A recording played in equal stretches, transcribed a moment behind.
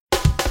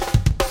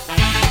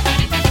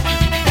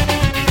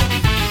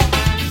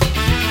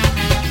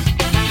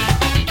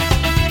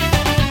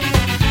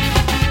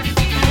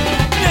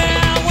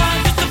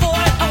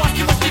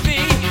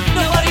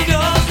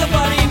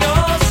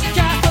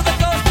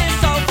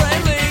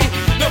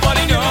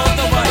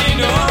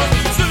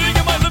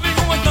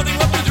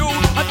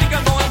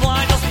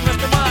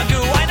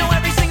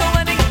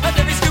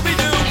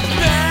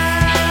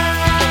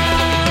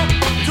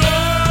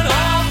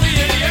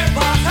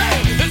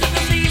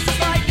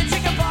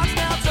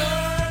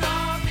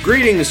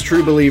Greetings,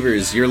 true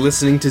believers. You're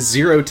listening to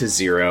Zero to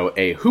Zero,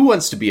 a Who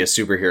Wants to Be a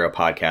Superhero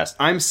podcast.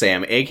 I'm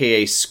Sam,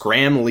 aka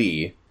Scram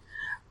Lee.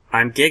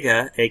 I'm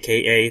Giga,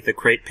 aka the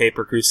Crate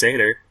Paper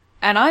Crusader.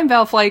 And I'm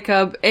Val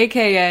Flightcub,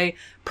 aka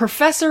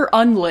Professor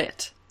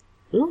Unlit.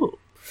 Ooh.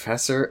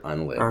 Professor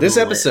Unlit. This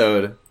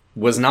episode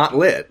was not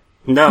lit.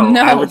 No,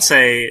 I would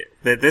say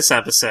that this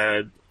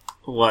episode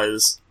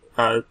was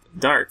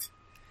dark.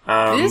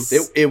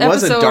 It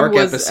was a dark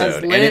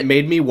episode, and it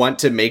made me want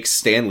to make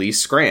Stan Lee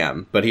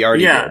scram, but he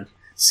already did.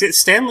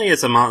 Stan Lee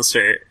is a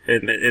monster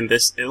in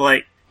this.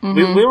 Like,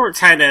 we were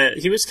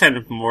he was kind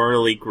of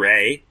morally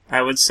gray,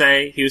 I would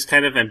say. He was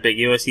kind of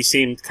ambiguous. He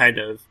seemed kind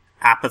of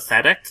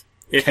apathetic,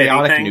 if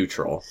chaotic anything.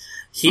 Neutral.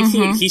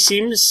 He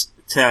seems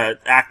to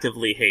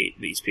actively hate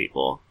these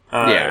people.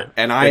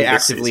 And I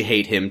actively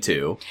hate him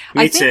too.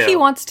 I think he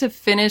wants to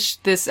finish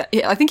this.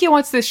 I think he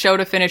wants this show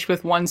to finish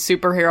with one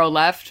superhero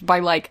left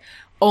by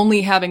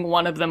only having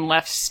one of them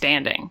left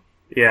standing.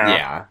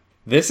 Yeah.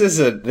 This is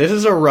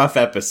a rough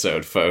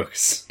episode,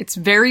 folks. It's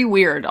very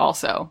weird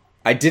also.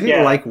 I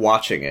didn't like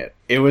watching it.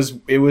 It was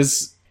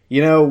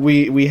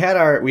we had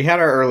our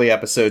early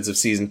episodes of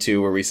season 2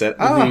 where we said,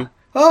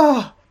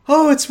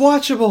 it's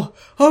watchable.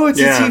 Oh, it's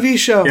a TV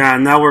show. Yeah,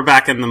 now we're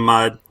back in the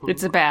mud.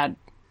 It's a bad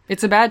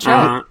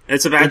show.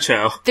 It's a bad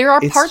show. There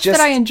are parts that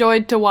I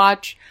enjoyed to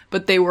watch,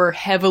 but they were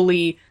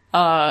heavily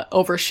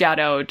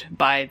overshadowed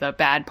by the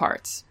bad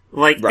parts.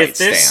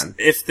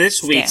 If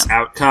this week's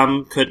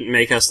outcome couldn't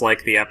make us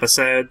like the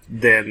episode,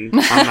 then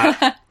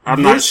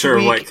I'm not sure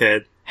what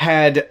could.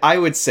 Had, I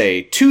would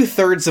say,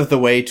 2/3 of the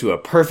way to a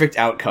perfect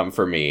outcome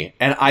for me,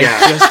 and I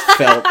just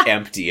felt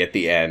empty at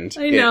the end.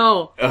 I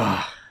know.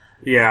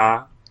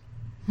 Yeah.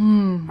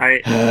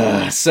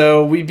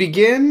 So we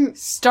begin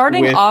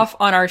starting off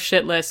on our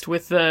shit list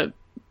with the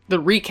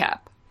recap.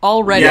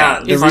 Already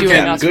is doing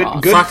us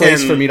wrong. Good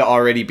place for me to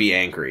already be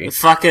angry.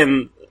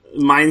 Fucking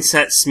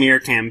mindset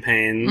smear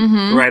campaign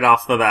right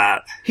off the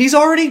bat. He's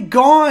already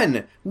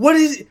gone. What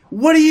does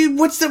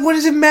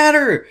it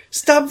matter?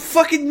 Stop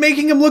fucking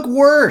making him look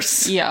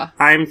worse. Yeah.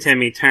 I'm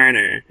Timmy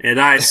Turner,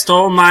 and I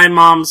stole my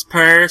mom's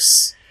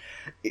purse.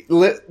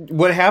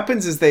 What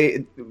happens is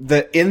in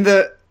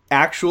the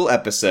actual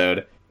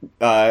episode,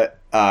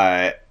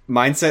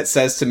 Mindset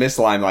says to Miss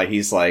Limelight,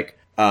 he's like,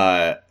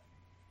 I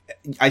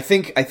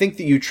think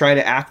that you try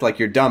to act like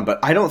you're dumb, but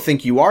I don't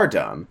think you are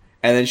dumb.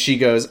 And then she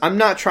goes, I'm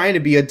not trying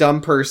to be a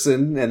dumb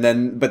person.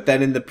 But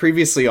then in the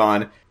previously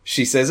on,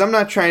 she says, I'm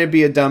not trying to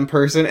be a dumb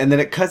person. And then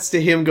it cuts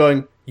to him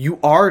going, you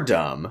are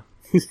dumb.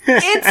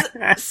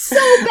 It's so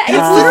bad.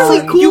 It's literally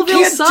Coolville You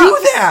can't do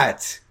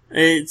that.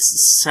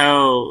 It's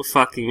so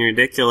fucking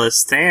ridiculous.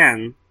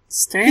 Stan.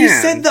 He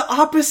said the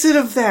opposite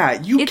of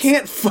that. You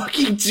can't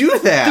fucking do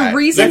that. The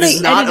reason that they is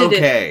not edited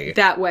okay. it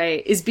that way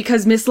is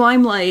because Miss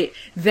Limelight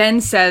then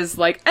says,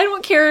 I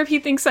don't care if he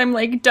thinks I'm,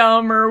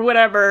 dumb or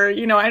whatever,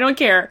 I don't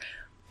care.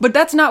 But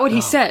that's not what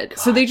he said. God.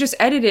 So they just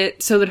edit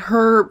it so that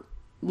her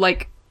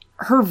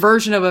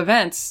version of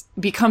events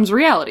becomes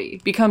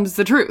reality, becomes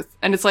the truth.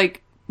 And it's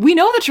we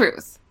know the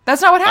truth.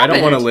 That's not what happened. I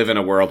don't want to live in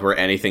a world where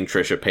anything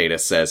Trisha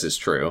Paytas says is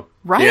true.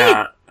 Right?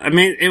 Yeah. I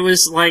mean, it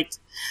was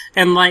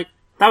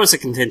that was a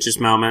contentious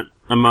moment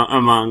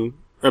among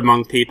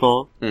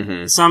people.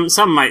 Mm-hmm.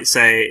 Some might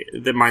say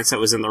that Mindset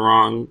was in the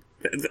wrong.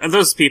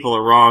 Those people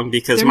are wrong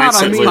because they're Mindset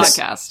not on this was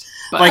podcast.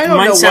 But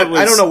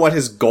I don't know what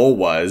his goal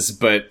was,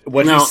 but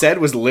what he said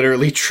was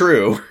literally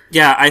true.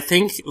 Yeah, I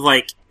think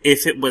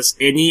if it was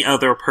any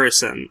other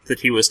person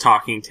that he was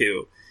talking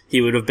to,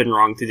 he would have been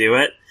wrong to do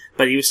it.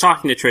 But he was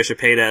talking to Trisha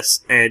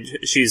Paytas, and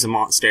she's a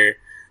monster,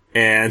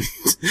 and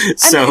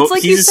so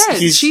it's you said.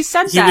 She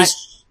said that.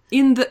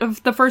 In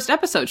the first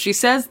episode, she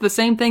says the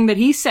same thing that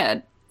he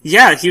said.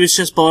 Yeah, he was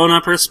just blowing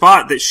up her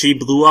spot that she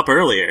blew up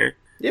earlier.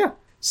 Yeah.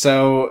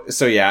 So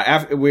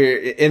yeah, we're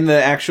in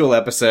the actual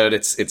episode.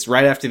 It's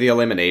right after the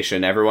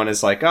elimination. Everyone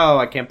is like, "Oh,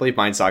 I can't believe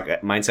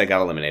Mindset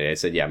got eliminated." I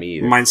said, "Yeah, me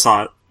either."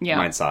 Mindset. Yeah.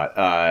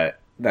 Mindset.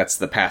 That's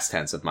the past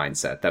tense of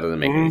Mindset. That doesn't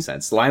make any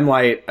sense.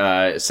 Limelight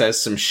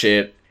says some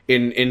shit.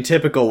 In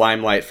typical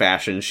Limelight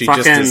fashion, she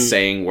just is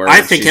saying words.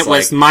 I think it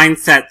was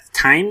Mindset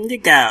time to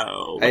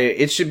go.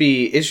 It should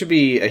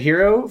be a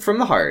hero from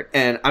the heart.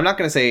 And I'm not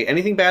going to say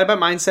anything bad about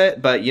Mindset,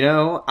 but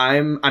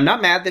I'm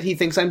not mad that he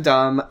thinks I'm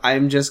dumb.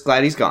 I'm just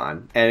glad he's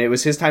gone, and it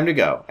was his time to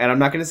go. And I'm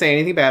not going to say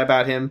anything bad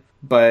about him,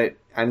 but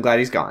I'm glad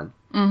he's gone.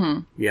 Mm-hmm.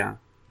 Yeah,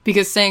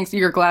 because saying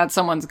you're glad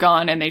someone's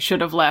gone and they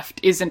should have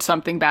left isn't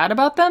something bad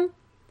about them.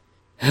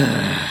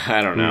 I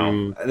don't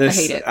know. I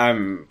hate it.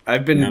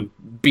 I've been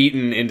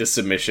beaten into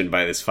submission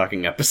by this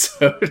fucking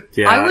episode.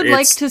 Yeah, I would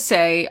like to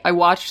say I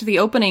watched the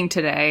opening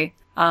today.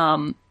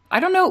 I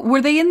don't know.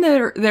 Were they in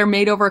their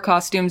makeover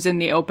costumes in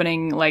the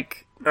opening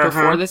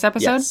before this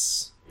episode?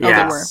 Yes. Oh,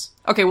 they were.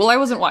 Okay, well I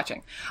wasn't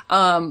watching.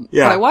 But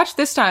I watched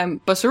this time.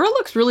 Basura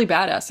looks really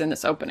badass in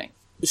this opening.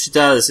 She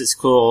does. It's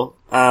cool.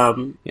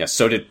 Yeah,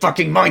 so did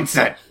fucking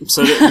Mindset.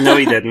 No,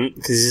 he didn't,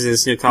 because he's in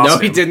his new costume. No,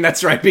 he didn't.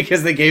 That's right,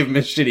 because they gave him a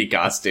shitty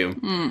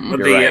costume. You're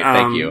right.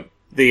 Thank you.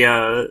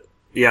 The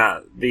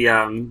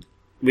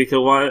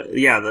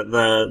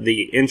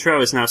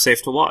intro is now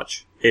safe to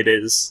watch. It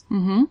is.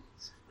 Mm-hmm.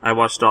 I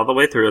watched it all the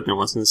way through, and there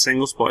wasn't a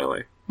single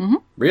spoiler. Mm-hmm.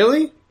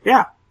 Really?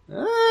 Yeah.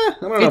 I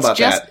don't know about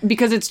that.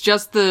 Because it's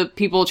just the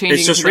people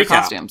changing into their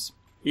costumes.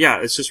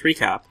 Yeah, it's just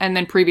recap. And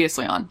then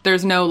previously on.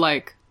 There's no,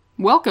 like,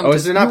 welcome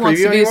is there to not Who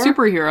Wants to Be preview a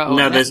Superhero.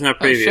 No, there's no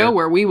preview. A show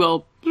where we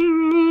will...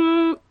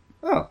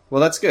 Oh,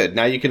 well, that's good.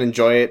 Now you can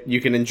enjoy it.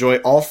 You can enjoy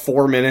all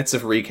 4 minutes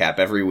of recap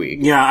every week.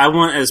 Yeah, I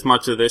want as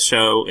much of this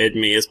show in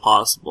me as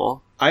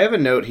possible. I have a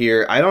note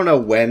here. I don't know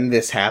when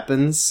this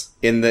happens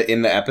in the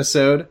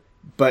episode,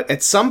 but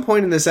at some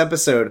point in this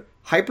episode,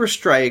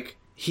 Hyperstrike,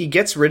 he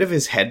gets rid of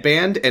his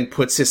headband and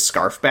puts his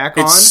scarf back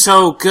on. It's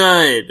so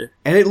good.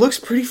 And it looks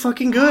pretty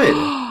fucking good.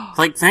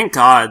 Like, thank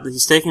God.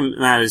 He's taking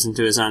matters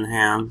into his own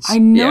hands. I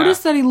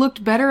noticed that he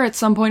looked better at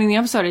some point in the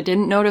episode. I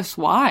didn't notice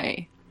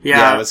why.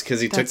 Yeah, it was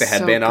because he took the That's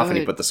headband so off and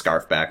he good. put the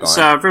scarf back on.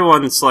 So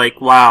everyone's like,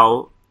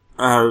 wow,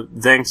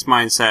 thanks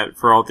Mindset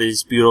for all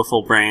these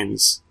beautiful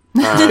brains.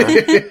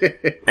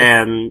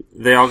 And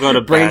they all go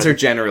to bed. Brains are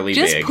generally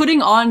Just big.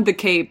 putting on the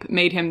cape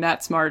made him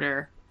that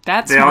smarter.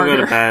 That's They smarter. all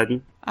go to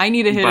bed. I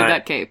need a hit But- of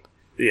that cape.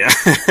 Yeah.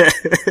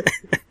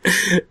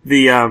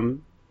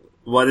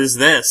 What is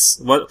this?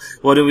 What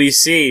do we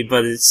see?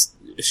 But it's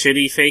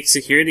shitty fake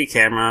security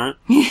camera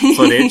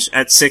footage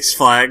at Six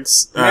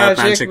Flags,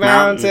 Magic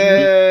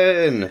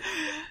Mountain!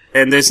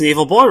 And there's an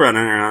evil boy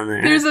running around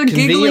there. There's a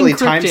Conveniently giggling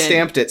cryptid.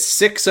 time-stamped at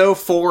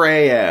 6:04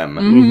 a.m.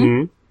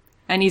 Mm-hmm.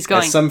 And he's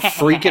going... As some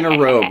freak in a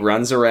robe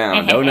runs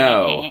around. Oh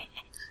no.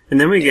 And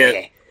then we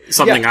get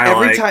something I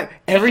like.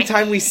 Every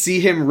time we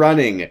see him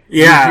running,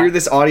 Yeah. you hear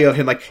this audio of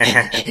him like he's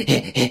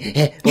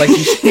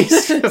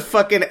a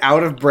fucking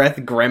out of breath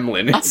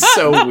gremlin. It's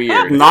so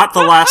weird. Not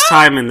the last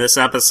time in this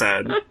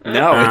episode.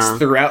 No, it's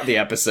throughout the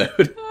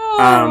episode.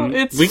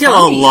 It's we get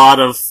funny. a lot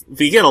of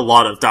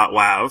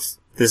 .wav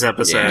this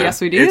episode. Yes,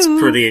 we do. It's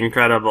pretty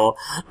incredible.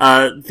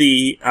 Then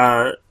we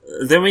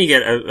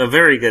get a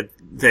very good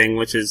thing,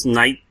 which is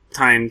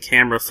nighttime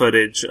camera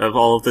footage of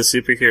all of the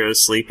superheroes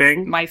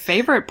sleeping. My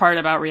favorite part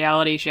about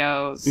reality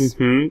shows.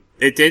 Mm-hmm.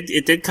 It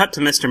did cut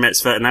to Mr.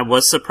 Mitzvah, and I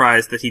was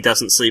surprised that he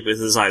doesn't sleep with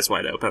his eyes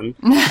wide open.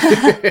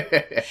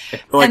 Like,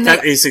 And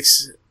that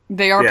is...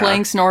 They are Yeah.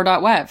 playing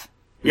Snore.wav.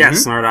 Yeah,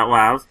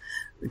 Snore.wav.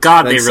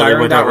 God, Then they really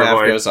went Siren.wav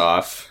overboard. goes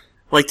off.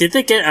 Like, did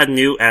they get a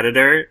new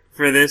editor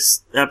for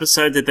this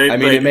episode? Did they? I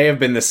mean, like, it may have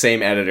been the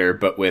same editor,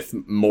 but with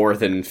more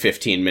than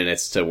 15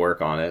 minutes to work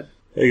on it.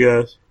 I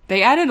guess.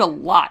 They added a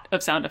lot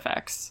of sound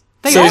effects.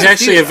 They So he's always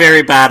actually do a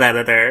very bad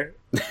editor.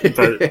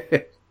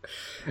 But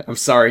I'm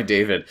sorry,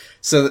 David.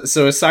 So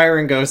a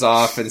siren goes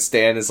off, and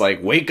Stan is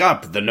like, "Wake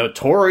up! The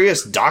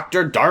notorious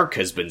Dr. Dark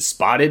has been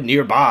spotted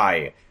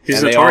nearby." he's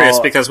And they notorious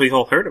all- because we've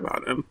all heard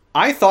about him.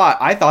 I thought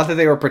that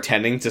they were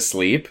pretending to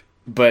sleep,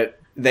 but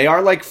they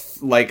are like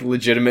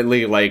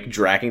legitimately like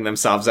dragging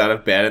themselves out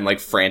of bed and like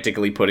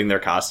frantically putting their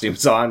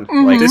costumes on.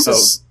 Like This so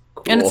is-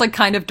 cool. And it's like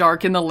kind of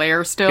dark in the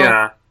lair still.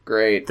 Yeah.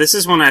 great. This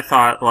is when I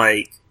thought,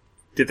 like,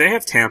 did they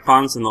have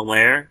tampons in the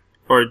lair?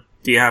 Or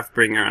do you have to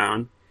bring your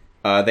own?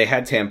 They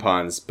had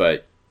tampons,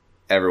 but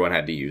everyone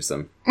had to use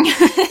them.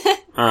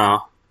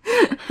 Oh.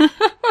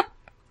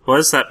 What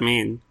does that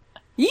mean?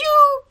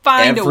 You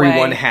find a way.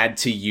 Everyone had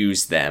to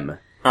use them.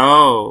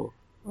 Oh.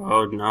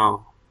 Oh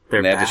no.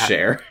 They're They had bad. to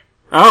share.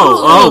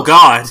 Oh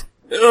God.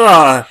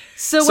 Ugh.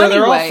 So So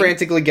they're all anyway,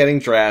 frantically getting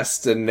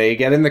dressed, and they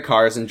get in the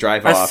cars and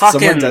drive I off. fucking-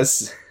 Someone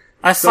does.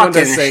 I Someone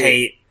fucking does say-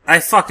 hate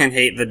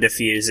the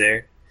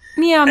diffuser.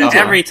 yeah, me And too.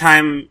 every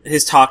time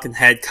his talking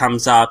head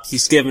comes up,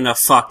 he's giving a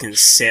fucking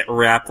sit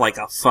rep like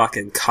a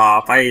fucking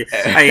cop. I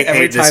Every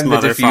hate this time the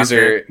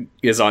motherfucker. diffuser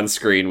is on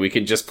screen, we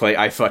can just play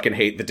 "I fucking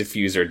hate the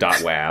diffuser."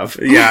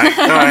 Yeah,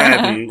 go ahead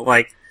and,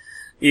 like,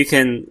 you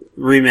can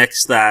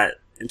remix that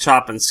and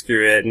chop and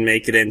screw it and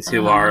make it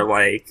into our,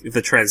 like,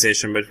 the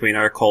transition between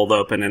our cold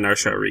open and our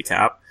show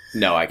recap.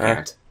 No, I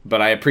can't.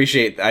 But I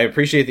appreciate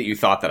that you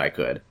thought that I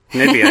could.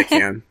 Maybe I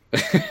can.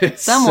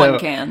 Someone So,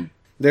 can.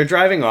 They're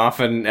driving off,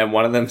 and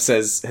one of them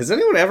says, "Has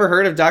anyone ever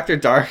heard of Dr.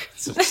 Dark?"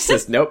 So she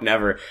says, "Nope,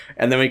 never."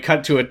 And then we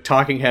cut to a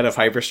talking head of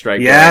Hyperstrike.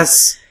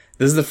 Yes! going,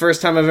 "This is the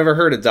first time I've ever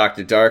heard of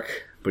Dr.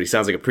 Dark, but he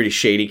sounds like a pretty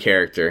shady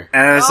character."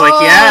 And I was like,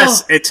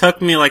 yes! It took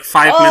me like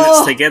 5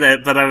 minutes to get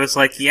it, but I was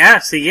like,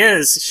 yes, he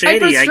is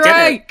shady, I get it.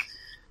 Hyperstrike!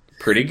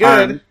 Pretty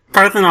good.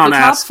 Parthenon The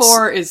top asks...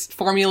 4 is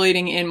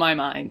formulating in my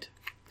mind.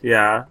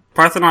 Yeah.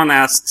 Parthenon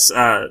asks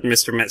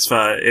Mr.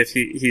 Mitzvah if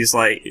he's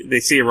like, they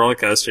see a roller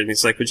coaster, and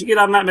he's like, would you get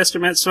on that, Mr.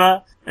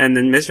 Mitzvah? And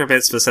then Mr.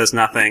 Mitzvah says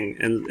nothing,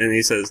 and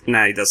he says,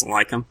 nah, he doesn't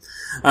like him.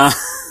 Like,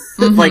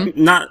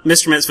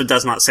 Mr. Mitzvah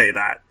does not say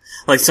that.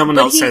 Like, someone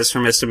else says for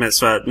Mr.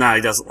 Mitzvah, nah,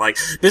 he doesn't like.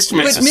 Mr.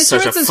 But Mitzvah's Mr.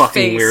 such a Mitzvah's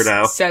fucking face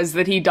weirdo. says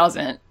that he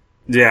doesn't.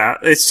 Yeah.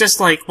 It's just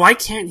like, why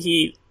can't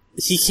he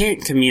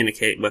can't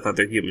communicate with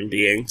other human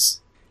beings.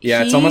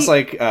 Yeah, it's He- almost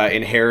like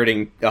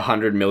inheriting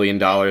 $100 million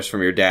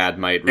from your dad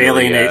might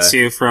really, Alienates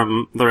you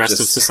from the rest of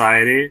just-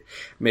 society.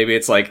 Maybe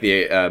it's like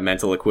the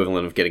mental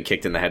equivalent of getting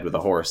kicked in the head with a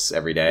horse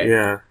every day.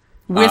 Yeah.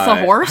 With a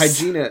horse?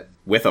 Hygiena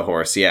with a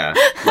horse, yeah.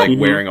 Like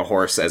wearing a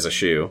horse as a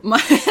shoe.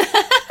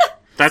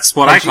 That's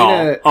what I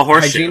call a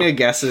horseshoe. Hygiena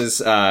guesses,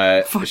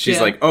 she's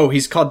yeah. like, oh,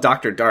 he's called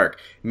Dr. Dark.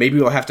 Maybe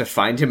we'll have to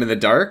find him in the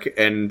dark.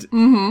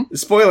 And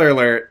spoiler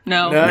alert.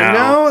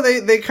 No.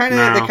 They kind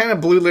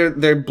of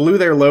blew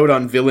their load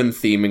on villain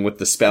theming with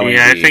the spelling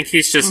Yeah, bee. I think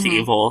he's just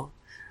evil.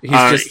 He's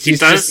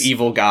just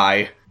evil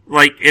guy.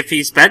 Like, if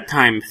he's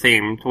bedtime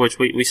themed, which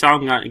we saw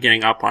him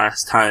getting up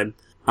last time,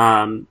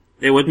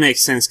 it would make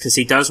sense because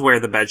he does wear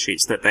the bed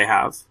sheets that they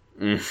have.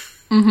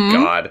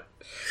 God.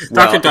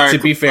 Dr. Well, Dark, to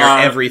be fair,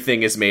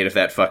 everything is made of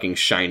that fucking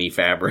shiny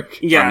fabric.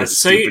 Yeah, on this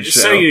so stupid show.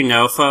 so you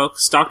know,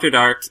 folks, Dr.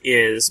 Dark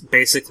is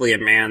basically a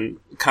man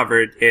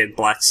covered in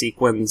black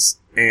sequins,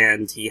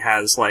 and he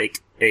has, like,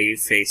 a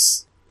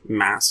face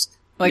mask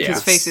Like, Yes.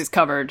 his face is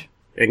covered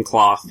in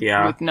cloth,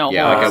 yeah. with no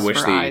Yeah, like I holes wish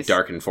for the eyes.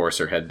 Dark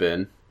Enforcer had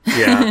been.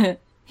 Yeah.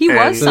 He And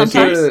was so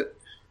sometimes.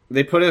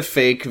 They put a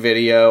fake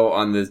video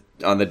on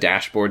the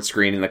dashboard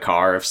screen in the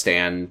car of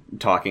Stan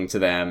talking to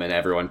them, and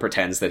everyone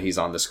pretends that he's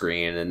on the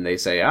screen, and they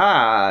say,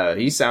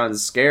 he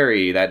sounds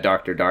scary, that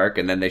Dr. Dark,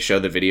 and then they show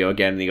the video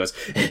again, and he goes,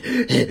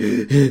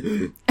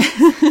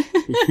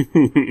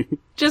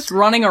 Just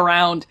running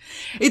around.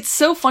 It's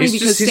so funny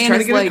because he's Stan trying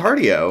to is get like, a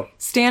cardio.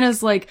 Stan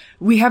is like,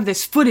 we have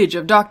this footage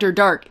of Dr.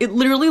 Dark. It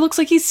literally looks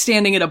like he's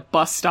standing at a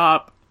bus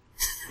stop.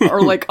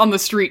 Or like on the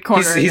street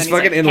corner. He's and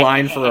then fucking like, in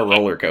line for a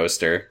roller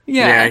coaster.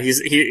 Yeah.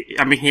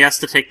 He has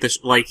to take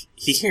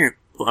he can't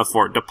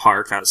afford to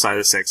park outside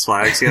of Six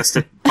Flags. He has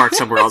to park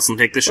somewhere else and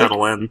take the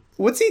shuttle in.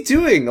 What's he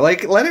doing?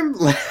 Like, let him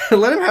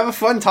have a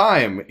fun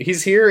time.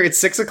 He's here.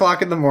 It's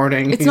 6:00 in the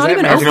morning. It's He's not at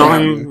even Magic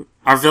Mountain.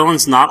 Our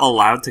villain's not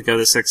allowed to go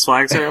to Six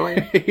Flags early.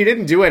 He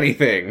didn't do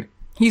anything.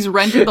 He's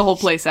rented the whole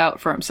place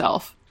out for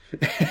himself.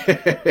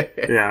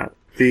 Yeah.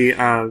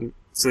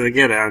 So they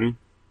get in,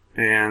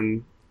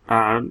 and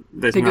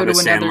there's They go another to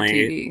another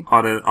Stanley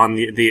TV. on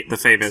the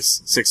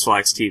famous Six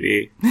Flags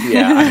TV.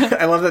 Yeah,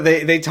 I love that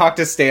they talk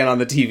to Stan on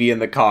the TV in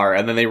the car,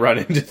 and then they run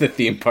into the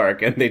theme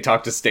park, and they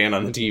talk to Stan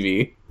on the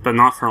TV. But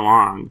not for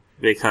long,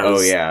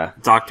 because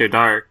Dr.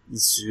 Dark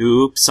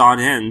zoops on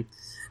in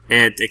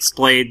and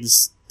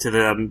explains to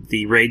them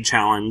the raid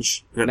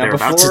challenge that they're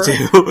about to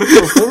do.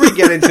 Before we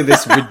get into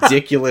this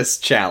ridiculous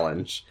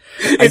challenge,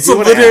 it's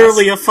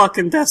literally a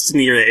fucking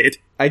Destiny raid.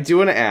 I do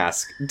want to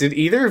ask, did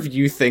either of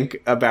you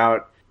think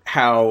about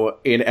how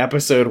in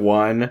episode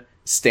 1,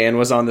 Stan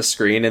was on the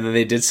screen, and then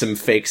they did some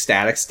fake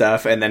static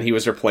stuff, and then he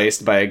was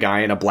replaced by a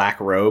guy in a black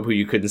robe who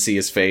you couldn't see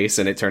his face,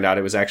 and it turned out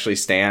it was actually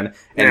Stan,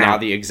 and now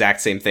the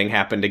exact same thing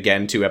happened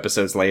again 2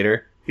 episodes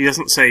later? He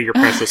doesn't say "You're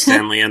precious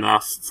Stanley"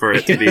 enough for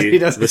it to be He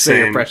doesn't the say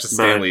same. you're precious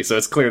but- Stanley, so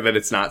it's clear that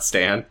it's not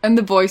Stan. And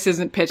the voice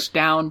isn't pitched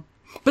down.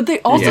 But they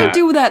also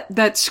do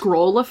that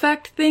scroll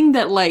effect thing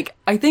that, like,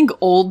 I think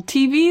old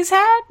TVs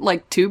had?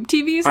 Like, tube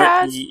TVs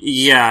had?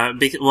 Yeah,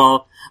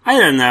 well, I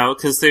don't know,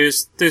 because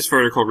there's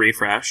vertical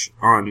refresh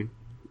on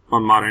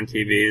modern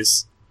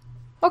TVs.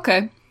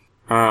 Okay.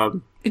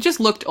 It just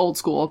looked old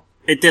school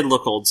It did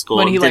look old school.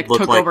 when he, It did like, look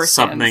took like over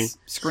something. Stan's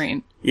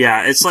screen.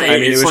 Yeah, it's like I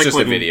mean, it it's was like just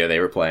when, a video they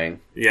were playing.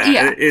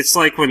 Yeah. It's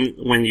like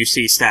when you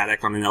see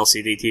static on an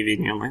LCD TV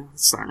and you're like,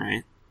 that's not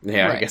right.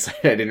 Yeah, Right. I guess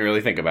I didn't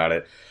really think about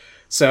it.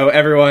 So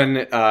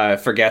everyone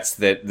forgets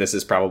that this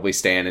is probably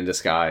Stan in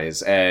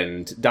disguise,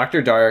 and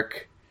Dr.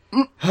 Dark...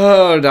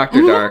 Oh,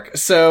 Dr. Dark.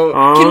 So...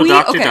 Oh, we-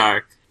 Dr. okay.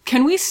 Dark.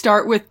 Can we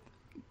start with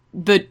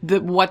the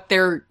what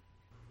they're...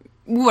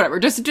 Whatever,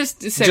 just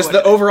say just what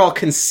the overall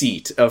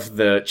conceit of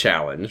the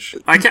challenge.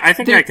 I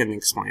think I can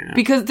explain it.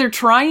 because they're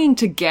trying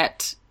to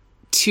get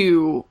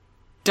to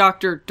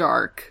Dr.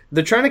 Dark,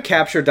 They're trying to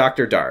capture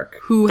Dr. Dark.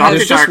 who Dr.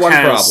 There's has just Dark one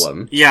has,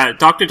 problem. Yeah,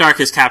 Dr. Dark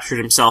has captured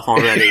himself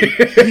already.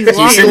 he's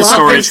locked in himself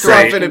storage in himself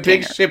crate. in a big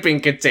container. shipping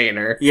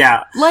container.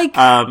 Yeah. Like,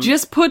 Um,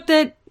 just put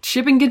that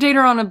shipping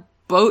container on a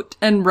boat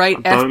and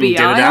write Bone FBI get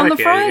it on the out of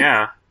front?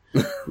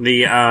 here,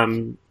 yeah.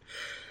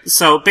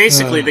 So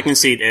basically the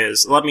conceit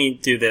is, let me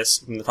do this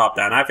from the top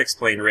down. I've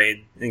explained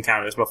raid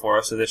encounters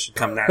before, so this should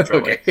come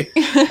naturally.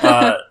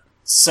 Okay.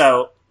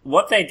 So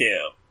what they do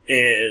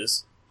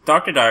is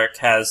Dr. Dark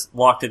has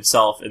locked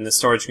himself in the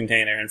storage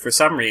container, and for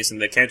some reason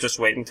they can't just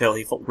wait until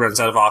he runs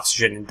out of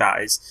oxygen and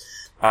dies.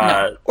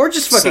 Or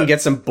just fucking So-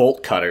 get some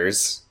bolt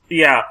cutters.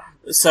 Yeah,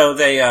 so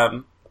they,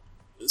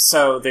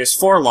 so there's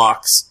 4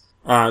 locks,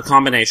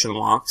 combination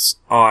locks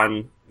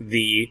on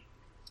the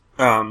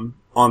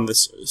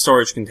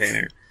storage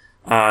container.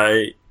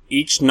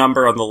 Each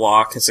number on the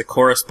lock has a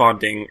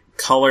corresponding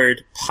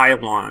colored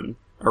pylon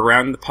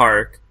around the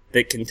park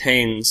that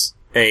contains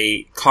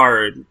a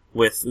card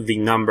with the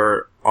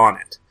number on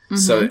it.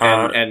 So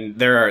and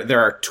there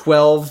are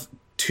 12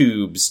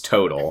 tubes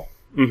total.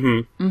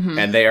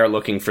 And they are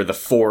looking for the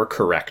 4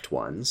 correct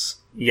ones.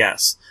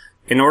 Yes.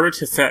 In order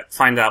to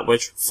find out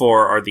which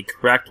 4 are the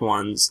correct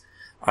ones,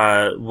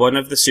 one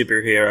of the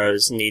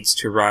superheroes needs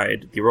to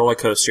ride the roller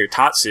coaster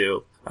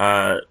Tatsu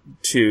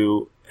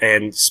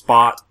and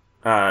spot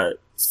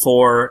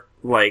 4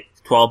 like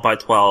 12 by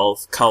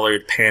 12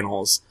 colored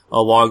panels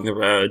along the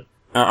road,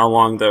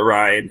 along the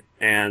ride,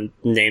 and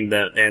name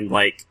them and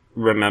like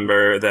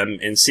remember them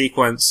in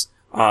sequence.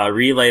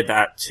 Relay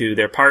that to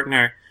their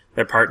partner.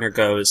 Their partner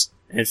goes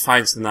and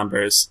finds the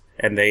numbers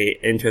and they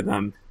enter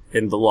them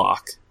in the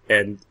lock.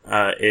 And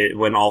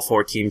when all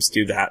 4 teams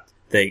do that,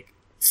 they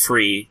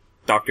free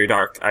Dr.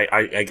 Dark,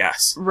 I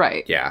guess.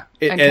 Right. Yeah.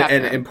 And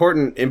And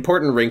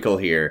important wrinkle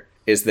here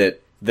is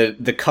that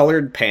the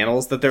colored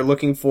panels that they're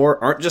looking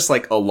for aren't just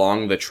like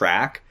along the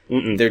track.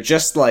 Mm-mm. They're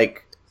just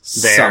like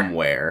There.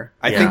 somewhere.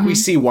 I think we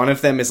see one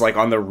of them is like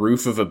on the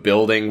roof of a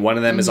building. One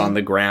of them is on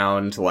the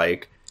ground.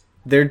 Like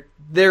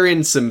they're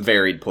in some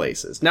varied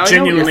places. Now,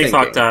 Genuinely I know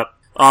what you're fucked up.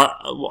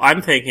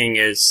 I'm thinking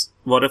is,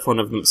 what if one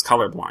of them is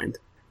colorblind?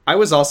 I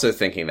was also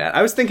thinking that.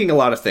 I was thinking a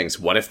lot of things.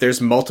 What if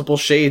there's multiple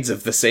shades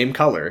of the same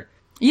color?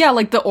 Yeah,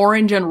 like the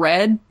orange and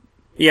red.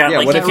 Yeah, Yeah,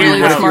 like what if you, really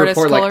the what if you smartest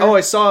report like, color? oh,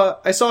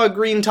 I saw a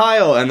green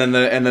tile, and then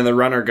the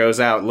runner goes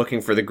out looking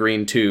for the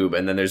green tube,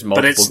 and then there's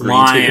multiple but it's green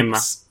lime.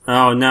 tubes.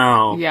 Oh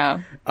no.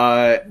 Yeah.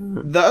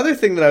 The other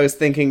thing that I was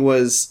thinking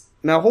was,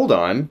 now hold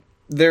on,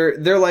 they're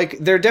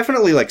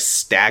definitely like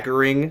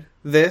staggering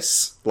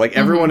this. Like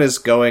everyone is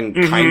going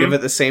kind of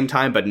at the same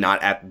time, but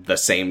not at the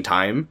same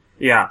time.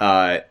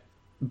 Yeah.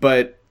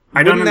 But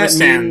I don't wouldn't that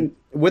understand.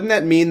 wouldn't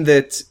that mean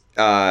that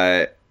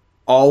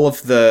all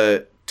of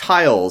the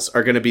tiles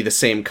are going to be the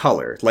same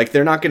color? Like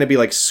they're not going to be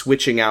like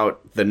switching out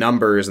the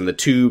numbers and the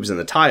tubes and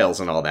the tiles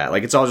and all that.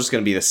 Like it's all just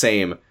going to be the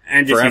same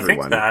And for if you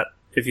everyone.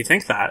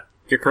 think that,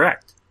 you're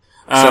correct.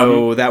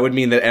 So that would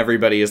mean that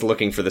everybody is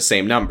looking for the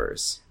same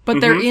numbers. But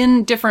they're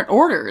in different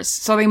orders,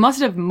 so they must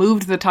have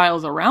moved the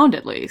tiles around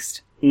at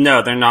least.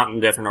 No, they're not in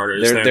different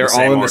orders. They're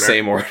all in the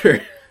same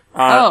order.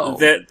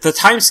 The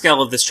time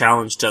scale of this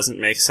challenge doesn't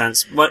make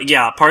sense. But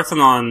yeah,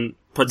 Parthenon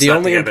puts The that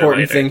only together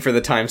important later. thing for the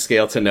time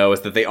scale to know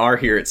is that they are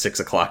here at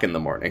 6:00 in the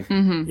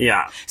morning.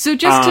 Yeah. So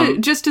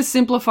just to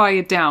simplify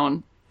it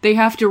down, they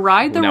have to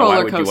ride the Now, why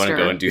roller would you want coaster.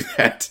 to go and do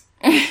that?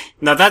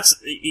 No,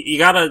 you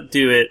gotta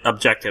do it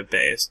objective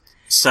based.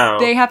 So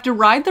They have to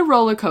ride the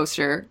roller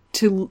coaster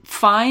to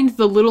find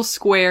the little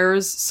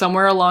squares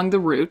somewhere along the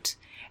route,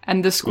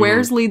 and the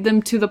squares lead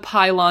them to the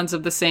pylons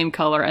of the same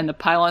color, and the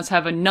pylons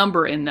have a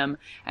number in them,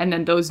 and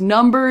then those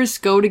numbers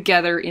go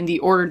together in the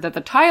order that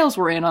the tiles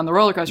were in on the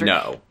roller coaster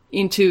No.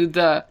 into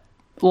the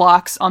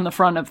locks on the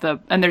front of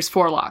and there's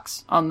 4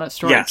 locks on the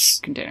storage Yes.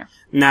 container.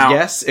 now,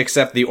 Yes,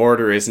 except the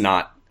order is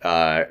not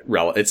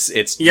relevant.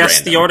 It's yes,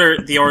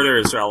 random. the order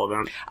is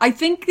relevant. I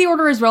think the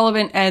order is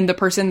relevant, and the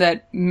person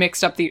that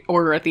mixed up the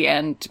order at the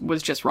end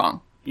was just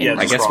wrong. Yeah,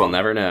 I just guess wrong. we'll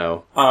never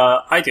know.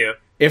 I do.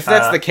 If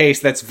that's the case,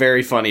 that's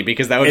very funny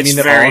because that would it's mean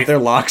that very- all of their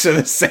locks are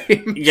the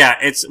same. Yeah,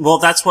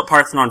 that's what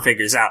Parthenon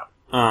figures out.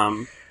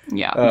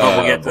 Yeah. But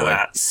we'll get to boy.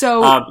 that.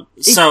 So,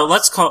 So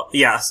let's call,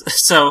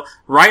 so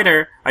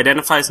Ryder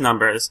identifies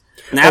numbers,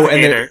 Oh, and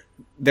Navigator,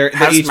 they're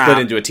has each map.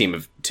 split into a team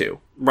of 2.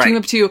 right. team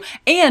of 2.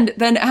 And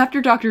then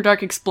after Dr.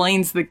 Dark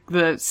explains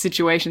the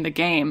situation, the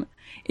game,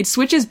 it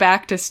switches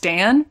back to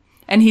Stan,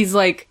 and he's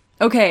like,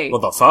 okay.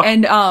 What the fuck?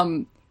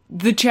 And,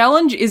 the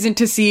challenge isn't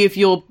to see if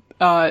you'll,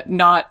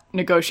 not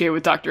negotiate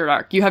with Dr.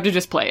 Dark. You have to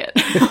just play it.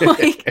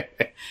 Like,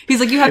 he's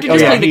like, you have to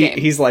just play the game.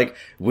 He's like,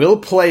 we'll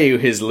play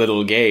his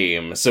little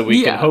game so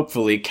we can Yeah.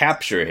 hopefully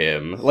capture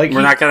him. Like,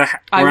 We're not gonna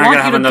I we're not want gonna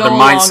you have to another go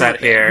along mindset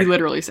with it, here. He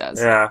literally says.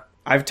 Yeah.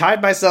 I've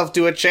tied myself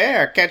to a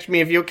chair. Catch me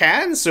if you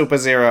can, Super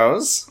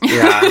Zeros.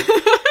 Yeah.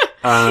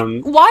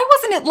 Why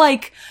wasn't it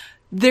like,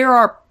 there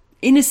are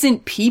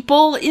innocent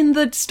people in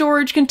the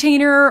storage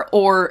container,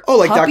 or Oh,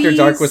 like Dr. puppies?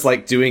 Dark was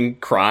like doing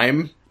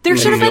crime? There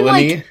and should have been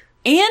villainy? like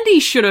Andy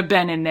should have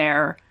been in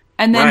there.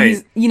 And then Right.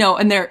 he's,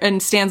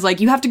 and Stan's like,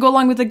 you have to go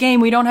along with the game.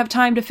 We don't have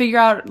time to figure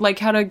out like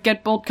how to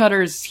get bolt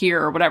cutters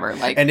here or whatever.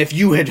 Like, And if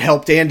you had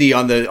helped Andy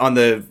on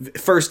the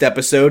first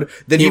episode,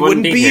 then he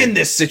wouldn't be here. in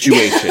this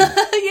situation.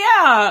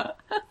 yeah.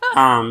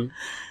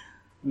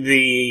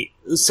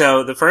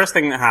 So the first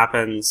thing that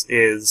happens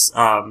is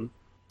a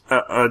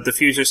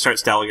diffuser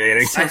starts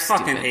delegating. So I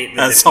fucking stupid. hate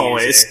that as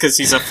always because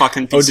he's a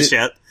fucking piece of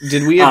shit.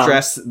 Did we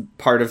address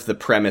part of the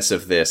premise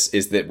of this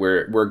is that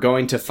we're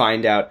going to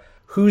find out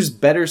who's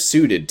better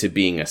suited to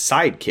being a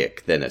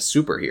sidekick than a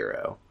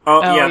superhero?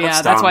 Oh, Oh, yeah,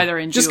 that's dumb. why they're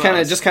in Just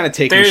duos. kind of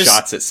taking There's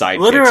shots at sidekicks,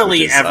 Literally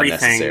which is everything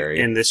unnecessary.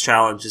 in this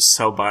challenge is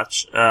so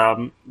much. How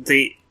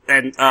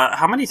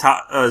many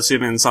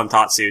zoom-ins on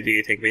Tatsu do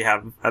you think we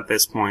have at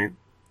this point?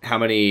 How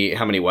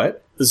many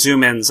what?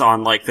 Zoom-ins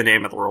on like the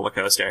name of the roller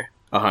coaster.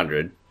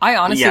 100. I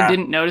honestly Yeah.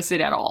 didn't notice it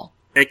at all.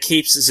 It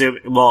keeps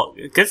well,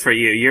 good for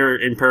you. You're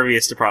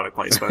impervious to product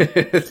placement.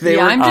 They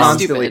Yeah, were I'm just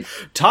constantly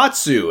stupid.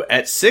 Tatsu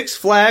at Six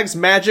Flags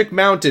Magic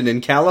Mountain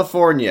in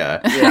California.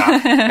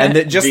 Yeah. And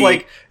that just The-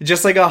 like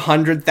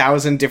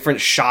 100,000 different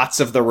shots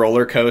of the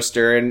roller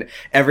coaster, and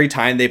every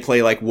time they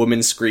play like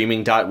woman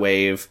screaming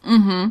 .wave.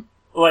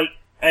 Like,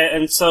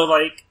 and so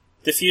like,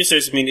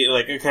 diffusers immediately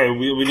like, okay,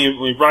 we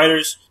need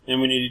riders and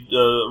we need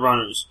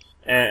runners.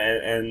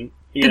 And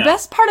you The know.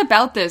 best part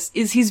about this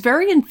is he's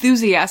very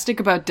enthusiastic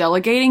about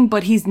delegating,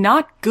 but he's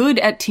not good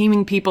at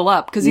teaming people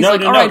up. Because he's No,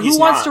 like, no, all no, right, who he's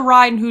wants not. to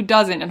ride and who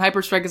doesn't? And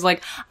Hyperstrike is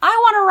like, I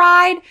want to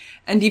ride.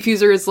 And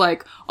Diffuser is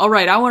like, all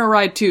right, I want to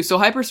ride too. So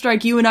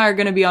Hyperstrike, you and I are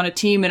going to be on a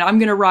team, and I'm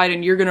going to ride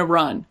and you're going to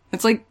run.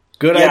 It's like,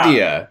 Good Yeah.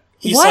 idea.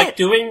 He's What?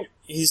 like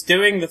he's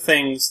doing the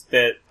things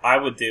that I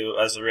would do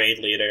as a raid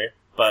leader,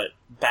 but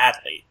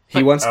badly.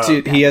 He wants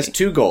to. He has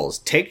two goals: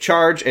 take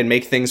charge and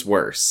make things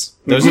worse.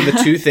 Those are the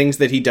two things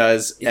that he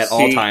does at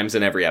all times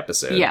in every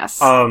episode.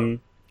 Yes.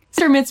 Um,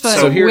 Mr. Mitzvah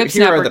So and here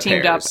Whipsnap are are the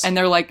teamed pairs. up, and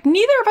they're like,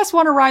 neither of us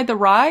want to ride the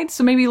ride,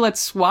 so maybe let's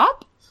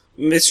swap?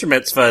 Mr.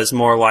 Mitzvah is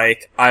more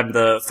like, I'm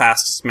the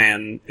fastest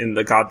man in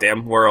the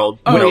goddamn world.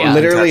 Oh, No yeah. one can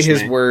Literally, touch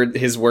me.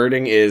 his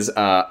wording is,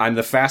 "I'm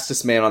the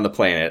fastest man on the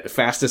planet,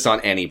 fastest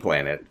on any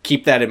planet."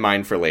 Keep that in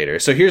mind for later.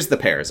 So here's the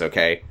pairs,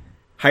 okay?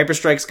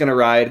 Hyperstrike's gonna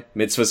ride,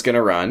 Mitzvah's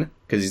gonna run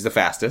because he's the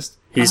fastest.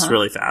 He's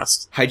really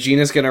fast.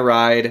 Hygiena's gonna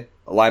ride,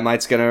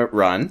 Limelight's gonna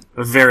run.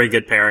 A very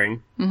good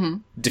pairing.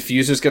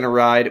 Diffuser's gonna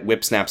ride,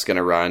 Whipsnap's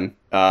gonna run.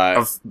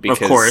 Of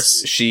Because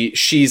course.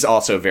 she's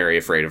also very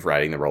afraid of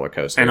riding the roller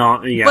coaster. And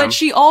all, yeah. But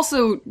she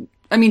also,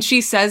 I mean, she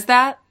says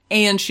that,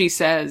 and she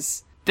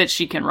says that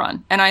she can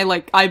run. And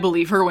I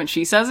believe her when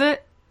she says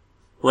it.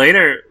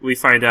 Later, we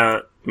find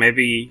out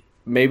maybe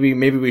Maybe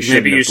we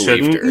shouldn't you have believed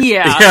shouldn't. her.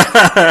 Yeah.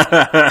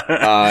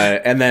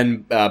 And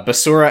then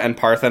Basura and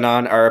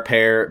Parthenon are a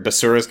pair.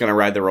 Basura's going to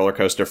ride the roller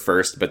coaster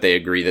first, but they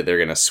agree that they're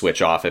going to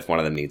switch off if one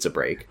of them needs a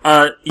break.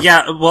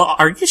 yeah, well,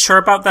 are you sure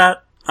about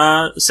that,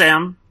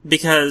 Sam?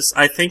 Because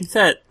I think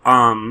that,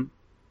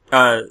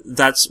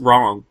 that's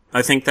wrong.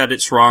 I think that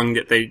it's wrong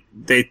that they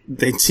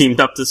teamed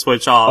up to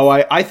switch off. Oh,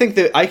 I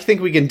think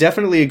we can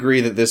definitely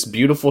agree that this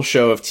beautiful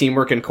show of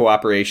teamwork and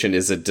cooperation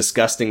is a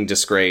disgusting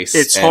disgrace.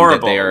 It's and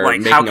horrible. That they are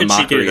Like, how making a could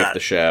she do mockery that? of the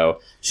show.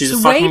 She's a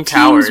The way fucking teams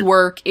coward.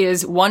 work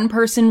is one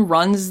person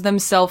runs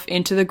themselves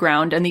into the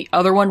ground and the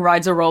other one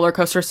rides a roller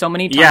coaster so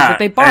many times Yeah, that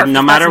they barf. and no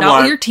If matter that's not what-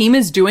 what your team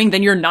is doing,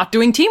 then you're not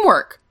doing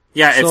teamwork.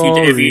 Yeah,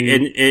 Sorry.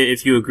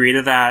 if you agree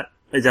to that,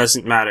 it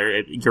doesn't matter.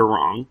 You're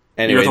wrong.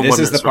 Anyway, You're the this one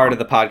is the that's part wrong. of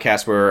the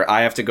podcast where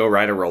I have to go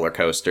ride a roller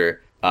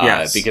coaster.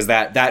 Yes. Because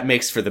that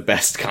makes for the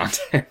best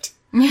content.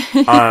 My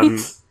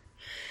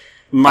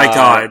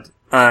God.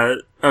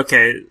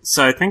 Okay,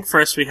 so I think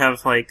first we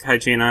have like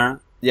Hygiena.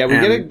 Yeah,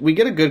 we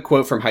get a good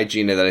quote from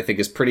Hygiena that I think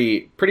is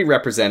pretty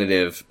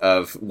representative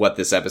of what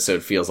this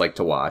episode feels like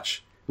to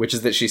watch, which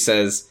is that she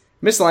says,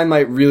 "Miss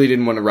Limelight really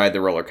didn't want to ride the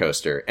roller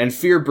coaster, and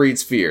fear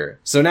breeds fear.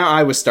 So now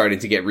I was starting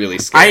to get really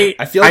scared.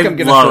 I feel like I'm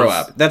going to throw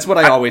up. That's what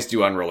I always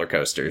do on roller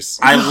coasters."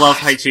 I love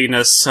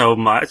Hygiena so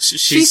much.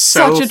 She's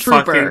such so a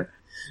trooper. fucking.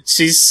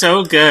 She's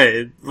so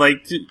good.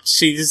 Like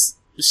she's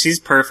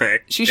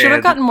perfect. She should have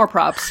And gotten more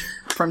props.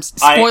 From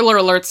spoiler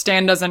alert,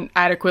 Stan doesn't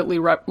adequately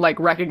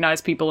recognize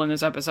people in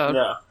this episode.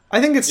 Yeah. I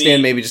think that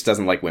Stan maybe just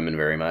doesn't like women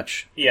very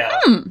much, Yeah.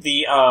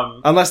 The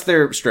unless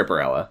they're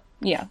stripperella.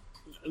 Yeah.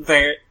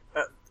 there.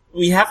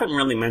 We haven't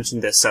really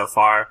mentioned this so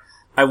far.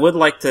 I would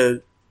like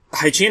to.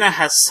 Hygiena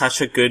has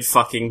such a good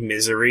fucking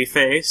misery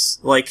face.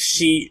 Like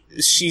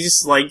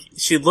she's like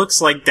she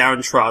looks like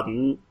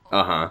downtrodden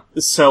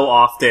so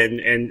often,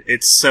 and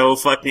it's so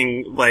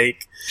fucking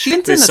like She's in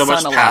the there's so sun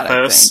much a lot, I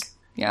pathos. think.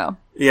 Yeah.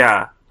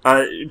 Yeah.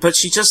 But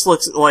she just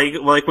looks like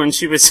when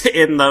she was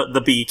in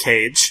the bee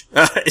cage.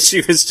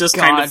 She was just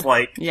kind of God.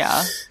 like,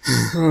 Yeah.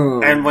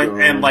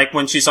 and like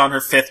when she's on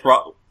her fifth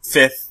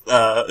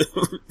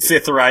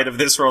ride of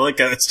this roller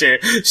coaster,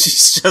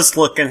 she's just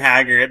looking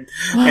haggard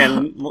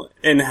and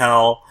in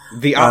hell.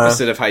 The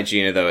opposite of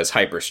Hygiena, though, is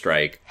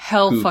Hyperstrike,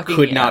 Hell who fucking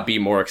could yeah. not be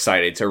more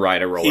excited to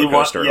ride a roller He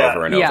wa- coaster yeah.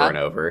 over and Yeah. over and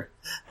over.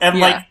 And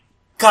Yeah. like,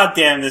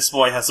 goddamn, this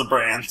boy has a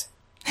brand.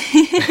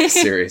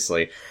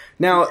 Seriously.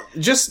 Now,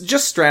 just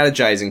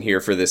strategizing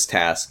here for this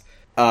task.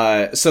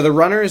 So the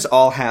runners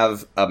all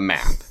have a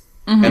map,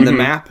 and the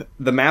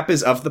map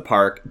is of the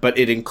park, but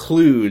it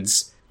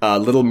includes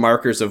little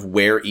markers of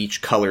where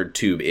each colored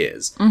tube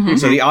is.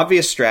 So the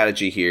obvious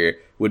strategy here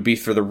would be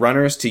for the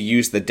runners to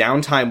use the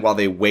downtime while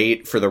they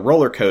wait for the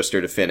roller coaster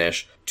to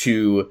finish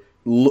to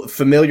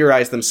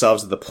familiarize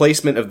themselves with the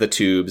placement of the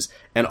tubes,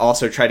 and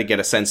also try to get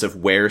a sense of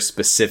where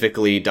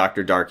specifically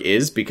Dr. Dark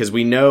is, because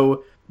we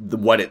know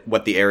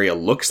what the area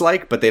looks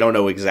like, but they don't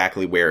know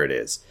exactly where it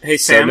is. Hey,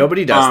 Sam. So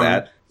nobody does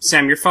that.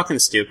 Sam, you're fucking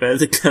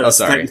stupid. Oh,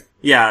 sorry.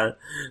 Yeah.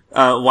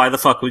 Why the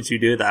fuck would you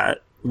do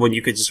that when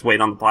you could just wait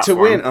on the To platform?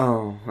 win,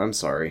 oh, I'm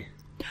sorry.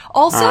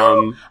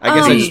 Also, I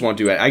guess I just won't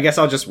do it. I guess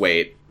I'll just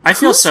wait. I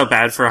feel so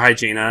bad for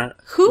Hygiena.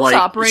 who's Like,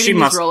 operating she these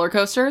must- roller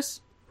coasters?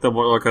 The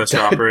roller coaster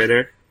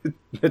operator.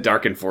 The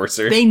Dark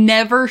Enforcer. They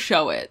never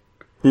show it.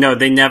 No,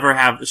 they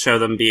never show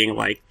them being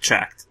like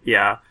checked.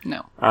 Yeah.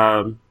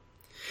 No.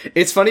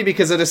 It's funny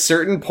because at a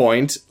certain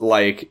point,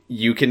 like,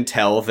 you can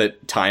tell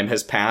that time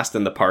has passed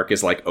and the park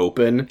is, like,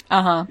 open.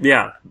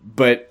 Yeah.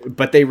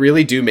 But they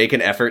really do make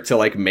an effort to,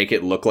 like, make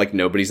it look like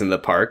nobody's in the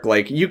park.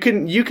 Like, you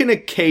can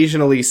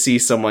occasionally see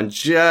someone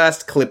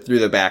just clip through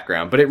the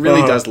background, but it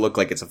really does look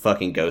like it's a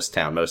fucking ghost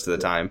town most of the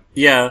time.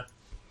 Yeah.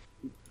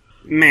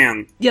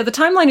 Man. Yeah, the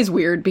timeline is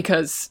weird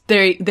because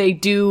there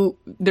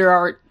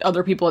are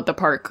other people at the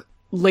park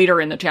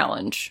later in the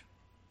challenge.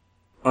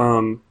 I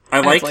And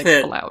like it's,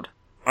 that. allowed.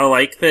 I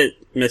like that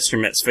Mr.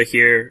 Mitzvah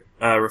here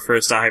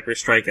refers to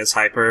Hyperstrike as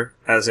Hyper,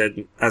 as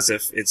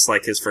if it's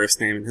like his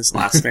first name and his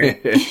last name.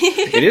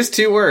 It is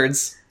 2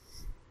 words.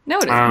 No,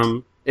 it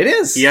isn't. It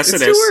is. Yes,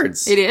 it's it 2 is.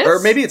 words. It is? Or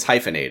maybe it's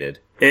hyphenated.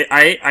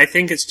 I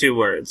think it's 2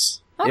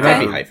 words. Okay. It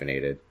might be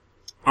hyphenated.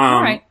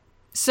 All right.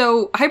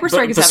 So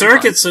Hyperstrike is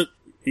Berserk, having fun.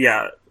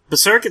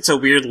 Berserk, it's a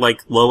weird,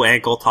 like, low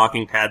ankle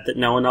talking pad that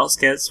no one else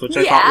gets, which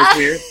I thought was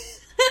weird.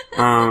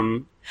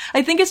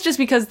 I think it's just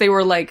because they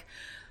were like,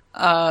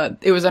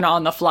 it was an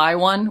on the fly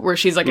one where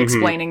she's like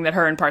explaining that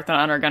her and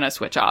Parthenon are gonna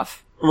switch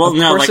off. Well,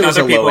 no, like it was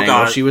other a low people angle.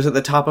 got. She was at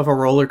the top of a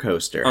roller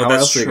coaster. Oh, How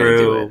that's else were you gonna do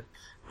true.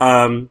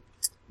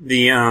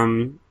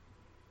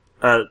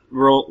 it?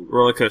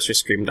 Roller coaster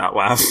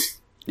scream.wow.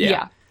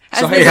 Yeah. As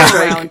So they Hyperstrike- go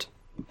around,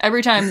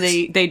 every time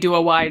they do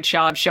a wide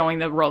shot showing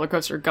the roller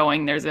coaster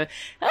going, there's a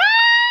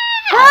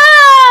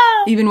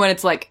even when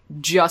it's like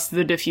just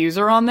the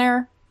diffuser on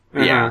there.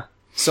 Yeah.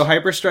 So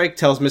Hyperstrike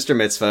tells Mr.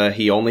 Mitzvah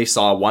he only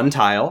saw one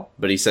tile,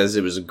 but he says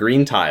it was a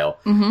green tile.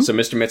 So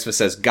Mr. Mitzvah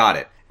says, got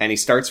it. And he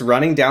starts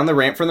running down the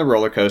ramp from the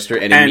roller coaster,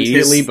 and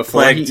immediately, his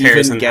before leg he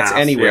tears even in gets half,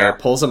 anywhere, yeah.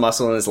 pulls a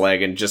muscle in his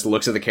leg and just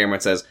looks at the camera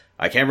and says,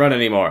 I can't run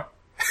anymore.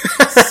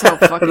 So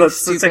fucking That's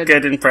stupid. such a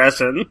good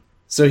impression.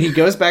 So he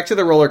goes back to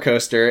the roller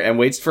coaster and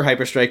waits for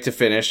Hyperstrike to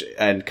finish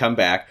and come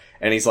back,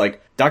 and he's like,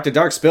 Dr.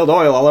 Dark spilled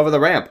oil all over the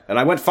ramp, and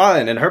I went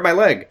flying and hurt my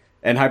leg.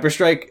 And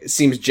Hyperstrike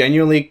seems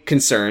genuinely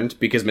concerned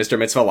because Mr.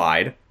 Mitzvah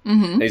lied.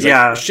 And he's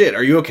Yeah. like, shit,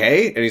 are you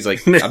okay? And he's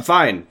like, I'm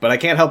fine, but I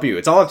can't help you.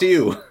 It's all up to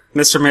you.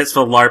 Mr.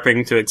 Mitzvah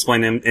LARPing to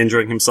explain him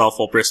injuring himself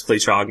while briskly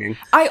jogging.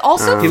 I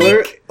also He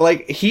think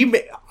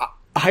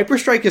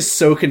Hyperstrike is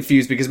so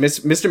confused because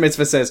Mr.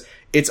 Mitzvah says,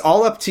 it's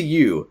all up to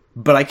you,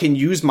 but I can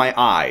use my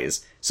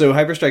eyes. So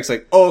Hyperstrike's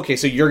like, oh, okay,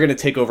 so you're gonna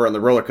take over on the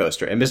roller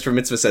coaster. And Mr.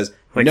 Mitzvah says,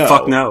 Like, no,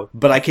 fuck no.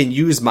 but I can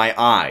use my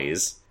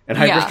eyes. And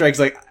Yeah. Hyperstrike's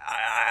like,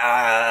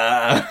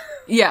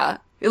 yeah,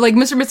 like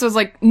Mr. Mitzvah's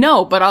like,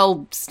 no, but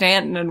I'll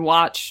stand and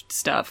watch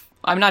stuff.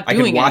 I'm not I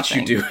doing can watch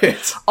anything. you do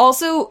it.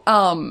 Also,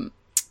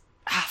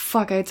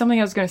 fuck, I had something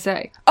I was gonna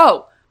say.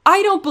 Oh,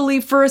 I don't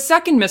believe for a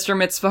second Mr.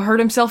 Mitzvah hurt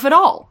himself at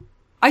all.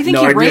 I think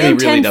No, he it ran really, 10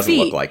 really doesn't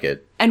feet look like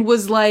it. and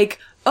was like,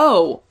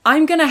 oh,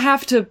 I'm gonna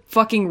have to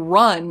fucking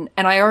run,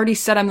 and I already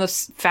said I'm the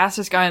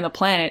fastest guy on the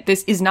planet.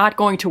 This is not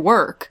going to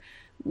work.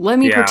 Let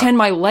me Yeah. pretend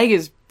my leg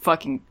is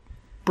fucking Yeah,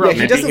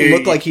 broken. he doesn't Maybe-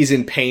 look like he's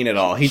in pain at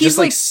all. He He's just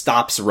like like-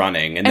 stops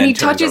running and and then he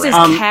turns touches his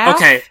around. calf,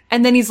 okay.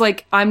 and then he's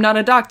like, I'm not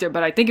a doctor,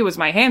 but I think it was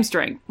my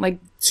hamstring. Like,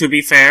 To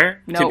be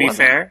fair, No, it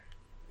wasn't.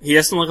 he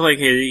doesn't look like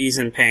he's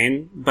in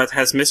pain, but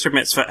has Mr.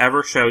 Mitzvah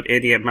ever showed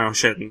any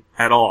emotion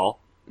at all?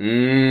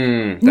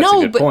 That's No,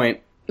 a good but- point.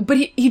 but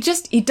he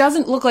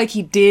doesn't look like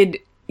he did.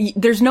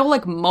 There's no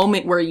like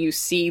moment where you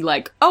see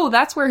like, oh,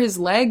 that's where his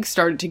leg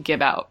started to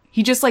give out.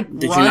 He just like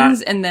Did you runs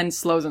not- and then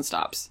slows and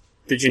stops.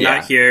 Did you Yeah.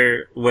 not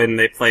hear when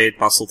they played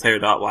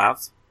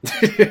Muscletail.wav?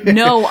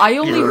 No, I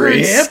only heard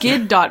Rip.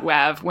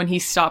 skid.wav when he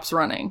stops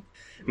running.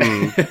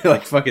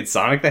 Like fucking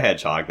Sonic the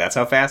Hedgehog. That's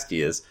how fast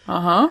he is.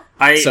 So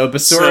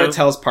Basura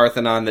tells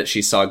Parthenon that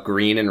she saw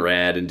green and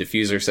red, and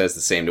Diffuser says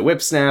the same to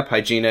Whipsnap.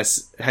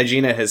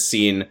 Hygiena has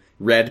seen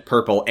red,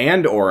 purple,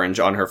 and orange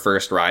on her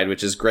first ride,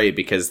 which is great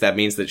because that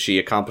means that she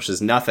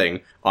accomplishes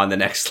nothing on the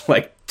next,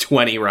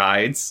 20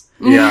 rides.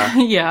 Yeah.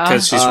 Yeah.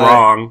 Because she's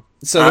wrong.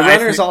 So the I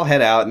runners all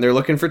head out and they're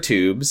looking for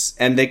tubes,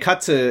 and they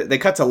cut to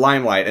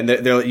Limelight, and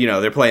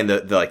they're playing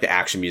the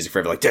action music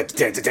forever, like, and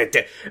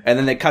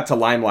then they cut to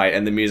Limelight,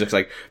 and the music's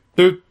like,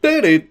 and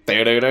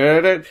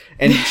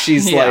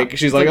she's Yeah.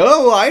 like,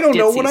 oh, I don't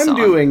know ditzy what I'm song.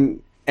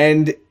 doing,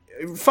 and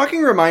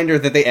fucking reminder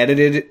that they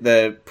edited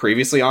the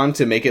previously on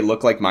to make it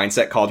look like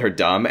Mindset called her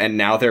dumb, and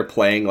now they're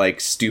playing like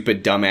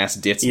stupid dumbass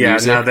ditz Yeah,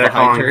 music now they're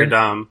behind calling her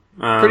dumb.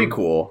 Pretty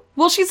cool.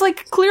 Well, she's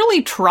like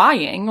clearly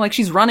trying. Like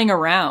she's running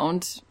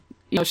around.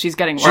 You know, she's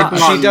getting She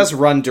rushed. does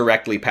run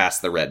directly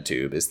past the red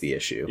tube is the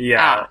issue.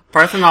 Yeah.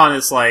 Parthenon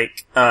is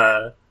like,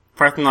 God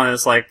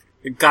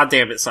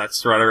damn, it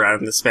sucks to run around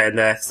in the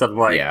spandex. I'm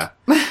like, Yeah.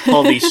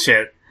 holy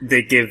shit,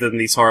 they gave them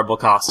these horrible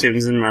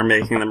costumes and are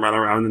making them run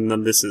around in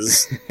them. This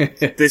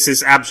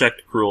is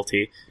abject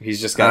cruelty.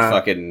 He's just got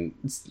fucking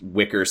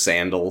wicker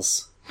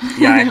sandals.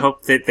 Yeah, I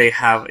hope that they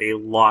have a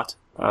lot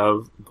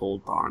of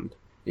Gold Bond.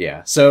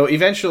 Yeah. So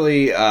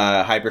eventually,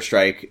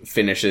 Hyperstrike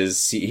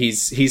finishes.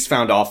 He's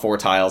found all 4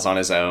 tiles on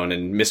his own,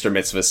 and Mr.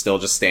 Mitzvah's still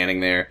just standing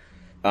there.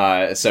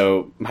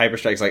 So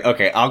Hyperstrike's like,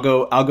 okay, I'll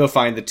go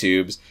find the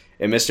tubes.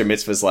 And Mr.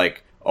 Mitzvah's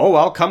like, oh,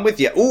 I'll come with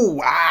you.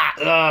 Ooh,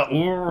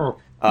 Yeah.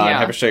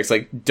 Hyperstrike's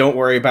like, don't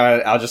worry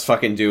about it. I'll just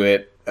fucking do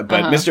it.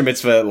 But Mr.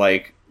 Mitzvah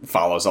like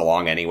follows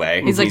along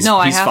anyway. He's like, no,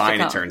 I he's have to fine.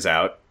 come. It turns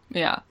out.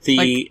 Yeah.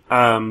 The,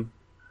 Like,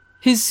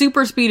 his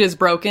super speed is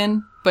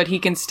broken, but he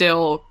can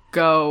still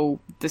go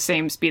the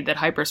same speed that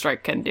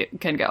Hyperstrike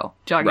can go,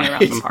 jogging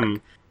around the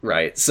park.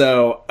 Right.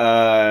 So,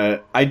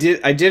 I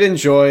did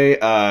enjoy,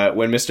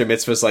 when Mr.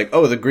 Mitzvah's like,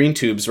 oh, the green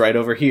tube's right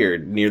over here,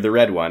 near the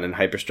red one, and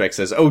Hyperstrike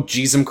says, oh,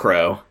 Jeezum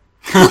Crow.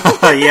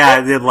 yeah,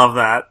 I did love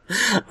that.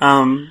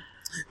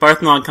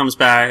 Parthenon comes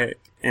back,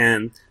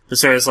 and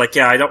Basura's like,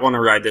 yeah, I don't want to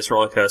ride this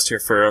roller coaster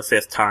for a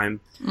 5th time.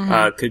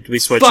 Could we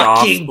switch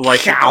Fucking off?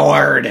 Like,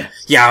 coward!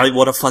 yeah,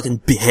 what a fucking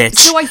bitch.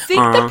 So I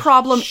think the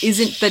problem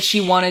isn't that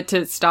she wanted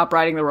to stop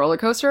riding the roller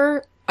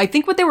coaster. I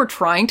think what they were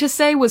trying to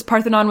say was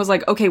Parthenon was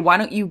like, okay, why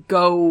don't you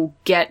go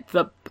get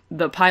the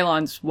the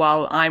pylons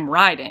while I'm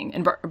riding.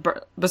 And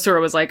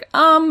Basura was like,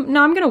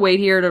 no, I'm gonna wait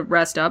here to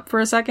rest up for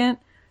a second.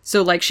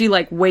 So, like, she,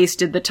 like,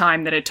 wasted the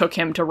time that it took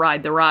him to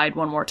ride the ride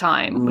one more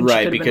time.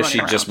 Right, because she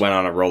just went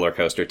on a roller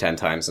coaster 10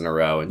 times in a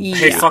row, and Yeah.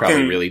 she was Hey, probably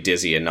fucking- really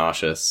dizzy and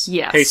nauseous.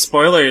 Yes. Hey,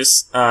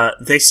 spoilers,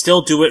 they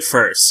still do it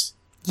first.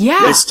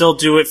 Yeah. They still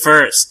do it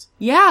first.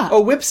 Yeah.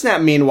 Oh,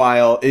 Whipsnap,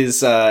 meanwhile,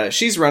 is,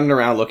 she's running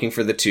around looking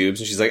for the tubes,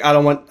 and she's like, I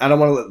don't want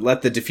to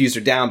let the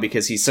diffuser down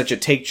because he's such a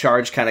take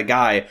charge kind of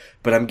guy,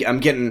 but I'm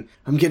getting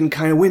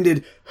kind of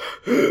winded.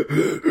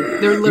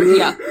 They're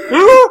yeah.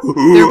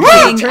 They're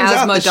playing Turns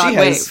out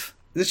asthma.wave.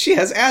 that she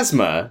has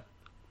asthma,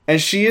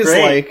 and she is,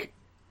 Great. like,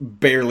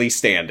 barely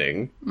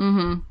standing.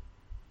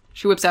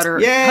 She whips out her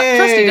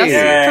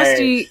Yay!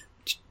 trusty,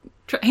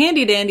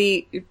 handy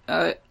dandy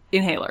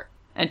inhaler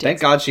and Thank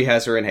takes God she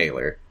has her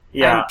inhaler.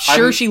 Yeah, I'm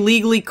sure she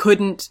legally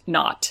couldn't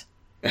not.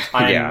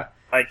 Yeah.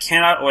 I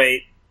cannot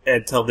wait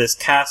until this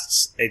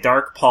casts a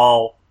dark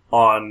pall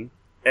on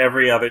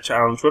every other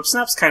challenge.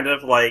 Whipsnap's kind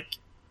of like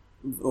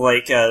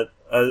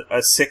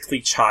a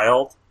sickly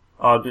child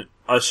on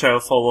a show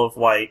full of,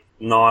 like,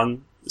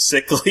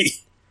 non-sickly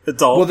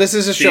adult. Well, this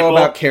is a show people.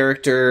 about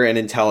character and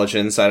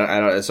intelligence. I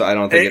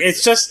don't think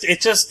It's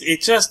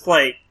just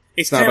like,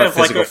 it's not kind about of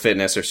like physical a,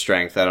 fitness or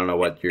strength. I don't know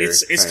what you're.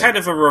 it's kind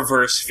of a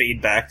reverse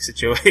feedback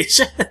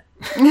situation.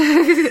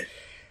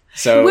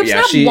 So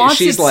Whipsnap yeah, wants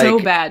she's it like so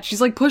bad. She's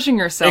like pushing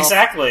herself.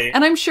 Exactly.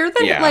 And I'm sure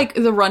that Yeah. like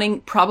the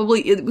running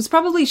it was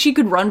probably she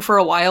could run for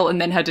a while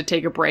and then had to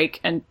take a break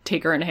and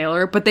take her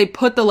inhaler, but they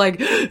put the like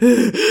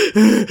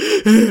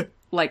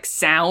like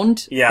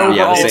sound Yeah. over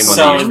yeah, all the the same one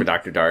so- they use for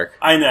Dr. Dark.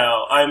 I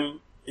know.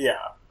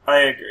 I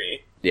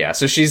agree. Yeah,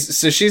 so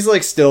she's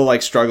like still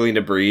like struggling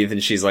to breathe,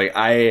 and she's like,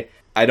 I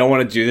don't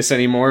want to do this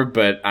anymore,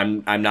 but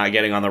I'm not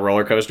getting on the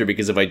roller coaster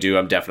because if I do,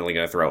 I'm definitely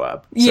going to throw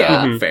up. So,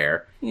 Yeah.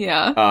 fair.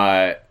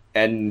 Yeah.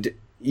 And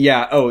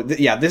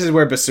yeah, this is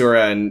where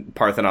Basura and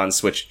Parthenon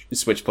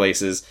switch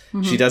places.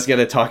 She does get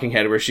a talking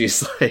head where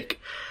she's like,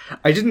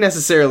 I didn't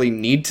necessarily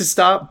need to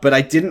stop, but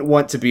I didn't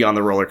want to be on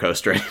the roller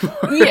coaster anymore.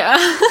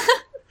 Yeah.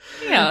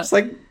 Yeah. It's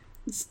like,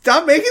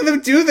 stop making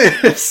them do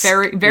this.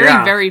 Very, very,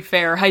 Yeah. very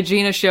fair.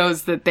 Hygiena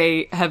shows that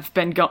they have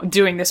been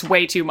doing this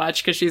way too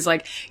much because she's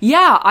like,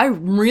 yeah,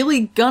 I'm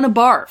really gonna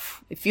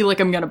barf. I feel like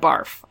I'm gonna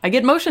barf. I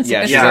get motion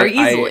sickness she's very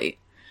like, easily.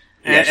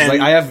 Yeah, she's And-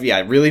 like, I have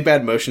really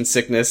bad motion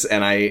sickness,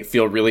 and I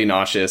feel really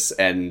nauseous,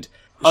 and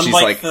she's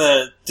Unlike like,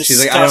 the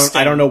she's like,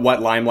 I don't know what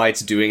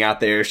Limelight's doing out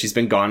there. She's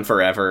been gone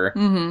forever.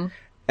 Mm-hmm.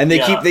 And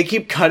they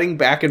keep cutting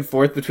back and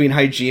forth between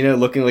Hygiena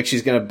looking like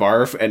she's gonna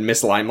barf and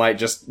Miss Limelight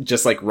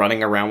just like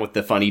running around with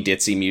the funny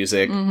ditzy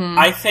music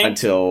I think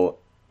until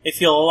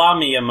if you'll allow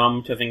me a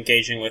moment of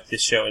engaging with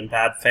this show in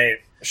bad faith,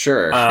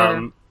 sure.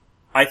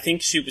 I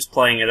think she was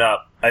playing it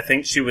up. I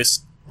think she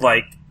was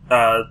like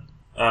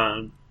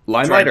Limelight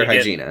or trying to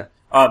Hygiena?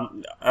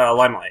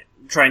 Limelight,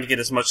 trying to get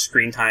as much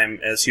screen time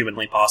as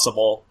humanly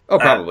possible. Oh,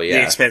 probably, at yeah.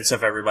 the expense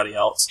of everybody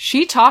else.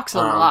 She talks a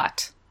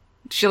lot.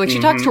 She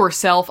talks to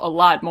herself a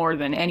lot more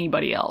than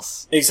anybody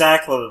else.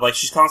 Exactly. Like,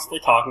 she's constantly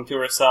talking to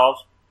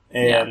herself,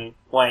 and,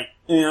 like,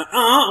 we're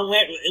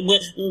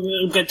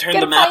gonna turn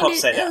the map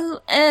upside down.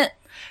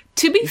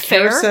 To be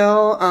fair,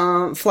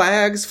 Carousel,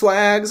 flags.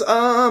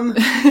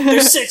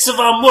 There's 6 of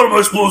them, what am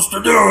I supposed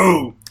to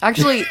do?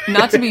 actually,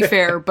 not to be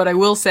fair, but I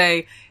will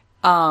say,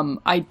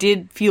 I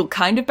did feel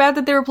kind of bad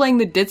that they were playing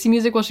the ditzy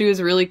music while she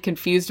was really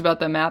confused about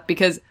the map,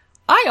 because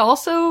I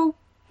also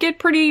get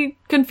pretty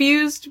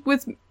confused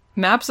with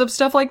maps of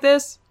stuff like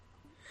this.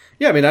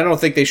 Yeah, I mean, I don't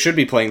think they should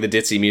be playing the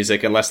ditzy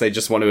music unless they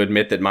just want to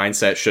admit that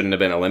Mindset shouldn't have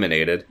been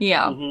eliminated.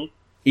 Yeah.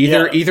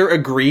 Either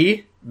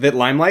agree that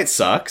Limelight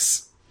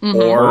sucks, Mm-hmm.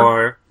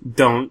 Or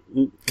don't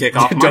kick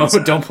off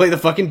Mindset. don't play the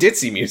fucking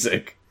ditzy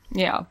music.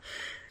 Yeah.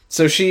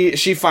 So she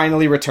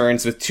finally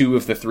returns with 2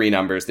 of the 3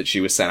 numbers that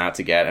she was sent out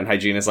to get, and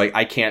Hygiena's like,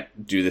 I can't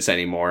do this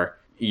anymore.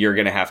 You're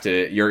gonna have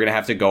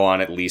to go on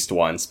at least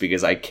once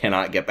because I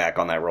cannot get back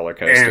on that roller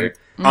coaster.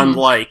 And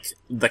unlike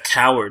the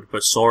coward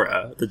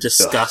Basora, the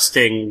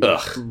disgusting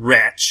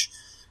wretch,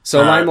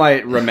 So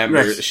Limelight right.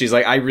 remembers, she's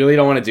like, I really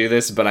don't want to do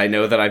this, but I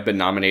know that I've been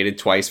nominated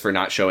twice for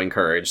not showing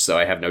courage, so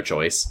I have no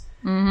choice.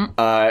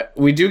 Mm-hmm.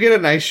 We do get a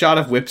nice shot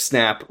of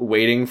Whipsnap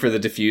waiting for the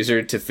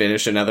diffuser to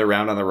finish another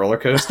round on the roller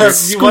coaster. what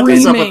is up with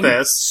Screaming.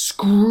 this?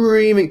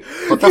 Screaming,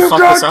 What the "You fuck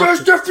got is up?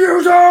 this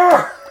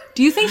diffuser!"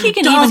 Do you think he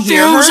can even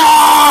hear her?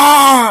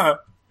 Diffuser!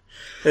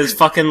 It's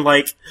fucking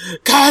like,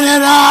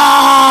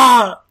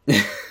 Canada!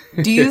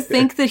 Do you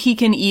think that he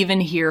can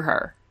even hear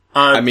her?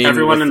 I mean,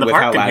 everyone with, in the with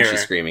park how can loud hear she's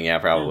her. screaming, yeah,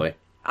 probably.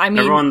 I mean,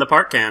 Everyone in the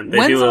park can. They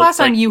when's do the last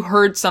time like, you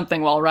heard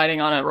something while riding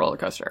on a roller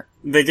coaster?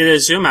 They did a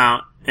zoom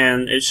out,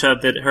 and it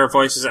showed that her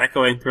voice is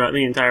echoing throughout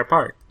the entire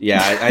park.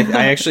 Yeah,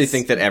 I actually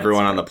think that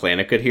everyone on the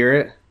planet could hear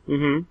it.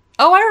 Mm-hmm.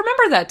 Oh, I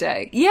remember that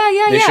day.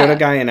 Yeah. They showed a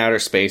guy in outer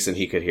space and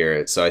he could hear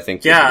it, so I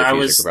think that Yeah, the I diffuser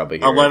was could probably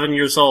hear 11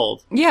 years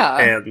old, Yeah.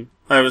 and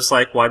I was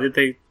like, why did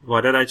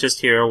I just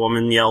hear a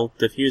woman yell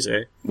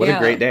diffuser? it. What Yeah. a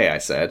great day, I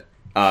said.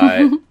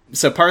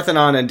 So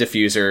Parthenon and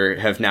Diffuser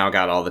have now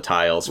got all the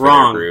tiles for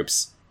Wrong. their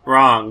groups.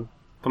 Wrong.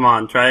 Come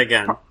on, try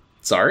again.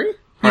 Sorry?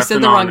 You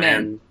said the wrong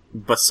Parthenon name.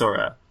 and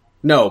Basura.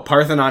 No,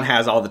 Parthenon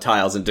has all the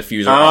tiles, and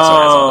Diffuser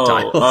also has all the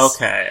tiles.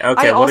 Okay. I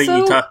What are also-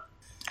 you talking?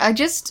 I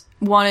just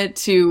wanted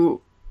to.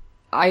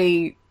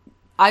 I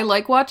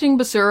like watching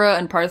Basura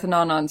and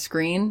Parthenon on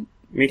screen.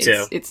 Me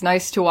too. It's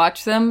nice to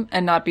watch them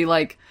and not be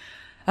like,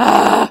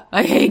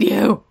 I hate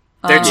you.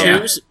 They're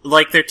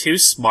they're two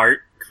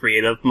smart,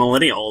 creative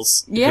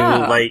millennials.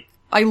 Yeah. Who,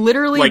 I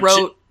literally like,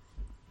 wrote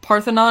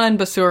Parthenon and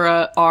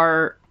Basura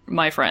are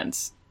my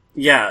friends.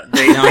 yeah,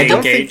 they I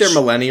don't think engage. they're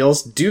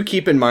millennials. Do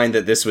keep in mind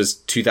that this was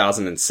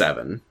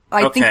 2007.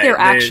 I think Okay, they're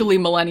they- actually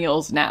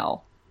millennials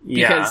now.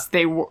 Yeah. Because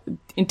they were,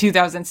 in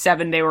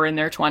 2007, they were in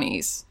their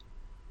 20s.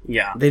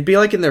 Yeah, They'd be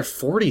like in their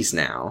 40s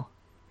now.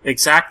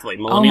 exactly.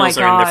 Oh my Millennials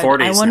are in god, their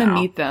 40s I want to now.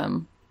 meet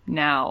them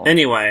now.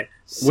 Anyway,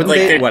 Wouldn't like,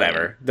 they? they're-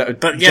 Whatever.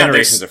 But yeah,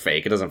 Generations there's- are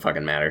fake. It doesn't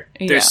fucking matter.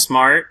 they're Yeah.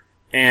 smart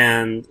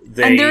and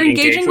they And they're engage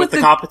engaging with with the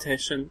the-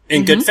 competition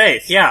in good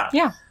faith. Yeah,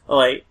 Yeah.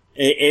 Like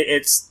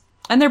it's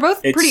And they're both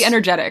It's- pretty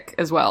energetic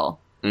as well.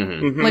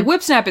 Mm-hmm. Like,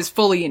 Whipsnap is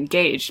fully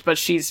engaged, but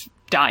she's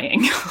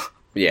dying.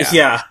 Yeah.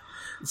 yeah.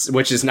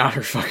 Which is not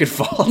her fucking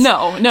fault.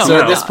 no. So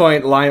no. at this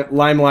point,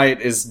 Limelight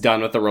is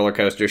done with the roller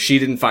coaster. She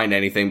didn't find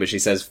anything, but she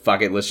says,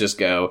 "Fuck it, let's just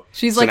go."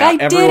 She's So like, now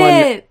I did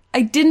it!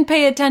 I didn't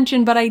pay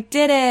attention, but I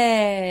did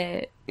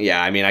it!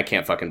 Yeah, I mean, I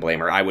can't fucking blame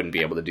her. I wouldn't be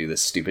able to do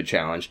this stupid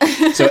challenge.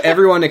 So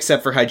everyone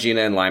except for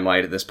Hygiena and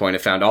Limelight at this point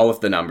have found all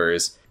of the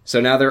numbers. So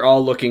now they're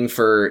all looking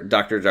for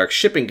Dr. Dark's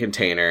shipping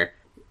container.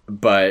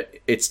 But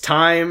it's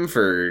time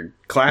for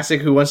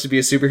classic Who Wants to Be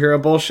a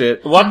Superhero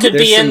bullshit. What could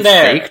There's be in some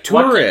there? fake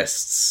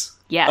tourists.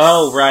 Yes.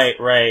 Oh,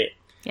 right.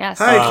 Yes.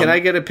 Hi, can I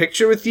get a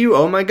picture with you?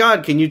 Oh my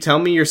god, can you tell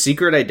me your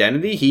secret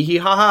identity? Hee hee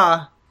ha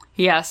ha.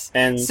 Yes.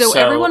 And so so-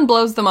 everyone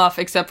blows them off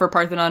except for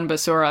Parthenon and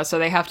Basura, so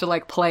they have to,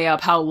 like, play up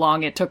how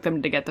long it took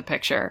them to get the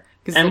picture.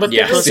 And with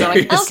Yeah, the they're like,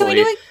 seriously. oh, can we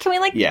do it? Can we,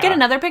 like, Yeah. get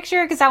another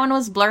picture? Because that one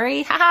was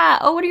blurry. Haha.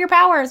 Oh, what are your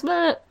powers?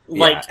 Blah.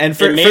 like, Yeah. And it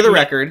for made the me-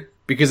 record,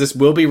 because this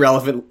will be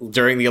relevant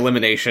during the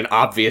elimination,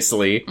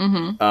 obviously,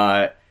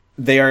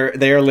 they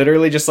are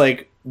literally just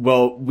like,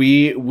 well,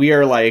 we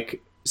are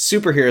like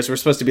superheroes. We're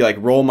supposed to be like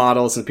role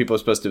models, and people are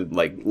supposed to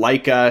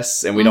like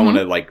us, and we don't want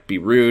to like be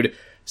rude.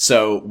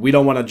 So we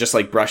don't want to just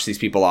like brush these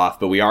people off,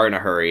 but we are in a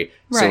hurry.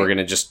 So Right. we're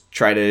gonna just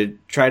try to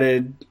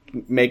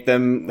make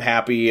them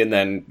happy, and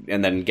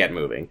then get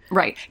moving.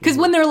 Right. Because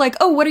when they're like,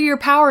 oh, what are your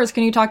powers?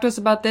 Can you talk to us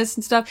about this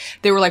and stuff?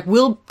 They were like,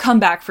 we'll come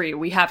back for you.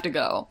 We have to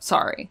go.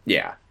 Sorry.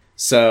 Yeah.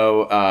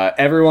 So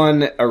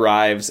everyone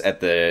arrives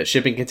at the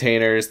shipping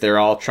containers. They're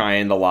all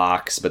trying the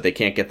locks, but they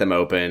can't get them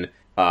open.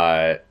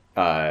 Basura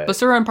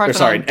and Or Parthenon.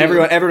 sorry, do.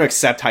 everyone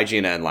except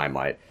Hygiena and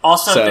Limelight.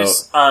 Also,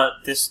 So-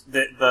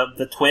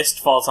 the twist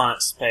falls on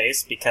its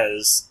face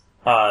because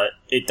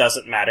it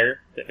doesn't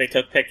matter that they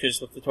took pictures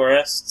with the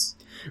tourists,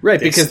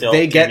 Right, They because still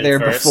they get came in there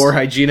first. before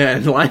Hygiena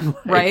and Limelight.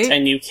 Right?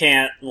 and you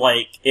can't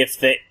if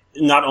they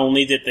not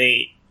only did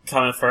they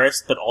come in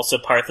first, but also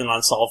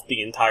Parthenon solved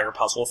the entire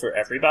puzzle for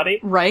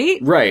everybody. Right?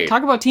 Right.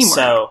 Talk about teamwork.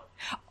 So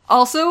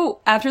Also,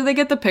 after they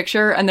get the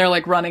picture and they're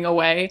like running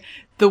away,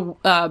 the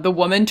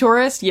woman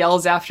tourist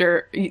yells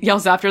after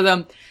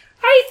them,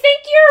 "I think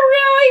you're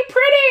really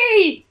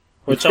pretty!"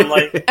 which I'm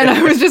like, And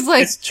I was just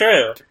like, it's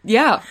true.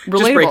 yeah, Just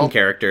breaking relatable.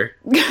 character.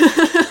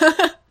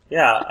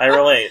 Yeah, I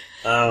relate.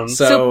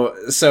 So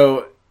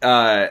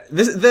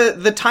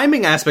the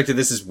timing aspect of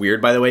this is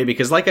weird, by the way,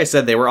 because like I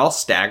said, they were all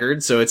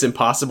staggered, so it's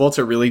impossible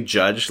to really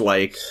judge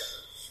like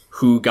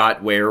who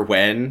got where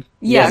when.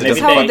 Yeah, It that's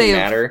doesn't how fucking they've-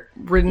 matter.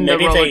 Ridden the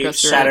Maybe roller they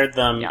coaster. shattered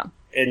them Yeah.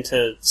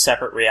 into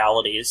separate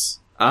realities.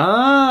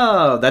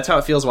 Oh, that's how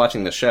it feels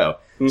watching the show.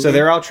 So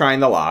they're all trying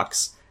the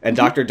locks, and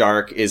Dr.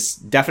 Dark is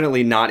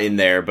definitely not in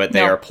there, but they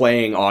No. are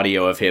playing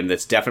audio of him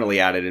that's definitely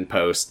added in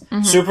post.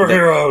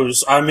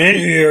 Superheroes, I'm in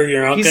here.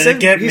 You're not He gonna said-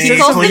 get he me, said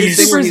calls them something please.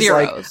 super where he's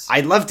like, zeros.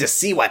 I'd love to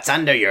see what's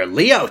under your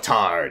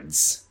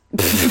leotards.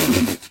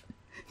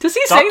 Does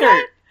he say Doctor,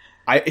 that?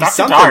 It's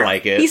something Dark.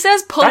 like it. He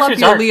says pull Dr. up your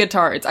Dark.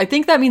 leotards. I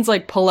think that means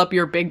like pull up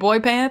your big boy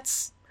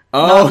pants.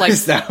 oh, not like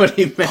is that what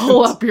he meant?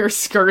 Pull up your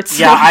skirts.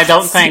 Yeah, so you I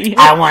don't can see think it.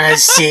 I want to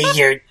see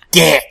your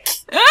dick.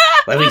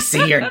 Let me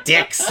see your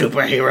dick,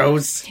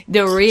 superheroes.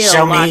 The real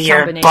Show lock me your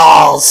combination.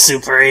 balls,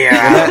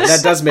 superheroes.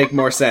 That does make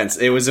more sense.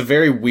 It was a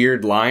very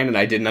weird line, and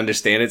I didn't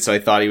understand it, so I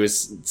thought he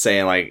was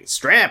saying, like,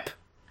 strap.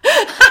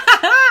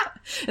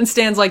 And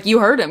Stan's like, you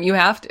heard him. You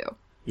have to.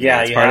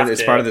 Yeah, It's you part have of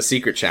it's to. part of the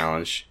secret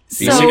challenge.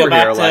 The So- So go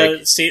back superhero,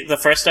 to see the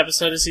first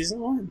episode of season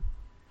 1.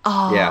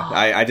 Oh. yeah,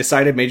 I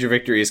decided Major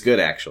Victory is good,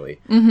 actually.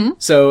 Mm-hmm.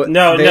 So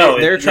No,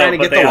 they're trying to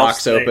but get they the also-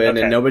 locks open,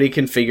 okay. and nobody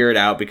can figure it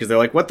out because they're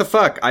like, "What the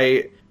fuck?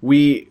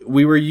 We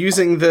were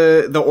using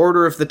the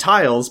order of the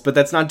tiles, but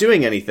that's not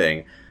doing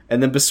anything."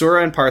 And then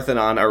Basura and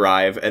Parthenon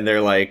arrive, and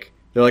they're like,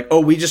 "Oh,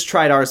 we just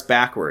tried ours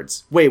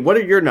backwards. Wait, what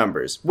are your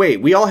numbers?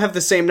 Wait, we all have the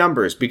same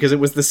numbers because it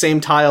was the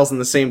same tiles and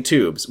the same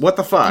tubes. What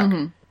the fuck?"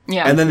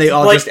 Yeah. And then they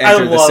all Like, just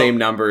enter I the love- same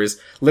numbers.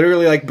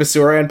 Literally, like,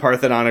 Basura and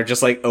Parthenon are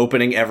just, like,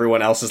 opening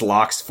everyone else's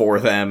locks for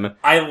them.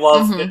 I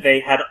love that they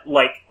had,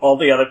 like, all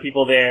the other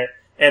people there,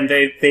 and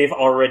they've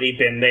already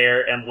been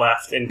there and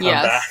left and come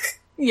Yes. back.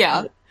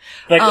 Yeah.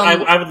 Like, I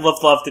would have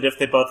loved it if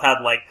they both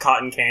had, like,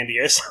 cotton candy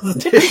or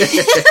something.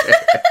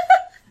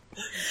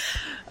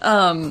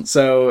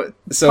 So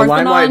Parthenon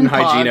Limelight and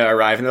Pod. Hygiena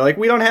arrive, and they're like,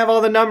 we don't have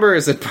all the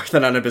numbers. And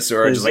Parthenon and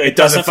Basura are just like, it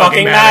doesn't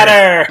fucking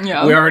matter!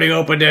 Yeah, We already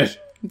opened it.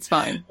 it's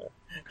fine.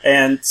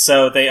 And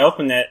so they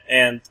open it,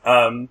 and,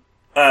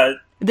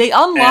 They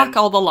unlock And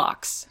all the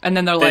locks, and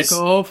then they're like, there's-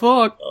 oh,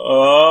 fuck.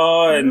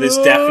 and there's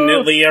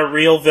definitely a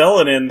real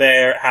villain in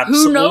there.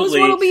 Absolutely. Who knows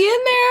what'll be in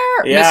there?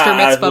 Yeah, Mr.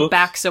 Mitzvah who-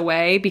 backs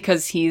away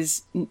because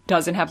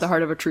doesn't have the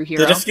heart of a true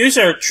hero. The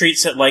diffuser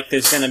treats it like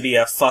there's gonna be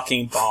a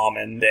fucking bomb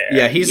in there.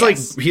 Yeah, he's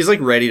Yes. like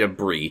ready to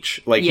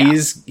breach. Like Yeah.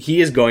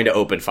 he is going to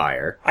open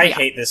fire. I Yeah.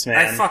 hate this I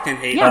man. fucking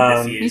hate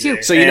Yeah, the me too.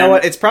 diffuser. So you know And-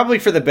 what? It's probably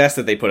for the best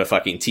that they put a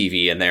fucking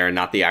TV in there and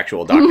not the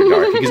actual Dr.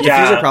 Dark, because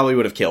Yeah. Diffuser probably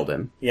would have killed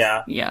him.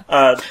 Yeah. Yeah.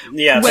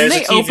 Yeah, When there's a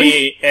they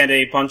TV and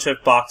a bunch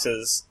of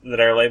boxes that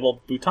are labeled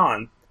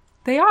Bhutan.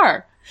 They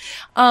are.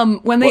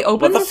 When they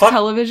open what the this fuck?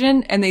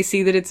 television and they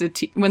see that it's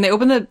when they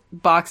open the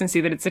box and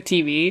see that it's a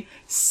TV,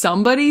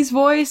 somebody's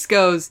voice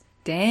goes,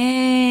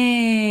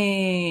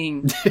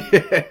 "Dang."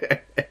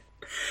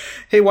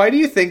 Hey, why do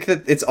you think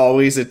that it's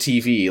always a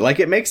TV? Like,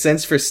 it makes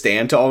sense for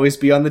Stan to always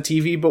be on the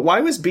TV, but why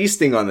was Bee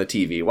Sting on the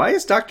TV? Why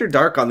is Dr.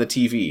 Dark on the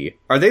TV?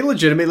 Are they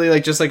legitimately,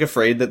 like, just, like,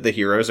 afraid that the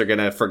heroes are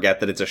gonna forget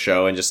that it's a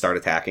show and just start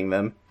attacking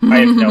them? I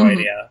have no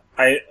idea.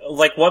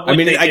 What would I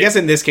mean, they I do? guess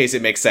in this case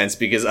it makes sense,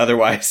 because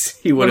otherwise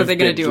he would are have they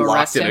gonna been do, locked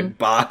arrest in a him?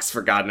 box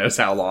for God knows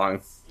how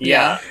long.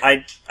 Yeah,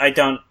 I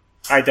don't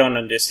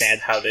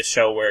understand how this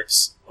show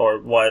works or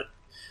what.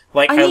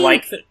 Like, I I mean-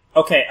 like that.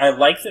 Okay, I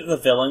like that the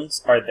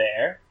villains are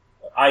there.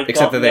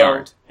 Except that they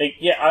aren't.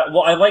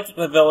 I like that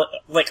the villain.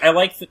 Like, I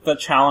like that the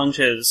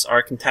challenges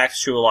are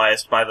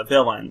contextualized by the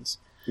villains.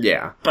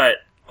 Yeah. But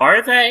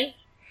are they?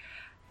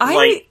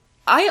 Like-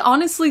 I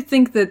honestly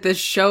think that this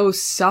show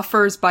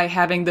suffers by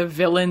having the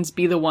villains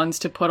be the ones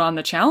to put on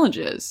the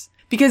challenges.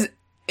 Because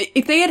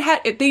if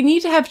they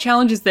need to have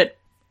challenges that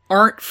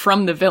aren't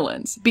from the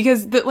villains.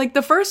 Because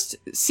the first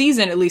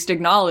season at least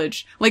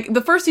acknowledged, like,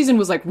 the first season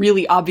was, like,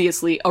 really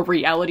obviously a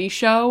reality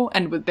show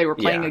and they were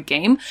playing Yeah. a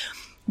game.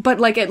 But,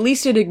 like, at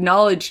least it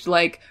acknowledged,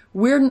 like,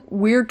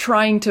 we're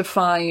trying to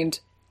find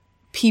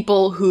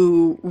people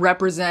who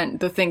represent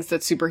the things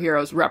that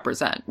superheroes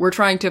represent. We're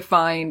trying to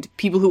find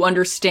people who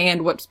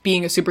understand what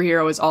being a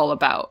superhero is all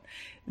about.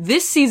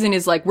 This season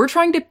is like, we're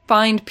trying to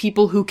find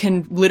people who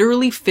can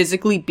literally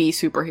physically be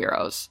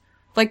superheroes.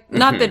 Like,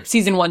 not that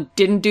season 1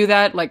 didn't do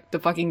that, like the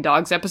fucking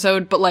dogs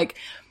episode, but like,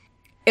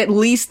 at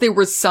least there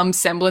was some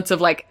semblance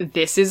of like,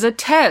 this is a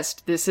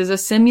test, this is a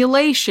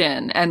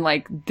simulation, and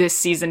like, this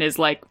season is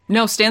like,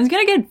 no, Stan's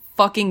gonna get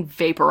fucking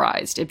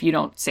vaporized if you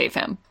don't save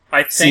him.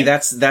 I think. See,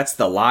 that's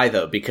the lie,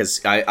 though, because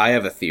I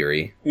have a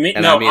theory.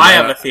 And I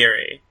have a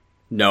theory.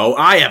 No,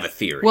 I have a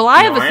theory. Well,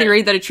 I have No, a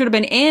theory that it should have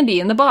been Andy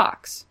in the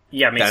box.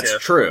 Yeah, me That's too.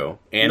 true.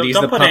 Andy's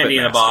Don't the put puppet Andy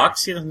in a master.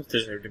 box. He doesn't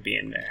deserve to be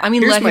in there. I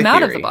mean, Here's let my him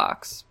out of the theory.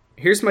 box.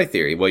 Here's my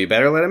theory. Well, you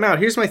better let him out.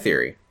 Here's my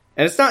theory.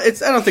 And I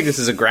don't think this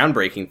is a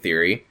groundbreaking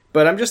theory,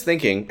 but I'm just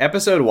thinking,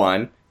 episode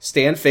 1,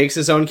 Stan fakes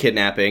his own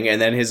kidnapping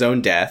and then his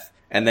own death,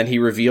 and then he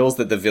reveals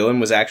that the villain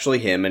was actually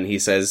him, and he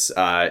says,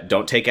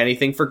 don't take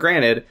anything for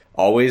granted,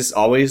 always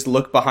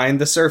look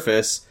behind the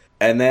surface,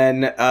 and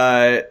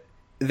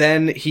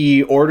then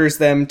he orders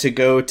them to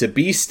go to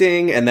Bee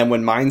Sting, and then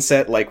when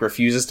Mindset, like,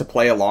 refuses to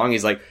play along,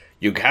 he's like,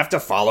 you have to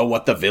follow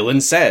what the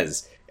villain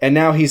says. And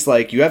now he's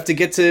like, you have to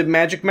get to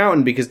Magic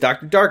Mountain because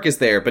Dr. Dark is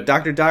there. But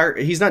Dr. Dark,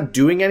 he's not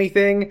doing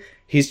anything.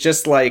 He's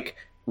just, like,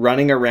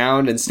 running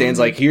around, and Stan's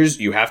like,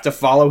 you have to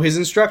follow his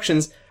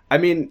instructions. I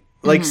mean,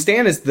 like,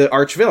 Stan is the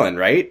arch villain,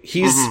 right?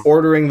 He's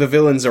ordering the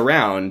villains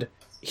around.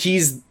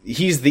 He's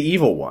the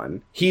evil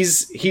one.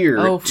 He's here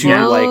Oh, to,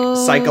 fuck. like,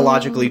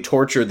 psychologically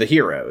torture the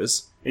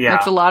heroes. Yeah.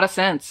 Makes a lot of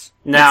sense.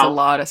 Now- Makes a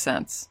lot of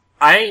sense.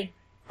 I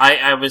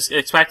was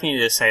expecting you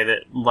to say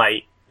that,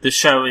 like, the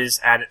show is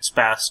at its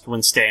best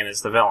when Stan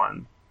is the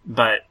villain.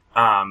 But,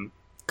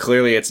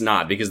 Clearly it's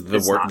not, because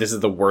It's not. this is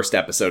the worst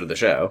episode of the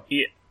show.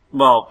 yeah,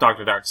 well,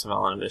 Dr. Dark's the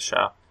villain of this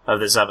show, of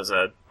this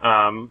episode.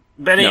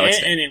 But No, it's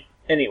Stan.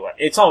 anyway,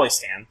 it's always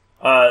Stan.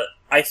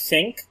 I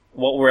think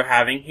what we're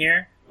having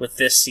here with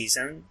this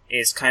season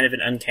is kind of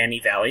an uncanny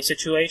valley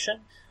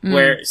situation,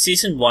 where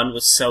season 1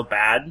 was so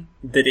bad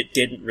that it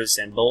didn't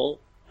resemble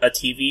a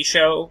TV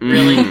show,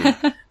 really.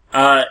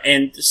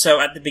 And so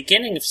at the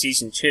beginning of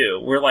season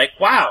 2, we're like,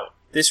 wow,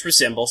 this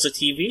resembles a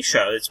TV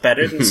show. It's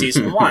better than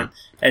season 1.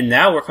 And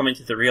now we're coming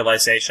to the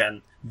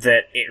realization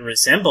that it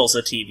resembles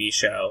a TV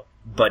show,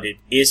 but it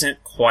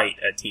isn't quite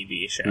a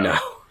TV show. No.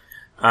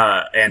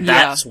 And Yeah.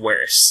 that's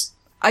worse.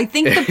 I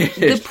think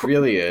It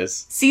really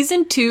is.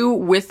 season 2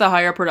 with the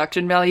higher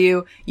production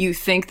value, you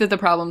think that the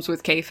problems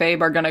with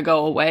kayfabe are gonna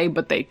go away,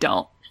 but they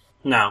don't.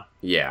 No.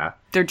 Yeah.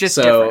 They're just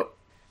different.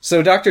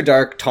 So Dr.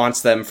 Dark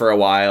taunts them for a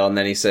while, and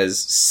then he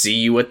says, see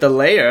you at the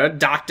lair,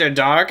 Dr.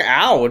 Dark,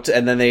 out!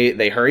 And then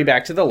they hurry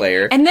back to the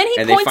lair. And then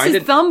he they points find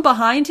his thumb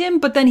behind him,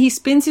 but then he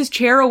spins his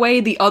chair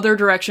away the other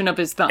direction of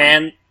his thumb.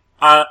 And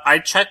I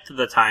checked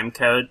the time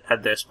code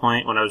at this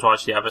point when I was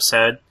watching the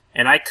episode,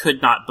 and I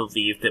could not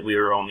believe that we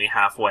were only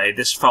halfway.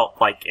 This felt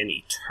like an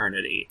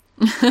eternity.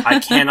 I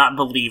cannot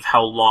believe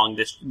how long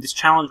this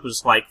challenge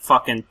was, like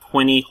fucking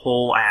 20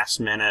 whole ass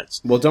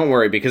minutes. Well, don't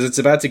worry, because it's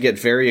about to get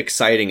very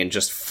exciting and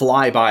just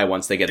fly by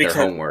once they get their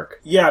homework.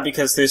 Yeah,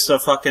 because there's a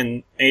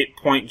fucking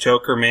 8-point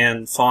Joker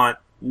Man font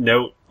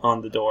note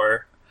on the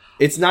door.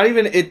 It's not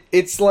even,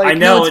 it's like, I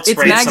know, no, it's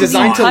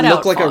designed to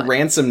look like font. a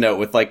ransom note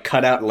with like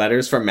cut out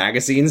letters from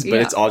magazines,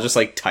 but it's all just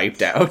like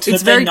typed out.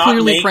 It's very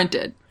clearly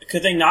printed.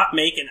 Could they not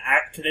make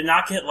could they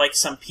not get like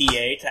some PA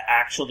to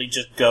actually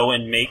just go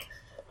and make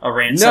a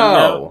ransom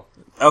note?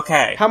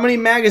 Okay. How many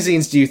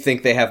magazines do you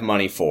think they have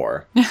money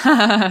for?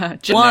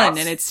 Just one,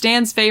 and it's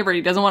Stan's favorite.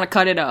 He doesn't want to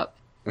cut it up.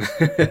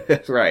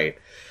 Right.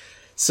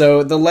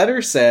 So the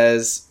letter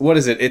says, what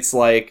is it? It's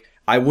like,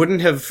 I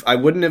wouldn't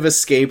have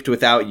escaped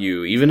without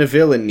you. Even a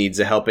villain needs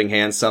a helping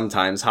hand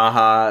sometimes.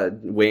 Haha,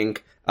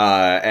 wink.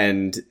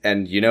 And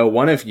you know,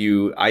 one of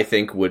you, I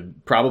think,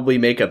 would probably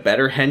make a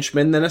better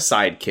henchman than a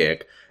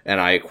sidekick. And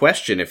I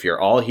question if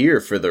you're all here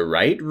for the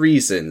right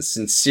reasons.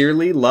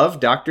 Sincerely, love,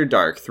 Dr.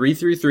 Dark,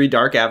 333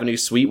 Dark Avenue,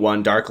 Suite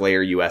 1, Dark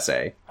Layer,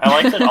 USA. I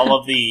like that all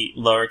of the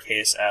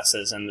lowercase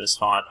s's in this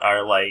font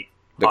are, like,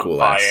 the on cool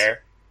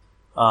fire.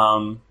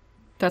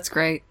 That's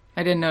great.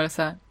 I didn't notice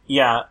that.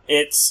 Yeah,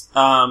 it's,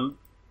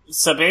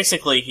 so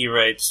basically he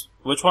writes,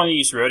 which one of you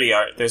use Rhodey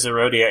art? There's a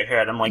Rhodey art here,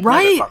 and I'm like,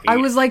 right! I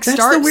was like,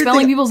 start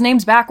spelling people's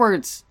names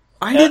backwards.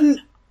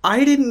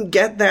 I didn't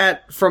get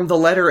that from the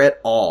letter at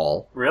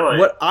all. Really?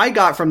 What I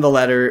got from the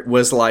letter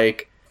was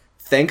like,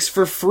 thanks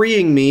for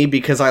freeing me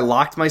because I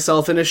locked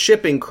myself in a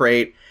shipping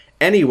crate.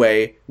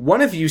 Anyway,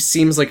 one of you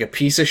seems like a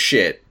piece of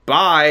shit.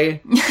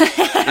 Bye.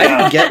 I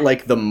didn't get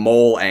like the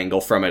mole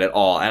angle from it at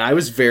all. And I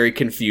was very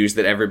confused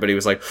that everybody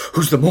was like,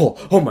 who's the mole?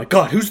 Oh my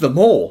god, who's the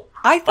mole?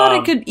 I thought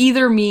it could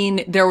either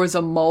mean there was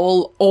a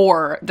mole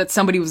or that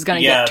somebody was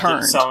going to get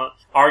turned.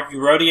 Are you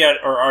Rhodey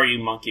or are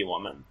you Monkey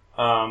Woman?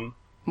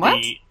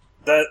 What?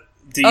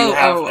 Do you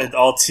have an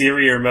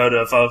ulterior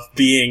motive of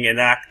being an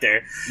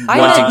actor?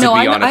 Wanting to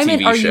be on a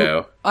TV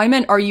show. I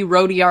meant, are you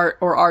Rhodey Art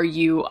or are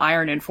you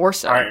Iron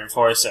Enforcer? Iron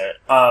Enforcer.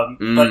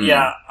 But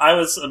yeah, I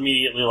was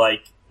immediately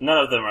like, none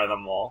of them are the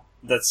mole.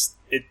 That's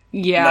it.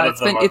 Yeah,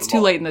 it's too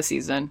late in the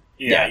season.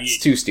 Yeah, it's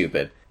too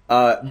stupid.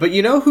 But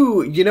you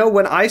know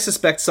when I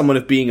suspect someone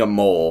of being a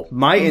mole,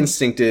 my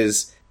instinct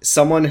is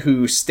someone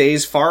who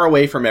stays far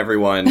away from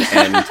everyone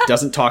and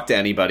doesn't talk to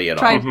anybody at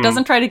all.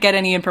 Doesn't try to get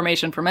any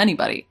information from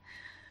anybody.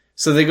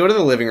 So they go to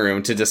the living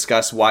room to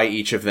discuss why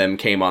each of them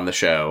came on the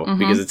show,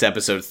 because it's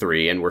episode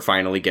 3, and we're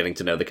finally getting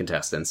to know the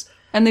contestants.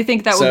 And they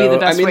think that would be the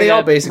best way to they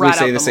all basically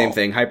say the same mole.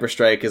 thing.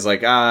 Hyperstrike is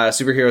like,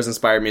 superheroes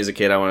inspired me as a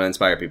kid, I want to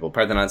inspire people.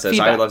 Parthenon says,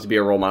 I would love to be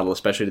a role model,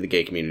 especially to the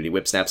gay community.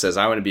 Whipsnap says,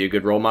 I want to be a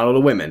good role model to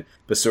women.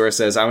 Basura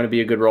says, I want to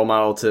be a good role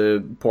model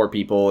to poor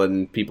people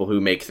and people who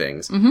make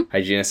things.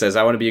 Hygienist says,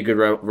 I want to be a good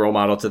role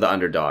model to the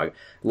underdog.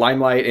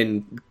 Limelight,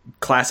 in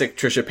classic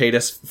Trisha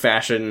Paytas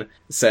fashion,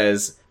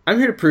 says, I'm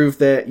here to prove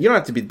that you don't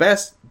have to be the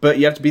best, but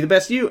you have to be the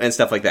best you, and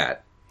stuff like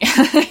that.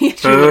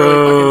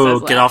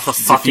 Boo! Get off the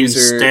fucking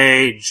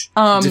stage.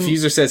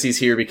 Diffuser says he's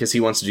here because he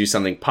wants to do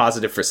something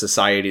positive for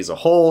society as a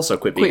whole, so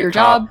quit being your a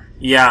cop. job.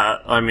 Yeah,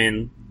 I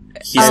mean,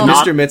 he's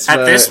not, Mr. Mitzvah,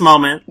 at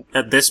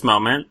this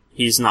moment,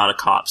 he's not a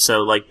cop.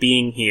 So, like,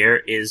 being here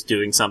is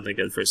doing something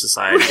good for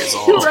society as a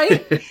whole.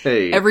 Right?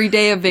 Hey. Every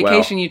day of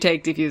vacation you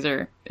take,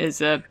 Diffuser,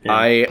 is a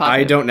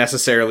I don't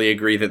necessarily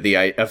agree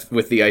that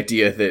with the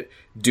idea that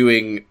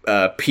doing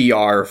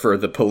PR for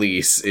the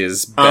police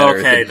is better.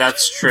 Okay,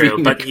 that's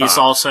true, but he's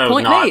also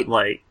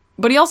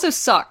But he also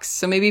sucks,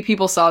 so maybe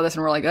people saw this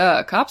and were like,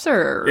 cops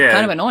are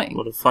kind of annoying.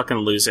 What a fucking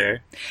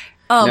loser.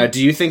 Now,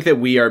 do you think that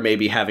we are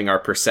maybe having our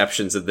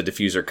perceptions of the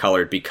Diffuser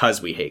colored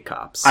because we hate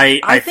cops?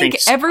 I think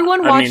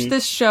everyone watched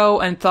this show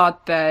and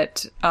thought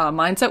that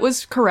Mindset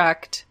was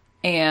correct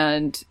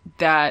and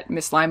that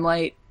Miss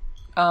Limelight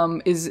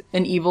is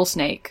an evil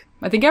snake.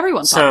 I think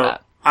everyone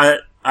thought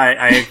that.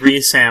 I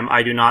agree, Sam.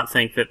 I do not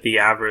think that the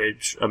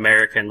average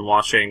American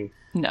watching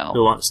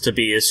who wants to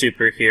be a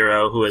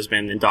superhero who has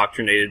been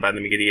indoctrinated by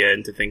the media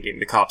into thinking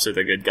the cops are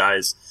the good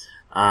guys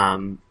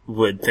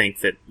would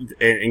think that,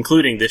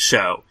 including this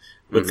show,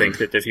 would think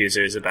that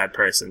Diffuser is a bad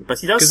person. But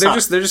he does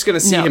because they're just going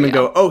to see him and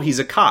go, oh, he's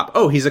a cop.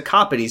 Oh, he's a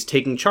cop and he's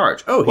taking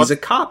charge. Oh, he's a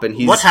cop and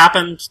he's... What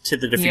happened to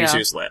the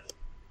Diffuser's lip?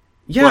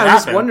 Yeah, I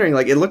was wondering,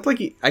 like, it looked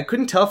like I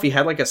couldn't tell if he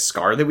had, like, a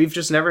scar that we've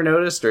just never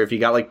noticed, or if he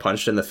got, like,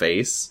 punched in the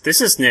face.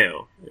 This is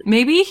new.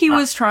 Maybe he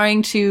was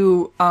trying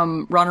to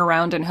run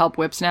around and help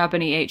Whipsnap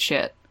and he ate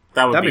shit.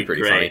 That'd be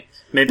pretty great. funny.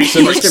 Maybe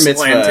he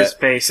slammed his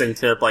face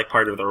into, like,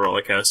 part of the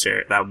roller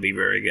coaster. That would be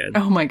very good.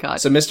 Oh my god.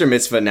 So Mr.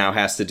 Mitzvah now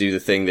has to do the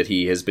thing that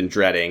he has been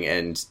dreading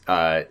and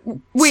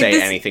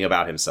say anything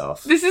about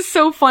himself. This is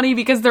so funny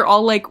because they're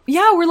all like,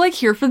 yeah, we're, like,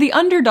 here for the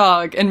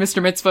underdog. And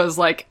Mr. Mitzvah is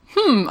like,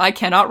 I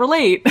cannot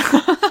relate.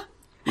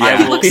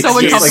 Yeah, it looks so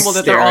uncomfortable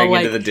that they're all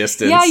like, into the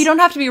distance. Yeah, you don't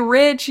have to be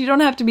rich, you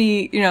don't have to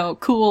be,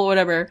 cool,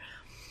 whatever.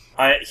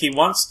 He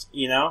wants,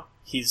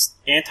 he's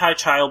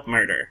anti-child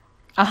murder.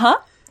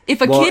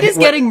 If a kid is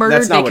getting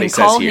murdered, they can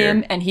call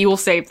him and he will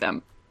save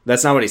them.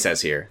 That's not what he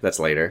says here. That's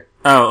later.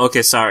 Oh,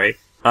 okay, sorry.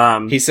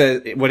 What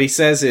he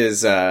says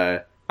is,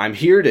 I'm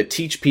here to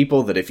teach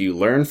people that if you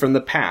learn from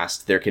the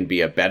past, there can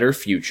be a better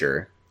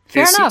future.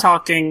 Fair is enough. he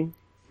talking?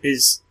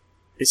 Is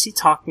he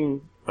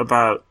talking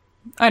about?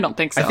 I don't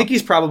think so. I think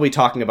he's probably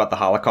talking about the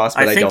Holocaust,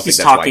 but I don't think he's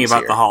that's why talking he's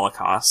about here. the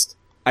Holocaust.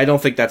 I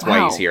don't think that's why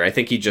Wow. he's here. I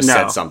think he just No.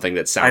 said something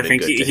that sounded I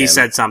think good to he him.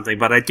 said something,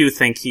 but I do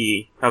think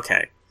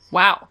okay.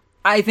 Wow.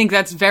 I think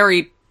that's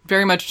very,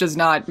 very much does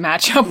not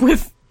match up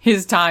with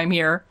his time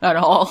here at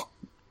all.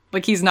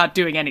 Like, he's not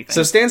doing anything.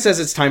 So Stan says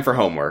it's time for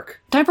homework.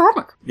 Time for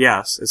homework.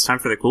 Yes, it's time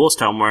for the coolest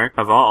homework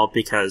of all,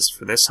 because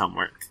for this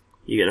homework,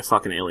 you get a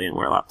fucking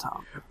Alienware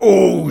laptop.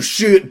 Oh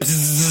shit!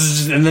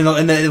 Bzzz, and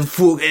then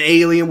full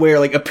Alienware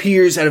like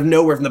appears out of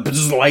nowhere from the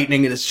bzzz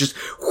lightning, and it's just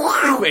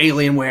whoosh,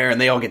 Alienware, and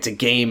they all get to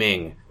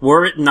gaming.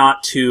 Were it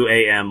not 2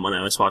 a.m. when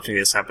I was watching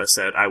this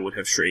episode, I would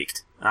have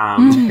shrieked. I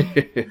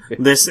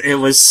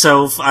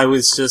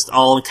was just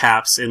all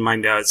caps in my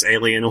notes,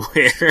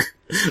 Alienware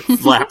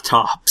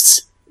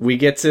laptops. We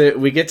get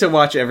to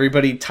watch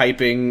everybody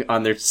typing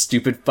on their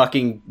stupid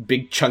fucking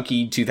big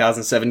chunky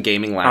 2007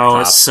 gaming laptops. Oh,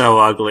 it's so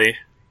ugly.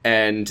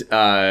 And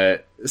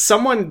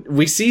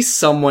we see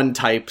someone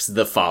types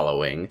the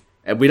following,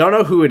 and we don't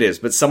know who it is,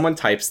 but someone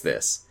types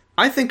this.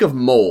 I think of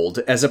Mold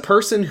as a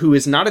person who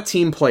is not a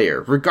team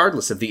player,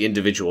 regardless of the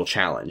individual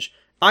challenge.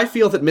 I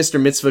feel that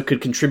Mr. Mitzvah could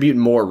contribute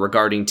more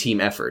regarding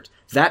team effort.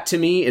 That, to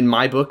me, in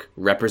my book,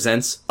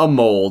 represents a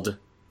mold.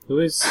 Who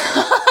is...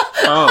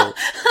 Oh.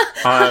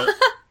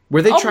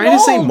 Were they A trying to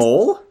say mold?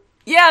 mole?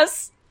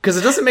 Yes. Because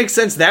it doesn't make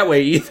sense that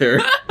way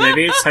either.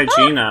 Maybe it's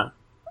Hygiena.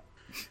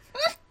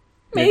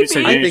 Maybe. it's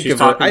Hygiena. I think She's of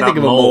talking I think about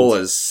of a mold. mole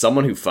as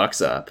someone who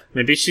fucks up.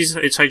 Maybe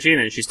it's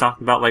Hygiena and she's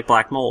talking about, like,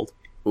 black mold.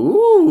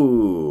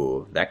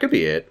 Ooh, that could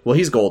be it. Well,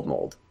 he's gold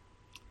mold.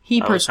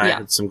 He I wish I yeah.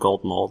 had some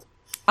gold mold.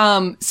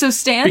 So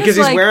Stan Because is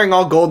he's like, wearing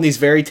all gold and he's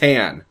very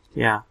tan.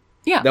 Yeah.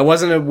 yeah. That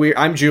wasn't a weird...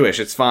 I'm Jewish,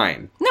 it's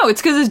fine. No,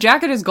 it's because his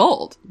jacket is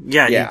gold.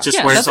 Yeah, Yeah. he just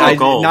Yeah, wears that's all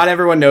gold. Not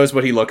everyone knows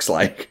what he looks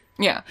like.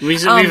 Yeah.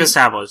 We've Um,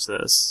 established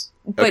this.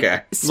 But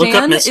Okay. Stan Look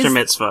up Mr. is,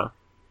 Mitzvah.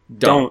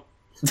 Don't.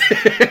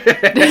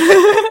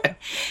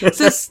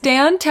 So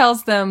Stan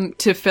tells them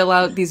to fill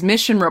out these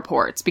mission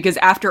reports because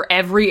after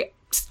every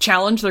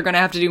challenge, they're going to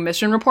have to do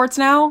mission reports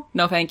now.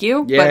 No, thank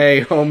you.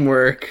 Yay,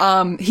 homework.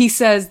 But he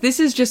says, this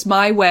is just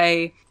my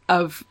way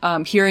of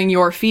hearing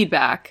your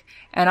feedback.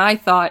 And I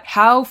thought,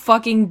 how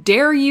fucking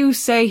dare you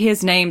say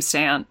his name,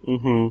 Stan?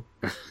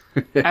 Mm-hmm.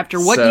 After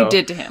what So- you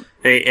did to him.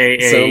 So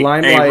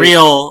Limelight-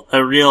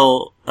 A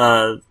real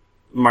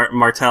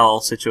Martell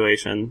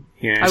situation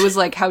here. I was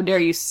like, how dare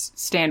you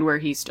stand where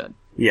he stood?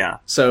 Yeah.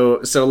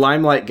 So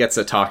Limelight gets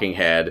a talking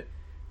head.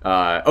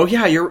 Oh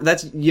yeah,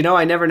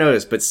 I never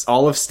noticed, but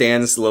all of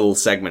Stan's little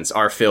segments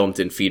are filmed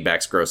in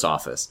Feedback's gross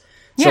office.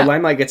 So Yeah.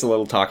 Limelight gets a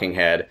little talking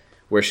head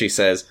where she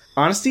says,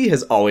 honesty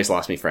has always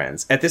lost me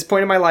friends. At this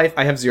point in my life,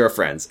 I have 0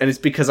 friends, and it's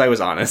because I was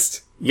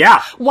honest.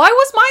 Yeah. Why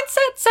was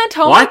mine sent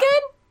home What?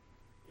 again?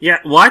 Yeah.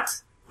 What?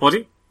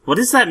 What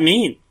does that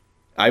mean?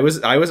 I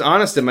was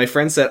honest, and my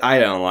friend said, I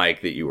don't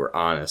like that you were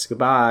honest.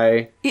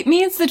 Goodbye. It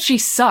means that she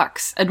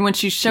sucks, and when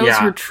she shows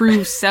Yeah. her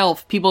true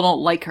self, people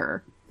don't like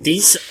her.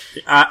 These,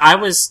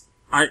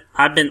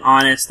 I've been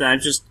honest, and I'm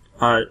just,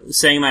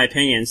 saying my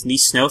opinions, and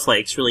these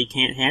snowflakes really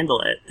can't handle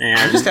it, I'm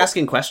and just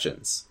asking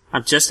questions.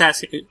 I'm just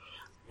asking,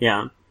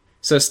 yeah.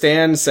 So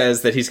Stan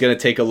says that he's going to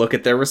take a look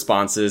at their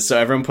responses, so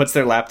everyone puts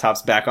their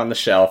laptops back on the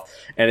shelf,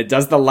 and it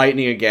does the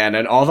lightning again,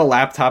 and all the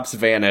laptops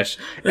vanish,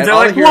 and they're all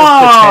like, the heroes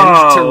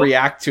pretend to "Whoa!"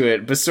 react to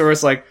it.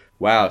 Basura's like,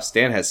 wow,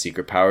 Stan has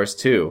secret powers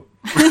too.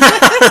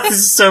 This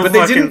is so But they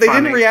fucking didn't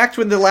funny. react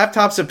when the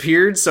laptops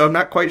appeared, so I'm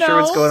not quite sure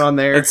what's No. going on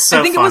there. It's so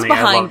I think it was funny. I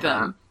behind love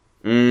that.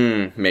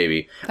 them.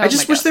 Maybe. I was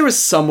just my wish guess. there was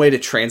some way to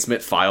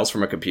transmit files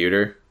from a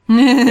computer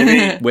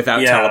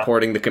without Yeah.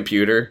 teleporting the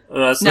computer.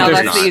 That's No, not, there's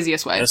that's not. the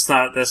easiest way. That's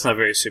not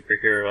very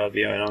superhero of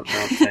you. I don't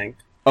think.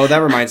 Oh, that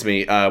reminds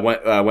me.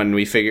 When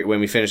we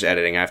finish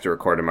editing, I have to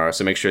record tomorrow.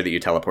 So make sure that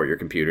you teleport your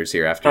computers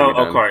here after Oh, we're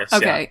done. of course.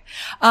 Okay.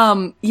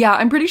 Yeah,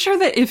 I'm pretty sure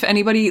that if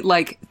anybody,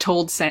 like,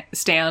 told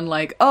Stan,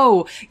 like,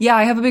 oh, yeah,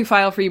 I have a big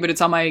file for you, but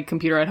it's on my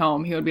computer at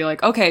home, he would be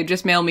like, okay,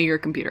 just mail me your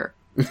computer.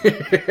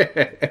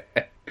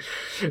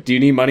 Do you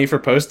need money for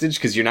postage?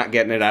 Because you're not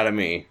getting it out of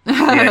me.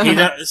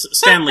 Yeah,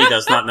 Stanley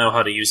does not know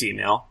how to use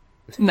email.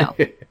 No.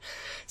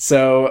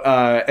 So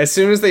as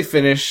soon as they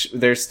finish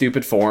their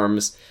stupid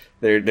forms,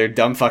 their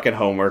dumb fucking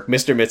homework,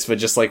 Mr. Mitzvah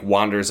just like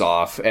wanders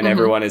off, and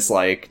everyone is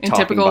like In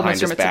talking typical behind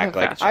Mr. his Mitzvah back,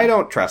 like fashion. I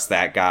don't trust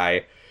that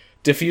guy.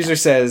 Diffuser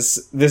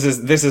says this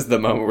is the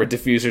moment where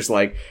Diffuser's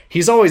like,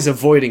 he's always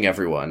avoiding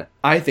everyone.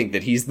 I think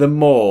that he's the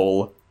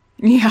mole.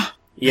 Yeah.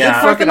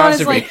 Yeah. Fucking Parthenon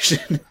is like-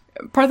 observation.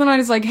 Parthenon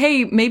is like,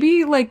 hey,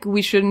 maybe, like,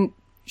 we shouldn't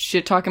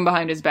shit talk him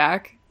behind his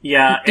back.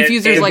 Yeah.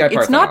 Diffuser's Good like,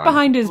 guy it's not Parthenon.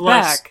 behind his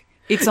Less- back.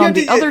 It's on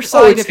the other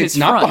side of his it's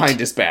not front. behind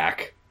his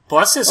back.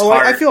 Bless his Oh,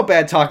 heart. I feel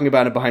bad talking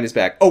about it behind his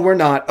back. Oh, we're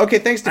not. Okay,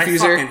 thanks, I Diffuser.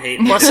 fucking hate.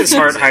 Bless his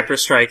heart.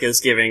 Hyperstrike is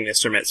giving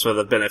Mr. Mitzvah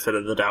the benefit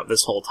of the doubt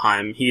this whole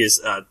time. He is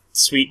a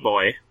sweet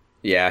boy.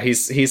 Yeah,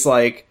 he's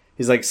like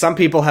He's like, some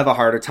people have a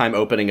harder time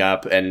opening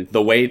up, and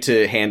the way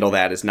to handle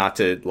that is not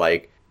to,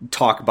 like,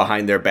 talk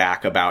behind their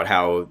back about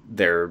how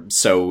they're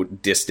so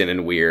distant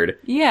and weird.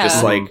 Yeah.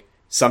 Just, like,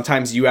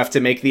 sometimes you have to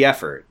make the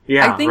effort.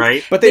 Yeah, I think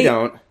right? But they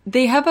don't.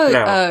 They have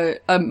a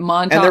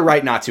montage. And they're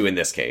right not to in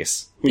this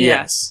case.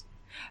 Yes.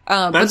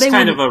 but That's they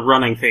kind wouldn't- of a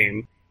running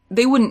theme.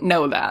 They wouldn't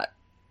know that.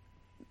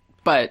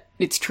 But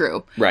it's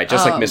true. Right,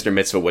 just like Mr.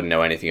 Mitzvah wouldn't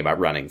know anything about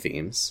running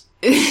themes.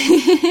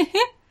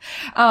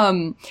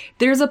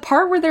 There's a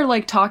part where they're,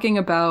 like, talking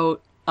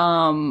about,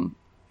 so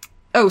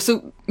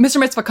Mr.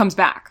 Mitzvah comes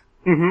back.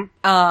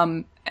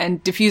 Mm-hmm.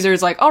 And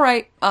Diffuser's like, all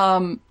right,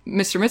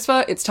 Mr.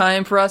 Mitzvah, it's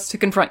time for us to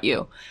confront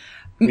you.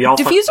 We all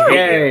Diffuser, fucking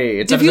hate you. Yay!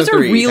 It's episode Diffuser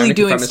 3, time really to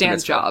doing confront Mr. Stan's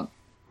Mitzvah. job.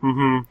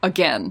 Mm-hmm.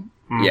 Again.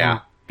 Yeah.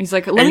 He's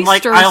like, let And, me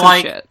like, stir I some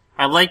like, shit.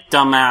 I like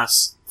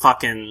dumbass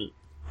fucking...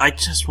 I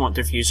just want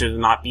Diffuser to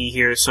not be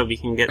here so we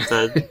can get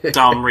the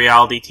dumb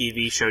reality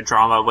TV show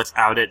drama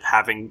without it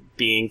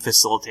being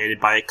facilitated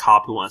by a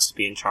cop who wants to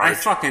be in charge. I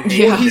fucking hate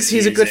Yeah.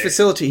 He's a good Diffuser.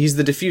 facility. He's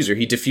the diffuser.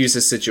 He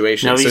diffuses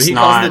situations. No, so he's he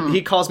not.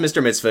 he calls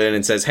Mr. Mitzvah in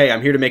and says, "Hey,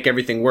 I'm here to make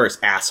everything worse,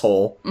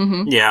 asshole."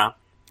 Yeah.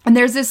 And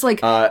there's this,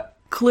 like,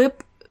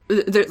 clip,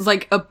 there's,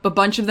 like, a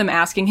bunch of them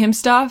asking him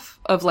stuff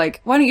of,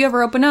 like, why don't you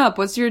ever open up?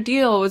 What's your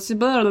deal? What's your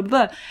blah, blah,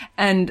 blah.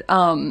 And,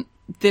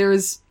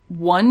 there's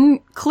one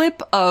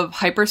clip of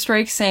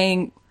Hyperstrike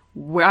saying,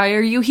 why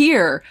are you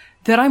here?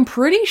 That I'm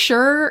pretty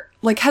sure,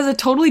 like, has a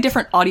totally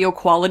different audio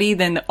quality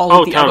than all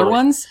of the other totally.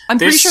 ones. I'm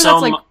pretty There's sure so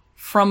that's, like, mu-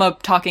 from a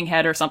talking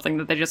head or something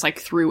that they just, like,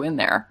 threw in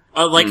there.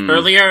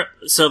 Earlier,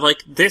 so, like,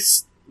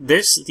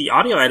 the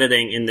audio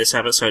editing in this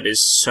episode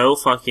is so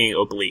fucking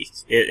oblique.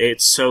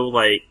 It's so,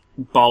 like,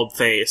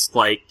 bald-faced,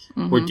 like,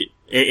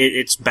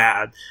 it's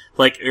bad.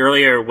 Like,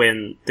 earlier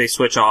when they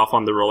switch off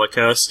on the roller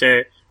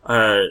coaster,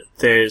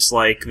 there's,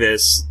 like,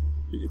 this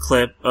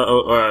clip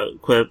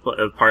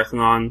of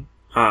Parthenon,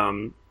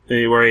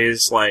 where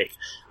he's like,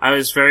 I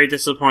was very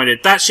disappointed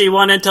that she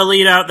wanted to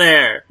lead out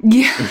there!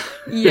 Yeah.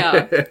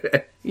 Yeah.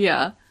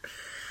 Yeah.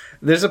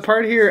 There's a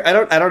part here. I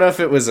don't know if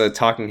it was a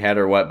talking head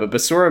or what, but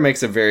Basura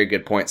makes a very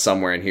good point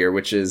somewhere in here,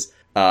 which is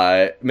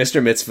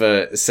Mr.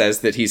 Mitzvah says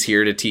that he's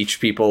here to teach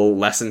people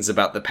lessons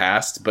about the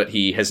past, but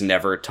he has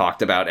never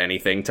talked about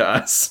anything to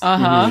us.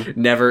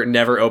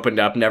 Never opened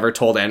up, never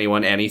told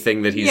anyone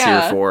anything that he's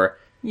here for.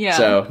 Yeah.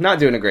 So, not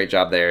doing a great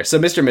job there. So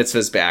Mr.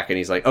 Mitzvah's back, and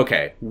he's like,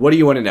 okay, what do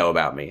you want to know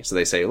about me? So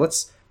they say,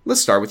 let's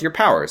start with your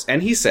powers.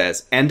 And he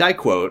says, and I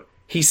quote,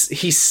 he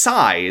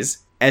sighs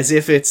as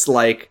if it's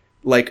like,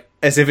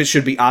 as if it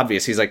should be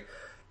obvious. He's like,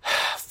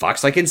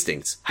 fox-like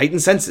instincts,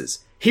 heightened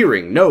senses,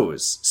 hearing,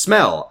 nose,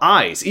 smell,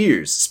 eyes,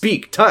 ears,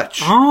 speak, touch.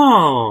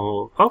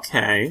 Oh,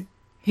 okay.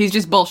 He's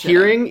just bullshit.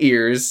 Hearing,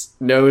 ears,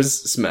 nose,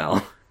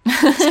 smell,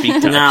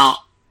 speak, touch. Now,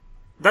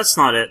 that's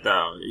not it,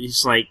 though.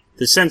 He's like,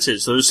 the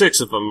senses, there's 6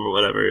 of them or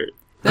whatever.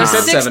 There's He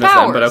said 6 7 of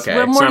powers. them, but okay.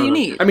 What more do you 7.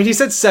 need? I mean, he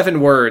said 7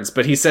 words,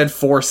 but he said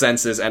 4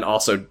 senses and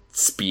also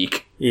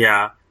speak.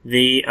 Yeah.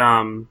 They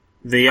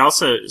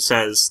also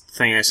says the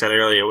thing I said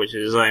earlier, which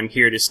is, I'm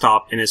here to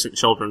stop innocent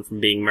children from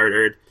being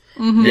murdered.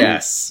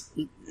 Yes.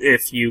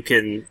 If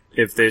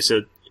there's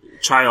a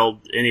child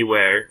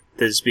anywhere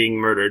that's being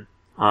murdered,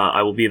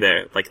 I will be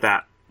there, like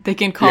that. They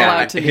can call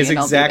out to me and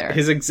I'll be there.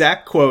 His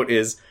exact quote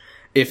is,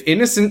 if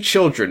innocent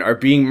children are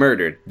being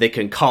murdered, they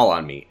can call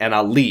on me, and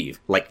I'll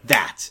leave, like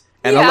that.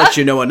 And I'll Yeah. let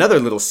you know another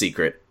little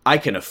secret. I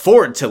can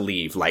afford to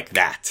leave like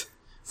that.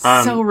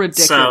 So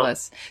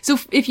ridiculous. So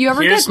if you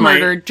ever here's get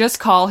murdered, just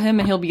call him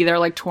and he'll be there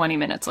like 20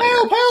 minutes later.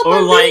 Help, Or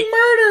I'm like- being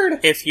murdered!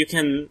 If you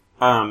can,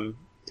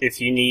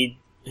 if you need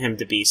him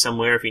to be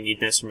somewhere, if you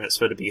need Mr.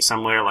 Mitzvah to be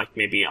somewhere, like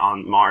maybe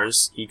on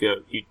Mars, you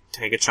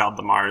take a child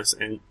to Mars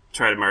and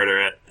try to murder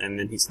it, and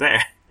then he's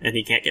there, and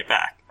he can't get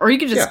back. Or you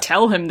could just Yeah.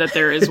 tell him that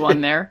there is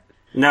one there.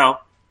 No.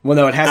 Well,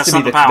 no, it has That's to be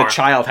not the that the power.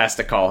 child has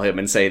to call him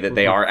and say that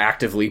they are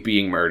actively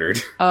being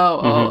murdered.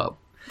 Oh.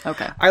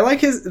 Okay. I like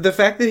the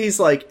fact that he's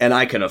like, and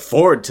I can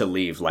afford to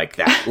leave like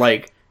that.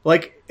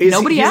 He's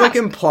Nobody like asked.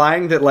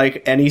 implying that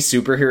like any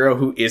superhero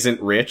who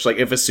isn't rich, like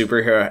if a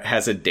superhero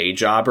has a day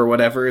job or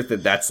whatever,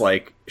 that's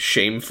like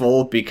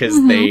shameful because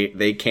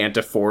they can't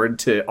afford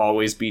to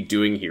always be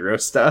doing hero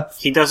stuff.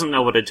 He doesn't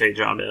know what a day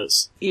job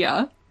is.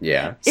 Yeah.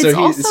 Yeah. It's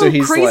also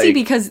he's crazy like,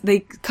 because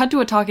they cut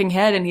to a talking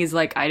head and he's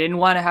like, I didn't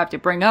want to have to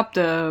bring up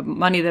the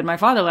money that my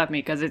father left me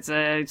because it's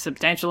a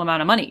substantial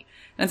amount of money.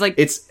 And it's like,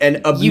 it's an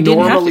You didn't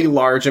have abnormally to.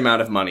 large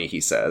amount of money, he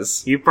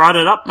says. You brought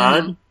it up,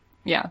 bud.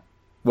 yeah.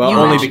 Well, You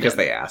only mentioned because it.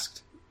 they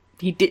asked.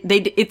 He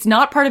did. It's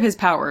not part of his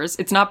powers.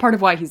 It's not part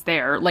of why he's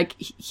there. Like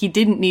he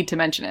didn't need to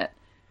mention it.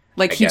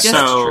 Like I he guess just,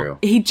 that's So- true.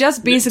 he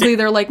just basically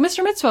they're like,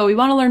 Mr. Mitzvah, we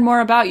want to learn more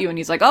about you, and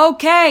he's like,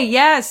 okay,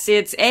 yes,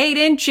 it's 8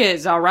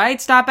 inches. All right,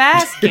 stop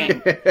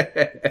asking.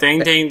 Ding,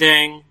 ding,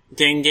 ding.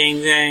 Ding, ding,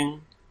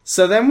 ding.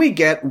 So then we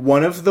get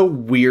one of the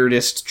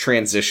weirdest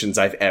transitions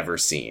I've ever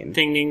seen.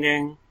 Ding, ding,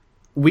 ding.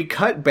 We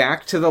cut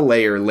back to the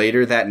lair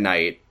later that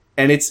night,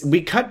 and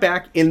we cut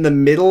back in the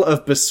middle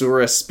of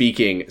Basura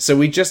speaking. So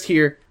we just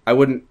hear, I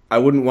wouldn't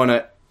want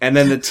to, and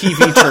then the TV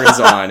turns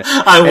on.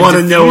 I and want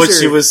to know what Diffuser-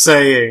 she was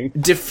saying.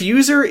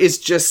 Diffuser is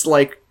just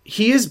like,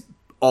 he is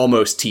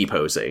almost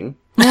T-posing.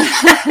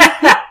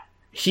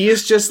 He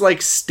is just,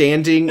 like,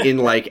 standing in,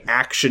 like,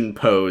 action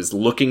pose,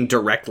 looking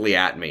directly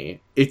at me.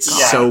 It's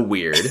so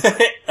weird.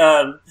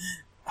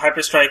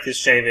 Hyperstrike is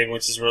shaving,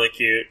 which is really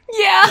cute.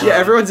 Yeah. Yeah,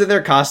 everyone's in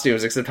their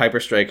costumes, except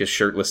Hyperstrike is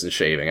shirtless and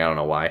shaving. I don't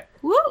know why.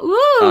 Woo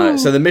woo.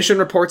 So the mission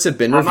reports have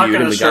been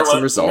reviewed, and we got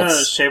some results. I'm not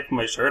going to shave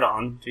my shirt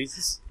on.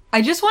 Jesus.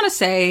 I just want to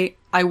say,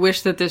 I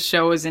wish that this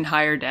show was in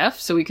higher def,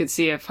 so we could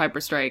see if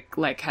Hyperstrike,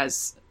 like,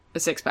 has a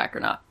six-pack or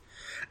not.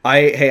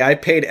 I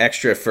paid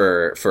extra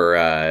for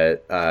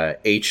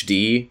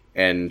HD,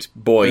 and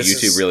boy,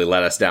 YouTube really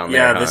let us down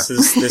there. Yeah, this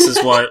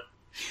is what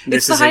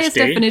it's the highest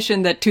HD.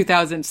 Definition that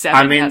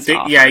 2007 has to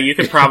offer. Yeah, you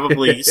could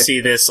probably see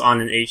this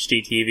on an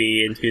HD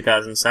TV in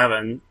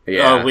 2007.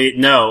 Yeah. Oh wait,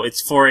 no,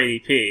 it's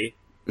 480p.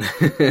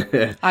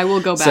 I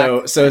will go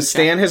back. So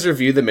Stan has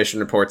reviewed the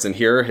mission reports, and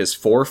here are his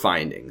 4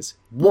 findings.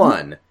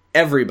 1,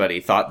 everybody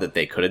thought that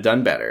they could have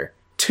done better.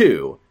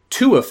 2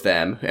 of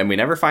them, and we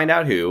never find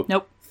out who.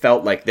 Nope.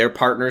 Felt like their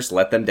partners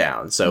let them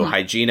down. So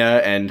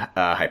Hygiena and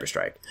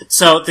Hyperstrike.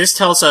 So this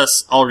tells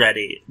us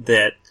already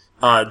that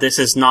this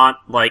is not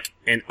like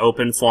an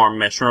open form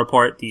mission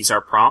report. These are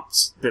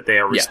prompts that they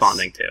are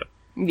responding to.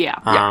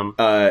 Yeah.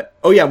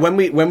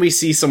 When we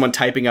see someone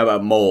typing up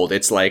a mold,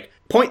 it's like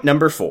point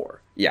number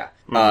 4. Yeah.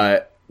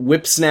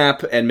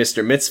 Whipsnap and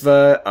Mr.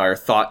 Mitzvah are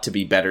thought to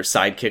be better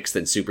sidekicks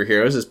than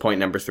superheroes is point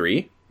number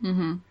 3.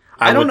 Mm-hmm.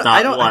 I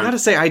gotta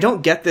say, I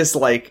don't get this,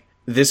 like,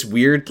 this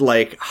weird,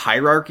 like,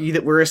 hierarchy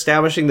that we're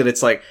establishing, that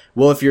it's like,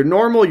 well, if you're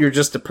normal, you're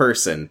just a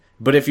person.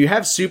 But if you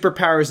have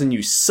superpowers and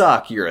you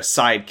suck, you're a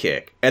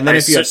sidekick. And then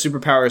if you have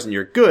superpowers and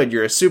you're good,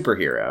 you're a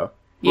superhero.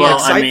 Yeah. Well,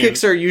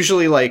 sidekicks are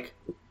usually, like,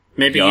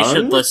 maybe young? You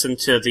should listen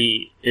to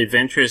the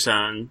Adventure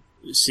Zone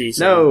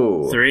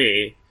season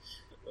 3.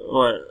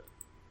 What?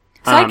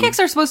 Sidekicks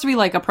are supposed to be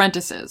like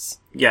apprentices.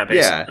 Yeah,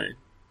 basically. Yeah.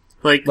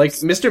 Like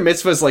Mr.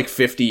 Mitzvah's like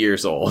 50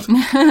 years old.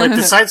 Like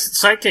the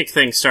sidekick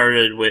thing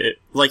started with,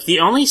 like,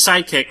 the only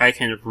sidekick I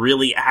can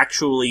really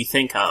actually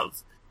think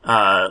of,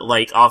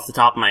 like off the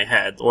top of my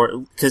head, or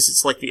because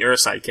it's like the Earth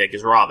sidekick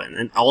is Robin,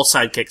 and all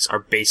sidekicks are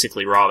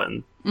basically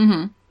Robin.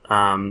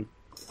 Mm-hmm.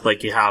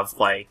 Like you have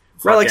like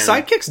right, like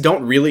sidekicks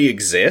don't really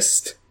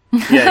exist.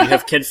 Yeah, you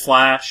have Kid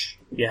Flash.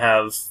 You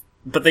have.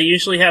 But they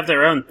usually have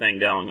their own thing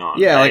going on.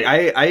 Yeah,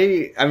 right?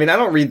 like, I mean, I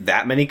don't read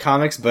that many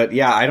comics, but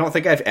yeah, I don't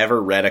think I've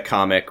ever read a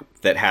comic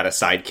that had a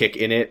sidekick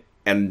in it.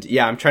 And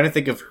yeah, I'm trying to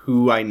think of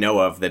who I know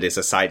of that is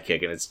a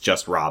sidekick, and it's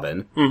just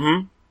Robin.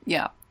 Mm-hmm.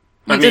 Yeah.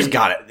 There's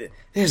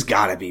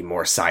gotta be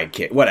more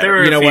sidekick.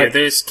 Whatever. You know what?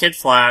 There's Kid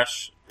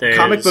Flash.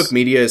 Comic book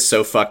media is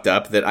so fucked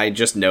up that I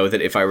just know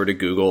that if I were to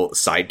Google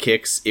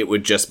sidekicks, it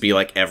would just be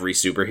like every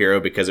superhero,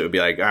 because it would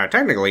be like,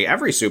 technically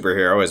every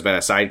superhero has been a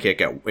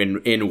sidekick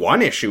in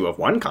one issue of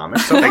one comic.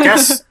 So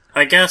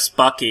I guess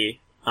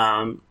Bucky,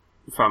 from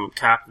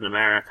Captain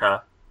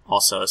America,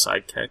 also a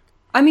sidekick.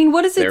 I mean,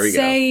 what does it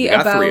say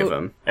about... 3 of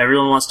them.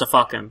 Everyone wants to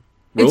fuck him.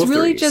 It's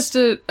really just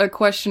a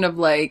question of,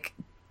 like,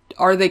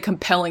 are they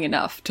compelling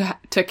enough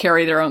to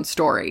carry their own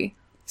story?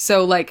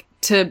 So, like,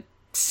 to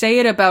say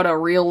it about a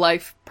real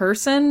life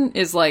person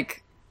is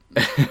like,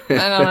 I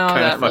don't know,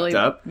 that really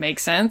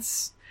makes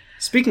sense.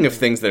 Speaking of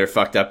things that are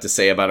fucked up to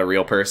say about a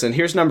real person,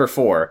 here's number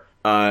 4.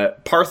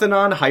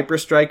 Parthenon,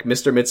 Hyperstrike,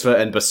 Mr. Mitzvah,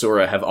 and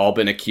Basura have all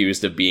been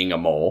accused of being a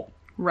mole.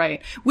 Right.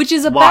 Which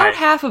is about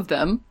half of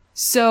them.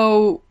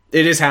 So...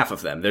 It is half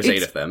of them. There's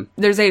 8 of them.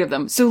 There's 8 of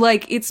them. So,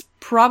 like, it's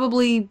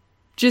probably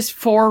just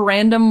 4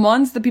 random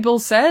ones that people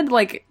said.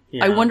 Like,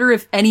 I wonder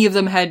if any of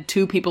them had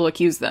 2 people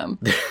accuse them.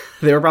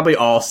 They were probably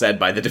all said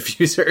by the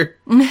diffuser.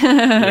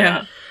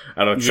 Yeah.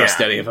 I don't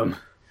trust any of them.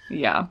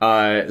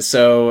 Yeah.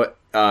 So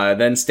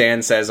then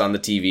Stan says on the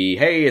TV,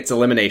 hey, it's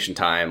elimination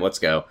time. Let's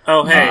go.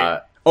 Oh, hey.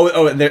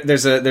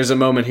 There's a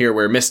moment here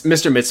where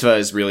Mr. Mitzvah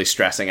is really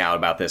stressing out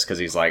about this, because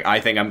he's like, I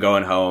think I'm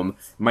going home.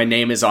 My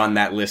name is on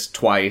that list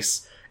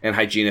twice. And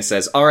Hygiena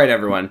says, all right,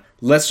 everyone,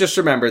 let's just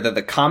remember that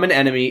the common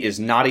enemy is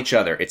not each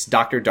other. It's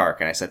Dr.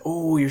 Dark. And I said,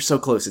 oh, you're so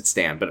close. It's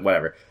Stan, but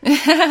whatever.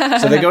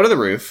 So they go to the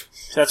roof.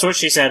 That's what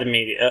she said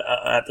immediately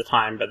at the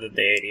time, but the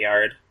day 80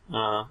 yard.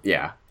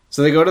 Yeah.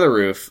 So they go to the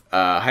roof.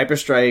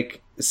 Hyperstrike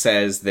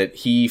says that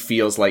he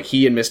feels like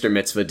he and Mr.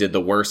 Mitzvah did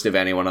the worst of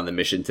anyone on the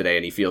mission today,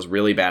 and he feels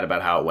really bad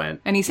about how it went.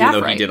 And he's even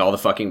though he did all the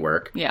fucking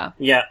work. Yeah.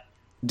 Yeah.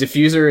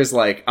 Diffuser is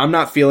like, I'm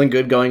not feeling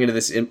good going into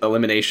this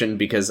elimination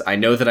because I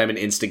know that I'm an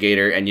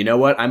instigator, and you know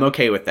what? I'm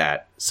okay with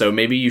that. So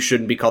maybe you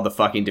shouldn't be called the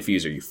fucking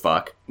Diffuser, you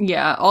fuck.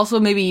 Yeah, also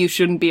maybe you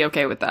shouldn't be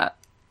okay with that.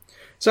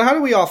 So how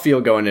do we all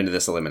feel going into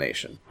this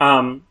elimination?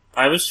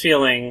 I was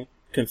feeling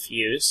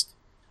confused.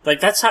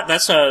 Like,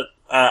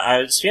 I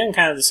was feeling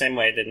kind of the same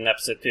way I did in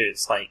episode 2.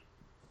 It's like,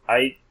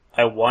 I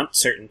want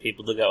certain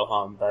people to go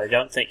home, but I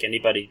don't think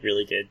anybody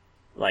really did.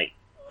 Like,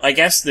 I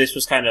guess this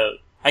was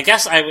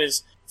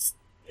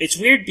it's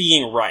weird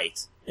being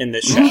right in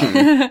this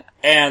show.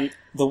 And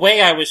the way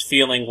I was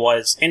feeling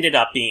ended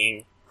up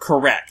being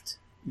correct,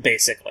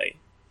 basically.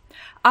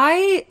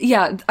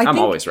 I'm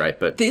always right,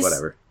 but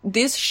whatever.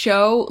 this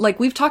show, like,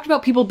 we've talked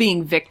about people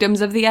being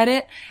victims of the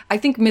edit. I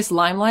think Miss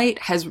Limelight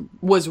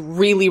was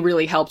really,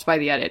 really helped by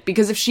the edit.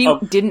 Because if she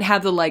didn't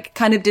have the, like,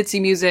 kind of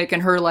ditzy music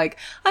and her, like,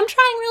 I'm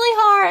trying really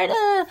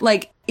hard,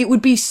 like, it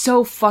would be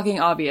so fucking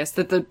obvious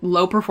that the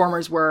low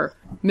performers were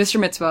Mr.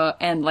 Mitzvah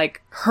and,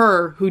 like,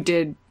 her who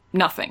did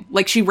nothing.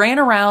 Like, she ran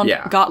around,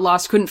 got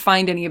lost, couldn't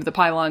find any of the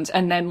pylons,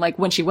 and then, like,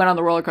 when she went on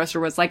the roller coaster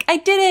was like, I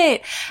did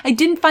it! I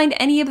didn't find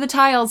any of the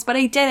tiles, but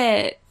I did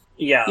it!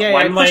 Yeah,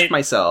 I pushed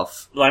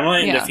myself.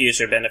 Limelight and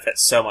Diffuser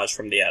benefits so much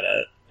from the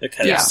edit.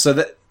 Because so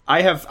that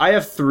I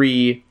have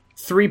three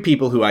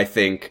people who I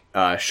think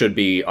should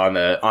be on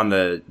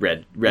the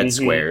red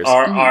squares.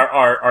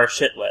 Our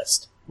shit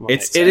list.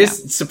 It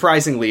is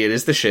surprisingly, it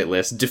is the shit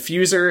list.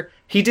 Diffuser,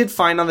 he did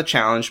fine on the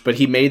challenge, but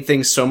he made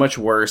things so much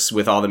worse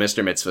with all the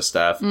Mr. Mitzvah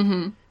stuff.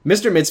 Mm-hmm.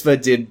 Mr. Mitzvah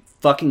did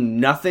fucking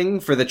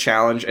nothing for the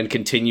challenge and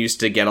continues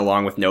to get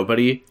along with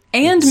nobody.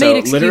 And made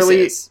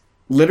excuses.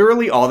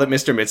 Literally all that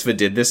Mr. Mitzvah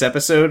did this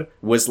episode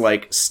was,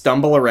 like,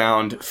 stumble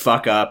around,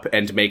 fuck up,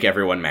 and make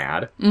everyone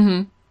mad.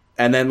 Mm-hmm.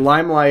 And then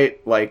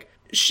Limelight, like,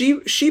 she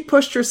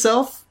pushed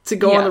herself to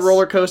go on the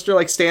roller coaster.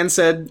 Like Stan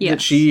said,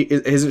 that she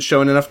isn't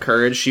shown enough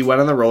courage. She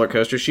went on the roller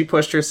coaster. She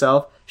pushed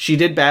herself. She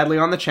did badly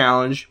on the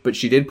challenge, but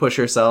she did push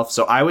herself.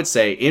 So I would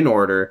say, in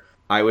order,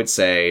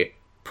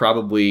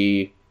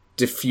 probably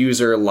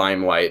Diffuser,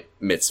 Limelight,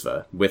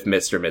 Mitzvah, with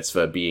Mr.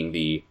 Mitzvah being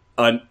the...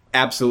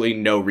 absolutely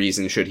no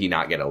reason should he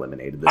not get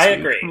eliminated this week. I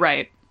agree.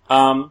 Right.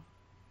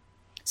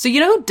 So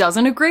you know who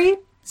doesn't agree?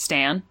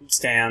 Stan.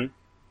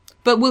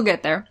 But we'll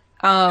get there.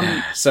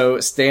 So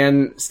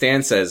Stan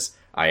says,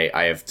 I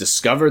have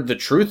discovered the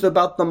truth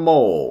about the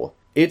mole.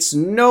 It's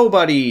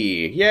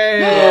nobody.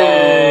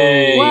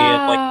 Yay!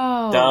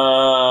 Wow.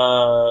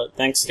 Like,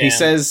 thanks, Stan.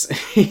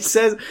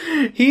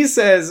 He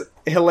says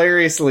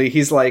hilariously,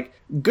 he's like,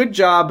 good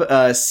job,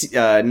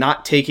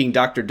 not taking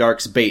Dr.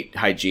 Dark's bait,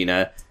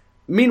 Hygiena.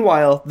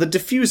 Meanwhile, the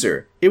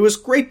Diffuser. It was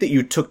great that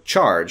you took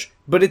charge,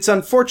 but it's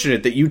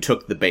unfortunate that you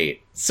took the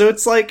bait. So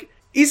it's like,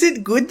 is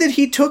it good that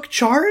he took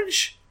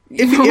charge?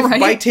 If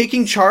by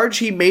taking charge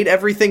he made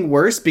everything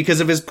worse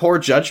because of his poor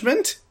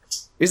judgment?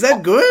 Is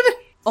that good?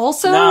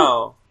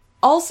 Also,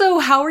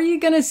 how are you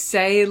gonna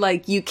say,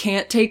 like, you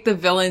can't take the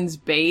villain's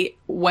bait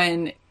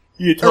when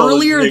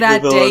earlier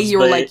that day you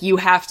were like, you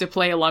have to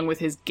play along with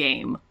his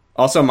game?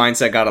 Also,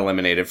 Mindset got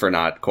eliminated for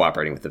not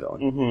cooperating with the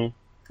villain. Mm-hmm.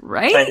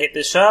 Right? I hate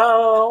this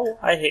show.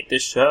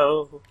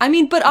 I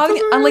mean, but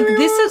like,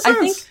 this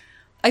is,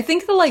 I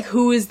think the, like,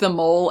 who is the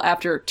mole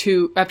after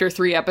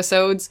 3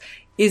 episodes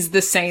is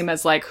the same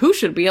as, like, who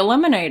should be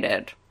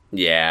eliminated.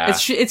 Yeah.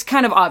 It's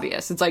kind of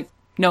obvious. It's like,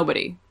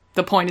 nobody.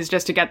 The point is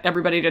just to get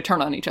everybody to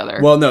turn on each other.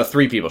 Well, no,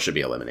 3 people should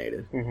be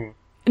eliminated.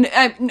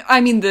 Mm-hmm. I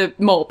mean the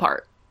mole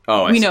part.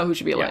 Oh, we know who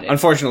should be eliminated. Yeah.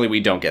 Unfortunately, we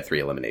don't get 3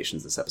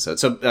 eliminations this episode.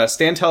 So,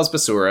 Stan tells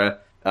Basura,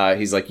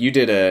 he's like, you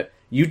did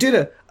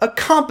a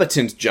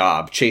competent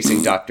job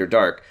chasing Dr.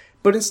 Dark,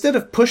 but instead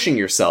of pushing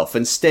yourself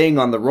and staying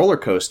on the roller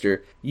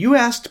coaster, you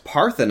asked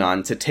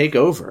Parthenon to take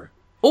over.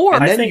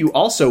 And then you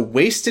also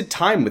wasted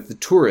time with the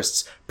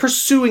tourists,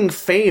 pursuing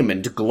fame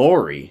and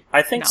glory.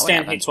 I think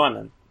Stan hates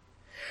women.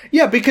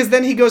 Yeah, because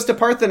then he goes to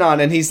Parthenon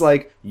and he's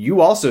like,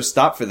 you also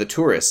stopped for the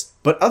tourists,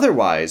 but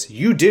otherwise,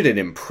 you did an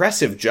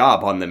impressive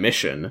job on the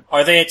mission.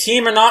 Are they a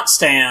team or not,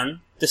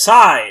 Stan?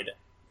 Decide.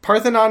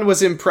 Parthenon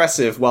was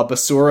impressive, while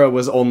Basura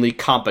was only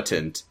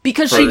competent.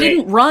 Because she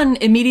didn't run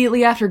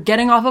immediately after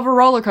getting off of a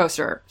roller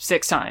coaster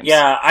 6 times.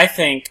 Yeah, I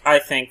think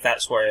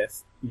that's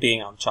worth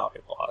being on the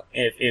chopping block.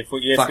 If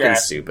fucking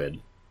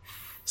stupid.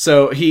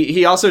 So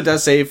he also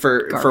does say,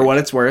 for what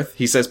it's worth,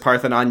 he says,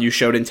 Parthenon, you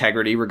showed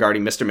integrity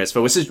regarding Mr.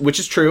 Mitzvah, which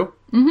is true.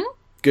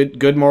 Mm-hmm.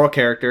 Good moral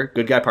character,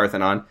 good guy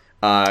Parthenon.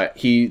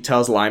 He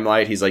tells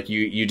Limelight, he's like,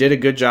 you did a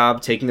good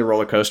job taking the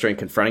roller coaster and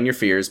confronting your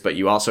fears, but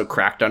you also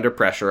cracked under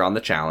pressure on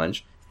the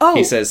challenge. Oh,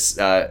 he says,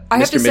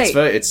 Mr.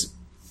 Mitzvah, it's...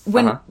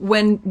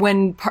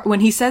 When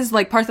he says,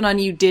 like, Parthenon,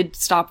 you did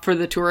stop for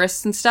the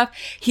tourists and stuff,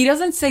 he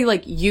doesn't say,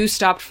 like, you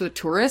stopped for the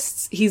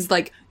tourists. He's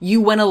like, you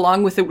went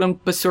along with it when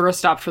Basura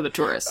stopped for the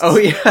tourists. Oh,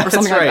 yeah, or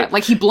something like that.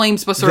 Like, he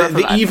blames Basura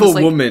for that. The evil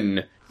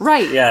woman.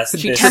 Right. Yes.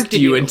 She tempted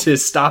you into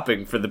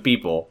stopping for the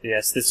people.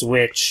 Yes, this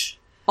witch.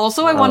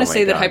 Also, I want to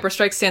say that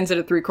Hyperstrike stands at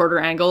a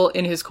 3/4 angle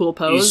in his cool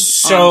pose. He's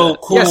so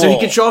cool. Yeah, so he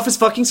can show off his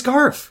fucking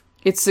scarf.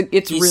 It's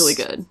really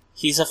good.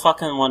 He's a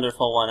fucking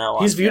wonderful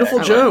 101. He's beautiful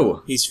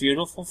Joe. He's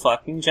beautiful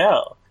fucking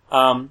Joe.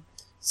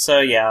 So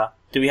yeah.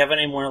 Do we have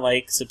any more,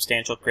 like,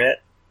 substantial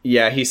grit?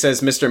 Yeah, he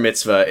says, Mr.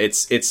 Mitzvah,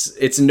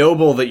 it's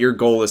noble that your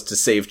goal is to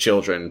save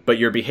children, but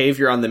your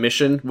behavior on the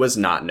mission was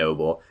not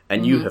noble,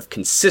 and you have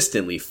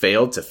consistently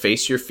failed to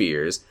face your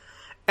fears.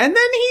 And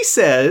then he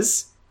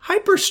says,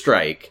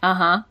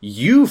 Hyperstrike,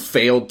 you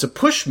failed to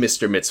push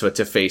Mr. Mitzvah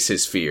to face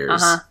his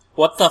fears.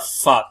 What the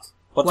fuck?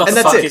 What the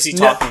fuck is he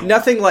talking about?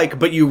 Nothing like,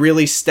 but you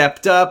really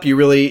stepped up, you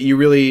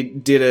really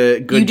did a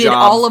good job. You did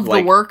all of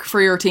the work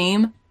for your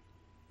team?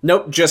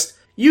 Nope, just,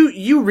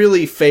 you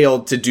really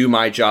failed to do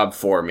my job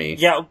for me.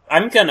 Yeah,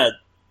 I'm gonna...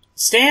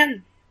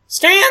 Stan!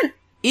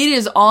 It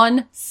is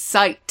on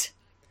site,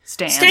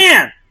 Stan.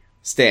 Stan!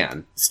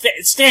 Stan.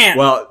 Stan.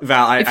 Well,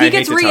 Val, If he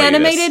gets hate to tell you this.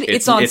 reanimated,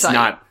 it's on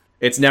site.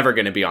 It's never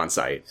going to be on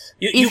site.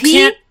 you If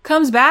can't, he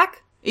comes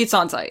back, it's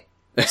on site.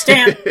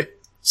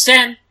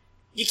 Stan,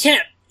 you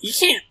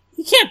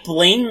can't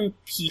blame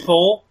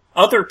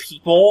other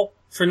people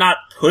for not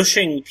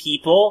pushing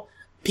people.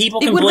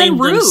 People It can would've blame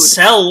been rude.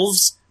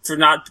 themselves for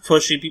not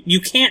pushing people. You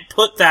can't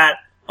put that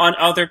on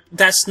other,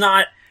 that's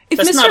not If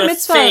a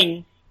Mr.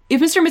 thing. If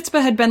Mr.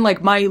 Mitzvah had been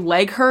like, my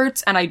leg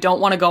hurts and I don't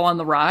want to go on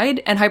the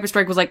ride, and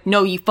Hyperstrike was like,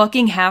 no, you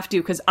fucking have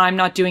to because I'm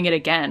not doing it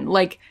again.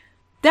 Like,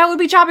 that would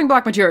be chopping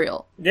block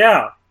material.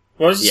 Yeah.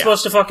 What was he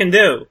supposed to fucking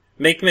do?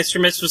 Make Mr.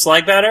 Mitzvah's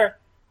leg better?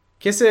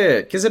 Kiss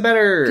it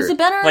better. Is it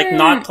better? Like,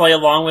 not play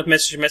along with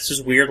Mr.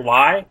 Mitzvah's weird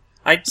lie?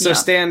 So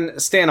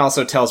Stan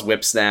also tells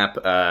Whipsnap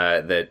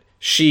that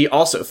she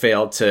also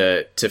failed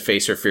to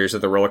face her fears of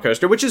the roller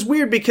coaster, which is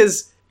weird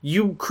because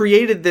you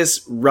created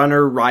this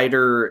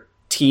runner-rider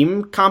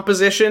team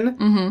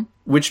composition,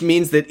 which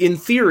means that in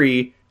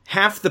theory,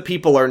 half the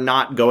people are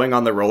not going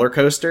on the roller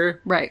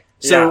coaster. Right.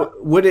 So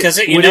would it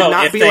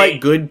not be they,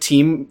 like good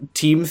team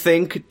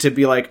think to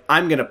be like,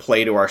 I'm going to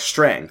play to our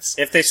strengths.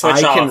 If they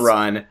switch I off, can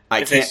run. I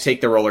can't they,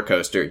 take the roller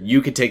coaster.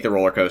 You can take the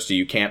roller coaster.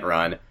 You can't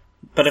run.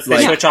 But if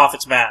they switch off,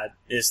 it's bad,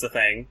 is the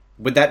thing.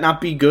 Would that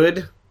not be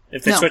good?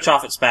 If they switch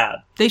off, it's bad.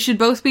 They should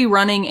both be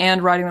running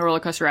and riding the roller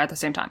coaster at the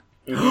same time.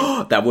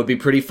 That would be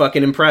pretty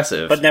fucking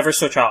impressive. But never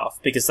switch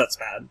off, because that's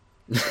bad.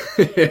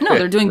 No,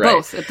 they're doing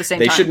both at the same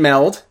time. They should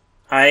meld.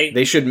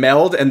 They should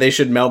meld, and they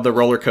should meld the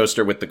roller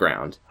coaster with the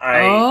ground.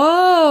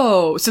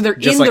 So they're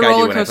Just in like the I do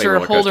roller when I play coaster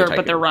Roller Coaster holder, Tycoon.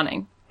 but they're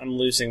running. I'm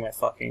losing my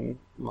fucking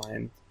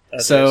mind.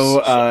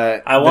 So,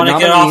 I want to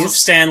get off of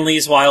Stan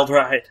Lee's wild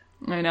ride.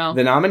 I know.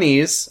 The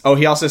nominees... Oh,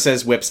 he also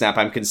says, Whipsnap,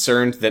 I'm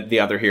concerned that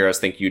the other heroes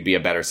think you'd be a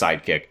better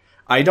sidekick.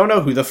 I don't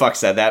know who the fuck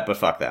said that, but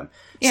fuck them.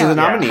 Yeah, So the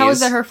nominees how is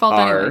that her fault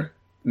are anyway?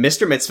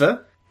 Mr.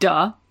 Mitzvah,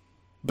 Duh.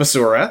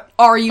 Basura,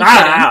 Are you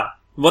kidding?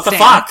 What the Stan.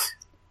 fuck?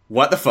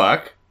 What the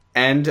Fuck,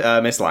 and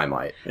Miss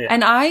Limelight. Yeah.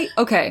 And I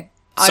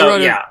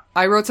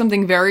wrote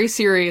something very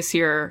serious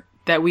here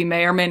that we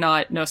may or may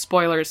not, no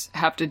spoilers,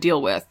 have to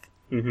deal with.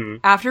 Mm-hmm.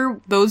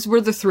 After those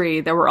were the three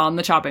that were on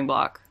the chopping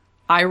block,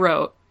 I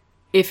wrote,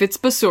 if it's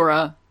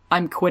Basura,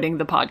 I'm quitting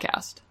the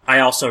podcast. I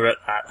also wrote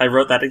that. I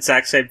wrote that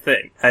exact same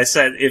thing. I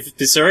said, if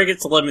Basura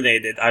gets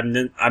eliminated,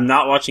 I'm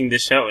not watching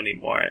this show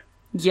anymore.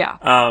 Yeah.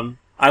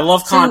 I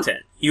love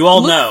content. You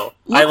all know.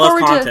 I love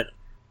content.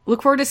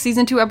 Look forward to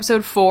season 2,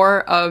 episode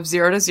 4 of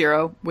 0 to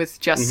 0 with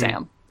just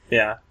Sam.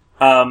 Yeah.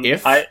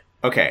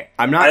 Okay,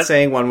 I'm not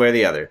saying one way or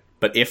the other,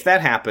 but if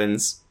that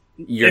happens,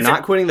 you're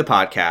not quitting the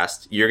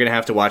podcast. You're going to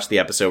have to watch the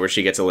episode where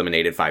she gets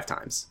eliminated 5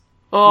 times.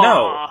 Oh.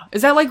 No.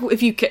 Is that like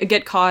if you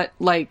get caught,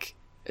 like,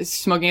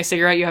 smoking a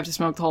cigarette, you have to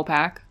smoke the whole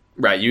pack?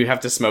 Right, you have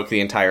to smoke the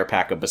entire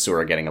pack of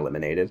Basura getting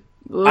eliminated.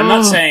 I'm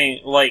not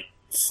saying, like,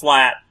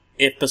 flat,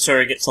 if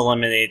Basura gets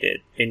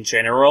eliminated in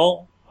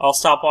general, I'll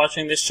stop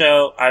watching this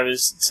show. I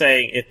was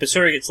saying, if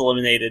Basura gets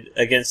eliminated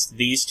against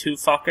these two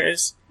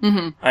fuckers,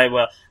 I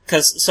will.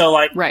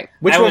 Right.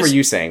 Which one were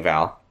you saying,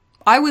 Val?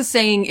 I was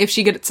saying if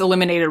she gets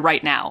eliminated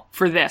right now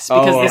for this,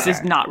 because this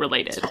is not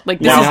related. Like,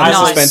 this Now is the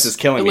not suspense is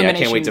killing me. I can't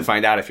wait elimination. to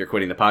find out if you're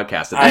quitting the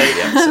podcast at the end of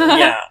the episode.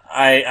 Yeah,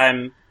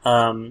 I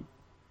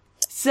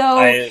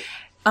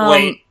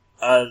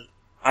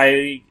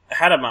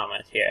had a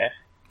moment here.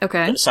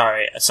 Okay.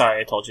 Sorry,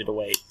 I told you to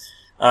wait.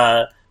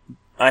 I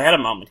had a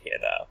moment here,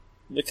 though.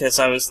 Because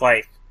I was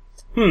like,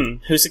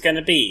 who's it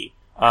gonna be?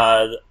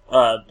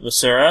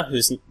 Basura,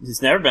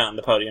 who's never been on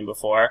the podium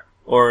before,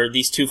 or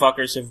these two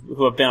fuckers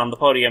who have been on the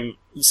podium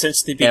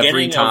since the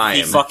beginning of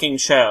the fucking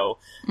show.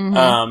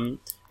 And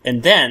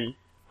then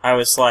I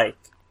was like,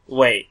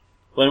 wait,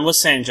 when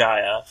was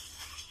Sanjaya?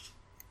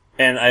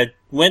 And I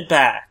went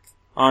back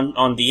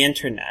on the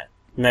internet,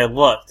 and I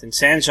looked, and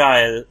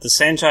the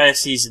Sanjaya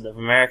season of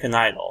American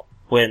Idol,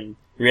 when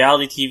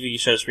reality TV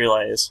shows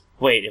realize,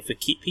 wait, if we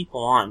keep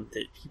people on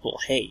that people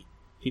hate,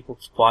 people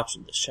keep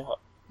watching the show.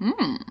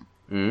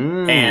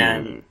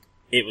 And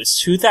it was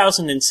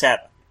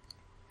 2007.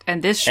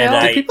 And this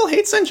show? Did people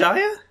hate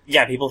Sanjaya?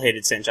 Yeah, people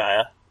hated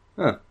Sanjaya.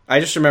 Huh. I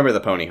just remember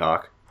the Pony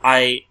Hawk.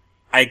 I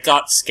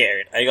got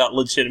scared. I got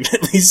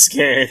legitimately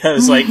scared. I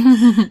was like,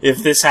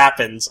 if this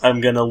happens,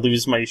 I'm gonna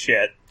lose my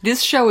shit.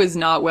 This show is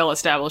not well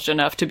established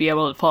enough to be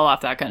able to pull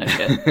off that kind of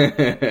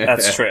shit.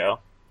 That's true.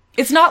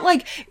 It's not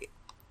like...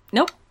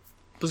 Nope.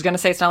 Was gonna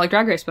say it's not like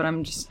Drag Race, but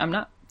I'm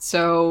not.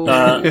 So...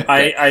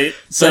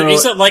 So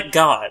is it like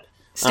God?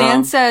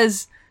 Stan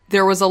says,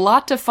 there was a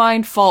lot to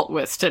find fault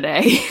with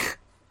today.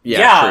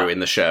 Yeah, true, in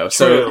the show. True.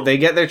 So they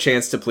get their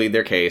chance to plead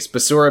their case.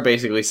 Basura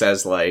basically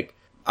says, like,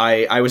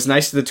 I was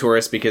nice to the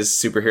tourists because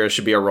superheroes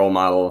should be a role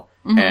model,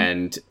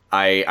 and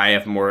I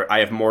have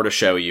more to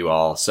show you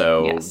all,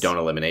 so don't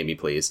eliminate me,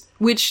 please.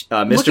 Which,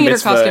 Mr. looking at her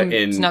Mitzvah costume,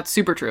 is not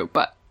super true,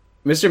 but...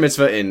 Mr.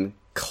 Mitzvah, in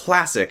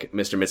classic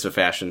Mr. Mitzvah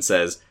fashion,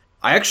 says,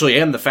 I actually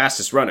am the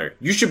fastest runner.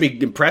 You should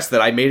be impressed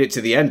that I made it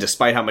to the end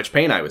despite how much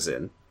pain I was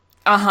in.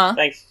 Uh-huh.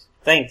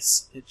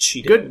 Thanks. It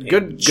cheated.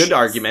 Good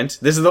argument.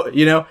 This is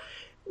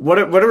What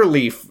a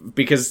relief,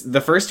 because the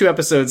first 2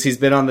 episodes he's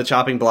been on the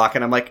chopping block,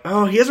 and I'm like,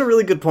 oh, he has a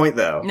really good point,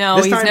 though. No,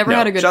 This he's time, never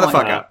had a good shut point. the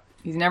fuck up.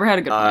 He's never had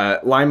a good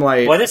point.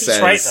 Limelight What if he's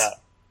says, right, though?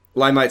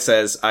 Limelight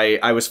says,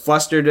 I was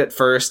flustered at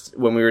first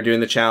when we were doing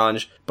the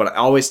challenge, but I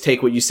always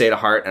take what you say to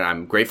heart, and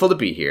I'm grateful to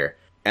be here.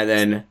 And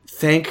then,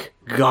 thank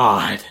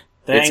God,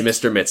 it's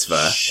Mr.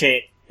 Mitzvah.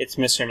 Shit, it's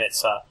Mr.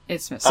 Mitzvah.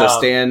 It's Mr. So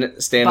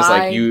Stan is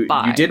like, you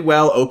bye. did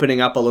well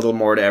opening up a little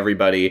more to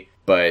everybody,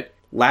 but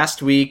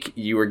last week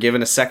you were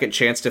given a second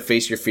chance to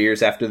face your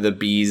fears after the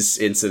bees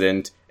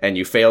incident, and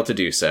you failed to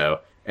do so.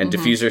 And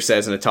Diffuser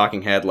says in a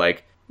talking head,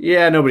 like,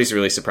 yeah, nobody's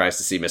really surprised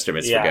to see Mr.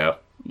 Mitzvah go.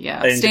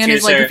 Yeah, And Stan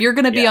is like, Diffuser- if you're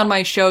going to be yeah. on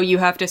my show, you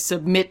have to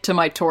submit to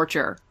my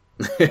torture.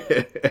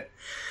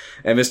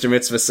 And Mr.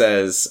 Mitzvah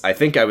says, I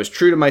think I was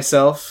true to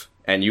myself,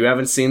 and you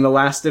haven't seen the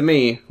last of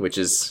me, which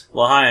is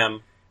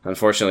L'chaim.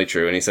 unfortunately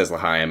true. And he says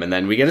L'chaim, and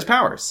then we get his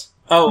powers.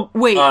 Oh,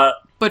 Wait,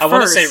 but I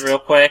want to first- say real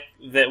quick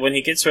that when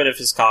he gets rid of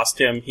his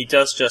costume, he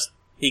gets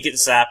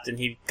zapped and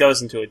he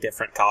goes into a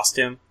different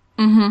costume.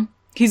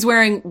 He's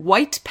wearing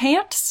white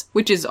pants,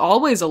 which is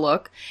always a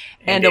look,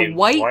 and a a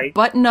white white-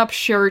 button-up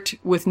shirt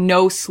with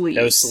no sleeves.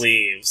 No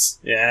sleeves.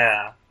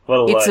 Yeah. What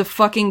a It's a look.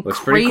 fucking Looks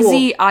pretty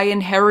crazy, I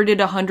inherited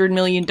 $100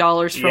 million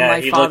from Yeah, my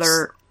he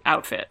father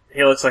outfit.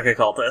 He looks like a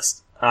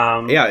cultist.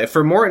 Yeah,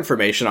 for more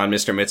information on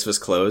Mr. Mitzvah's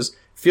clothes,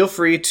 feel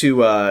free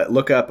to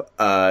look up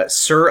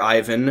Sir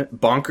Ivan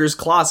Bonkers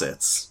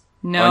Closets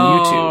on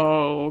YouTube.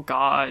 No,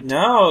 God.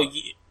 No.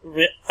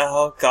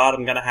 Oh, God,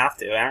 I'm gonna have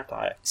to, aren't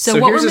I? So, So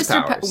what were here's his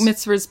Mr. powers.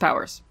 Mitzvah's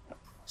powers?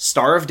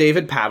 Star of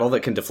David paddle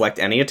that can deflect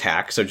any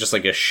attack, so just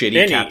like a shitty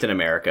Any. Captain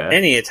America.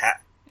 Any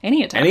attack.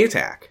 Any attack. Any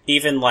attack.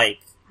 Even, like,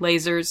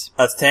 Lasers.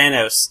 a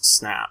Thanos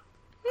snap.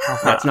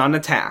 That's not an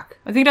attack.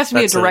 I think it has to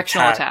be a That's an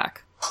directional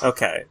attack. attack.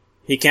 Okay.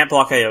 He can't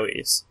block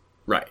AoEs.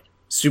 Right.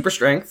 Super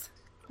strength,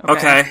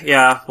 Okay,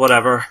 yeah,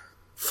 whatever.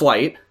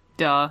 flight,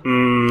 Duh.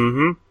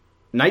 Mm-hmm.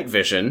 night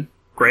vision,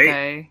 Great.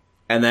 Okay.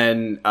 and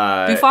then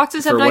Do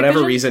foxes have for night whatever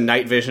vision? reason,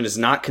 night vision is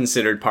not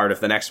considered part of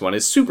the next one,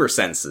 is super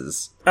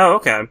senses. Oh,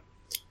 okay.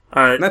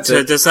 That's so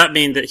it. does that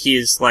mean that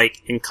he's,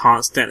 like, in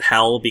constant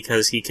hell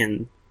because he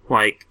can,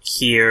 like,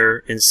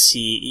 hear and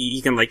see,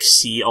 he can, like,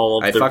 see all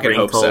of I the fucking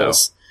hope so.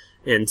 wrinkles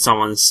in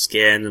someone's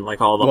skin and, like,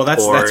 all the Well,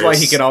 that's pores. why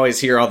he can always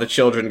hear all the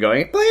children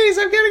going, "Please,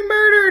 I'm getting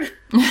murdered!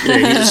 Yeah,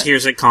 he just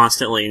hears it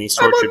constantly and he's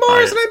I'm tortured on by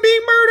Mars it. and I'm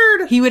being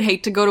murdered!" He would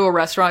hate to go to a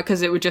restaurant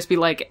because it would just be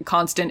like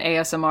constant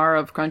ASMR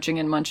of crunching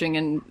and munching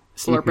and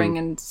slurping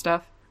and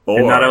stuff.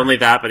 And not only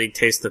that, but he'd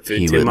taste the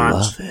food too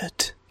much.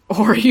 it.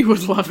 Or he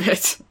would love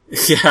it.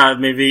 Yeah,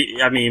 maybe,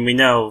 I mean, we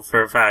know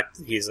for a fact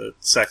he's a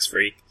sex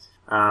freak.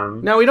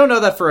 No, we don't know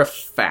that for a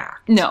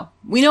fact. No.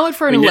 We know it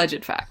for an We kn-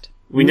 alleged fact.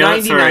 We know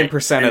it for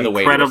 99% of the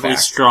way to a incredibly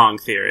fact. strong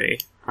theory.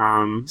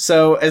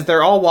 So, as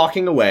they're all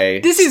walking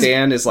away, This is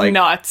Stan is like,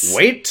 nuts.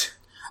 "Wait,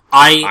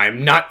 I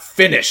I'm not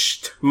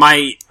finished."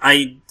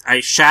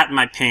 shat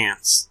my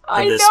pants at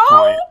I this know!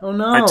 point. Oh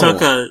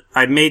no.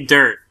 I made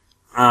dirt.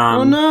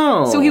 Oh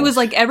no. So he was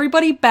like,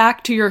 everybody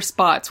back to your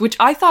spots, which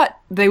I thought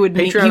they would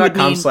mean.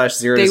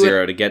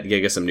 Patreon.com/0 to get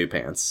Giga some new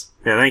pants.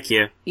 Yeah, thank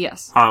you.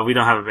 Yes. We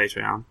don't have a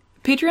Patreon.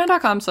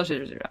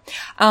 Patreon.com/0.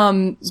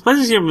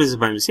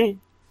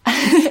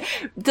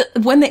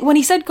 When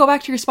he said go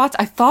back to your spots,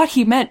 I thought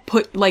he meant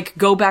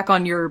go back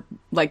on your,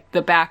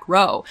 the back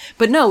row.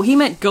 But no, he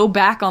meant go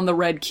back on the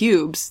red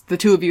cubes, the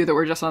two of you that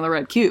were just on the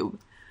red cube.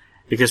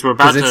 Because we're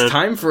about Because to... it's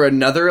time for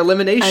another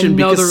elimination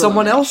Another because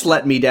someone elimination. else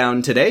let me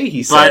down today,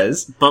 he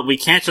says. But we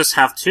can't just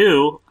have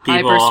two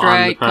people on the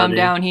Hyperstrike, come podium.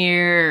 down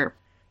here.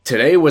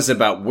 Today was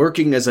about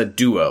working as a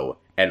duo,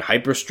 and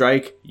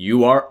Hyperstrike,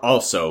 you are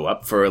also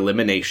up for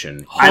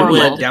elimination. I You would-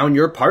 let down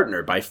your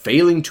partner by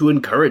failing to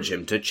encourage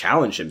him to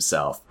challenge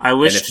himself. I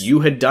wish- And if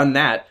you had done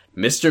that,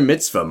 Mr.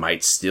 Mitzvah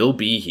might still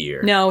be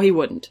here. No, he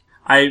wouldn't.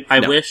 I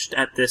No. wished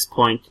at this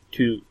point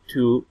to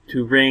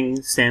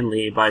wring Stan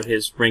Lee by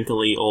his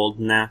wrinkly old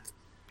neck.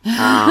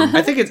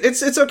 I think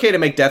it's okay to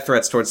make death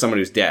threats towards someone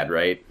who's dead,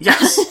 right?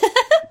 Yes.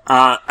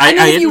 I mean,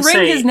 if you didn't wring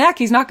say- his neck,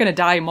 he's not going to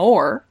die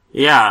more.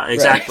 Yeah,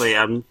 exactly.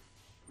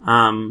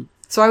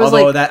 So I was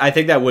Although like, I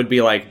think that would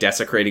be like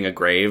desecrating a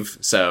grave,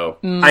 so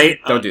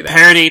don't do that.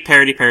 Parody.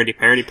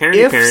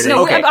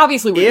 Okay,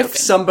 obviously we're if joking.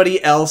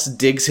 somebody else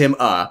digs him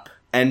up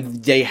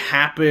and they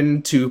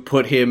happen to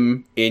put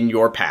him in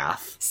your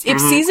path, if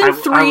season I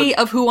 3 would-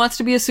 of Who Wants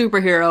to Be a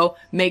Superhero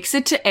makes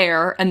it to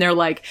air, and they're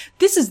like,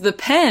 this is the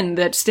pen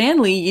that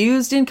Stan Lee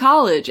used in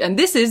college, and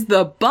this is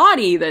the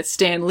body that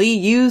Stan Lee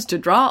used to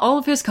draw all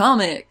of his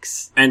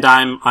comics. And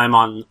I'm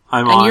on.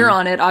 And you're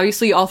on it.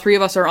 Obviously, all three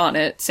of us are on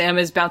it. Sam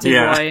is Bouncy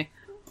Yeah. Boy.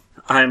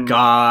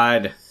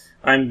 God.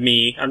 I'm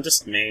me. I'm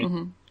just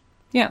me.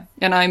 Yeah.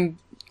 And I'm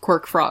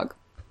Quirk Frog.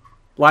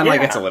 Limelight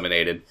Yeah. gets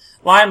eliminated.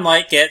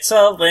 Limelight gets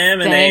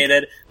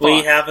eliminated. We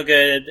fuck. have a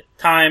good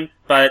time,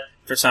 but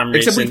for some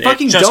Except reason we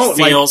fucking it just don't,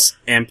 like, feels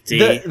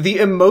empty. The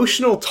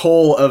emotional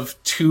toll of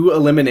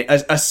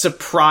a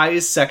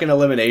surprise second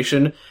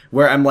elimination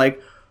where I'm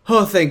like,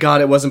 oh, thank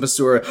God it wasn't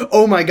Basura.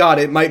 Oh my God,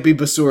 it might be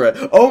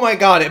Basura. Oh my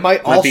God, it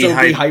might also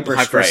be Hyperstrike.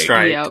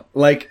 Hyperstrike. Yep.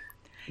 Like,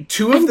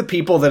 two of the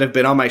people that have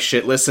been on my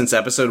shit list since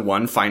episode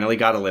 1 finally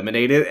got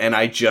eliminated, and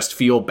I just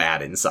feel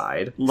bad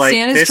inside. Like,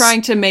 Stan is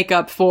trying to make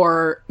up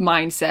for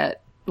Mindset,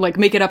 like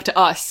make it up to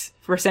us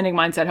for sending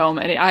Mindset home,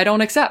 and I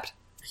don't accept.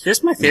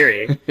 Here's my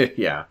theory.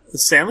 Yeah.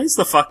 Stanley's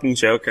the fucking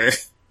Joker.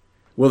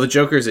 Well, the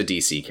Joker's a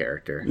DC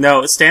character.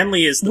 No,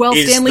 Stanley is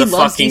Stanley the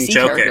loves fucking DC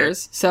Joker.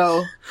 characters,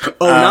 so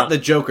Oh, not the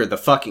Joker, the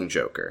fucking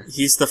Joker.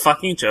 He's the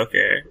fucking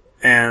Joker.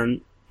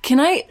 And can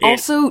I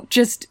also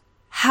just...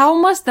 How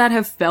must that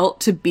have felt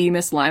to be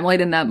Miss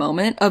Limelight in that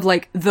moment of,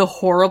 like, the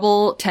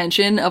horrible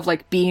tension of,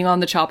 like, being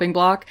on the chopping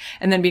block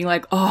and then being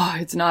like, oh,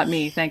 it's not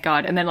me, thank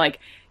God. And then, like,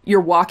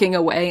 you're walking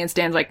away and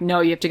Stan's like, no,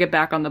 you have to get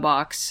back on the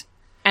box.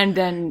 And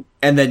then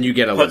you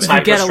get puts eliminated.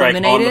 Hyperstrike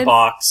on the eliminated?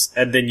 box,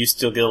 and then you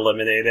still get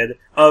eliminated.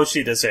 Oh,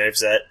 she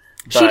deserves it.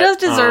 she does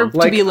deserve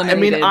to be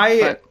eliminated.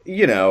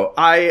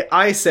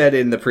 I said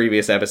in the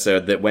previous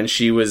episode that when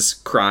she was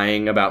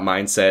crying about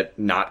Mindset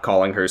not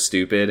calling her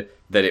stupid,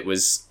 that it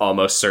was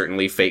almost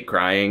certainly fake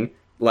crying.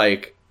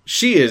 Like,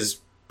 she's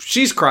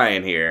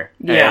crying here.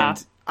 Yeah.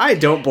 And I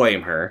don't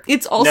blame her.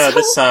 It's also... No,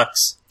 this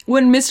sucks.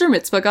 When Mr.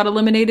 Mitzvah got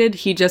eliminated,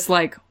 he just,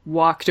 like,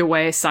 walked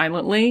away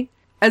silently.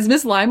 As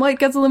Miss Limelight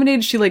gets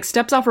eliminated, she, like,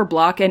 steps off her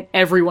block and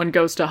everyone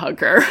goes to hug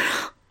her.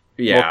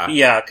 Yeah. Well,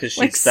 yeah, because she's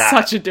like, that,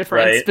 such a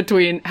difference right?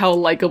 between how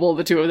likable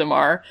the two of them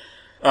are.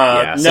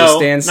 Yeah, so no,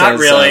 Stan not says,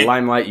 really.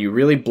 Limelight, you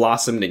really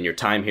blossomed in your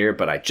time here,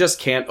 but I just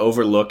can't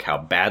overlook how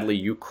badly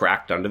you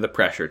cracked under the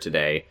pressure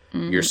today.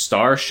 Your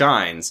star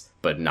shines,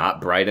 but not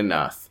bright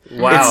enough.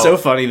 Wow. It's so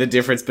funny, the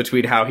difference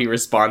between how he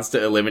responds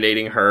to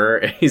eliminating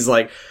her. He's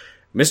like,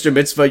 Mr.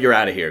 Mitzvah, you're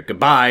out of here.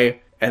 Goodbye.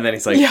 And then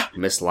he's like,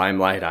 Miss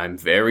Limelight, I'm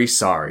very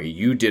sorry.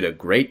 You did a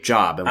great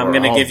job, and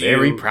we're all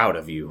very proud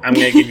of you. I'm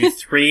gonna give you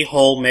 3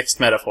 whole mixed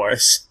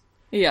metaphors.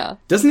 Yeah.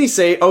 Doesn't he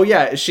say, oh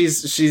yeah,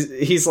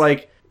 he's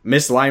like,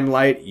 Miss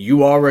Limelight,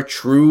 you are a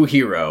true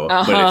hero,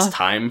 but it's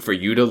time for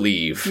you to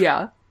leave.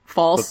 Yeah.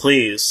 False. But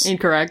please.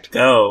 Incorrect.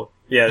 Go.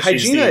 Yeah,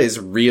 she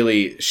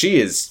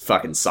is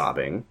fucking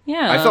sobbing.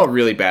 Yeah. I felt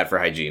really bad for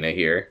Hygiena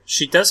here.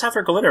 She does have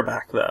her glitter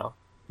back, though.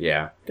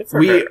 Yeah. Good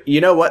for her. You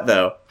know what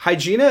though?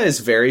 Hygiena is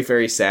very,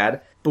 very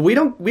sad, but we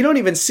don't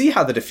even see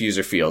how the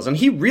diffuser feels, and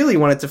he really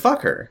wanted to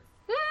fuck her.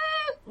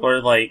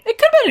 Or like It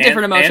could have been a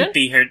different emotion.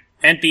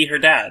 And be her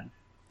dad.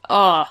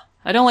 I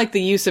don't like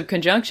the use of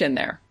conjunction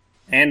there.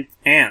 And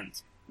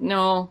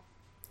No.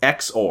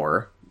 X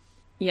or.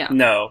 Yeah.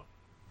 no.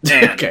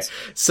 And Okay.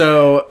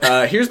 So,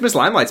 here's Miss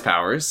Limelight's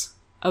powers.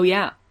 Oh,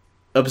 yeah.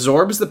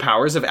 Absorbs the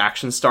powers of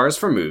action stars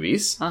from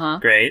movies.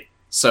 great.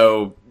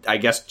 So, I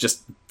guess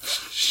she's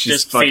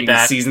Just fucking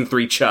feedback. season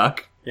 3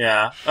 Chuck.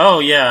 Yeah. Oh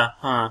yeah.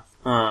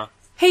 Huh.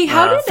 Hey,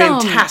 how did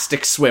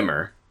Fantastic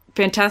swimmer.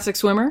 Fantastic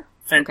swimmer?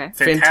 Okay.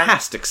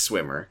 Fantastic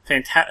swimmer.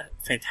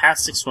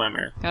 Fantastic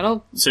swimmer.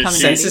 That'll So come in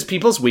she- handy. Senses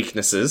people's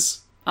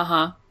weaknesses.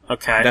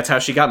 Okay. That's how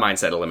she got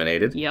Mindset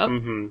eliminated. Yep.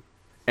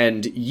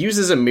 And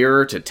uses a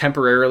mirror to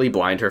temporarily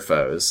blind her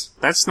foes.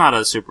 That's not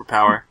a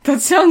superpower.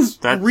 That sounds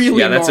really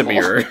Yeah, that's a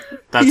normal. mirror.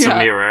 That's Yeah. a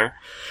mirror.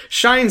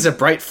 Shines a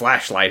bright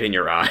flashlight in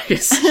your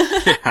eyes.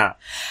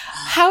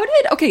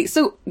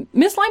 So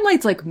Miss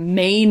Limelight's, like,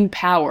 main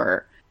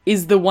power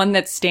is the one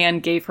that Stan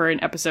gave her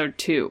in episode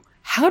 2.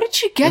 How did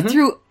she get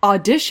through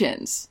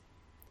auditions?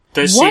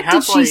 Does What she have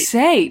did she like?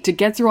 say to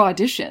get through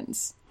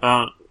auditions?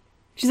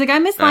 She's like,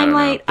 I'm Miss I don't know.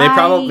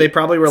 Limelight. They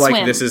probably were like,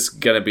 swim. this is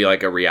gonna be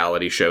like a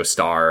reality show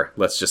star.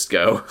 Let's just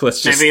go.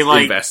 Let's just Maybe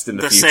like invest in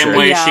the the future. same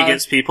way Yeah. she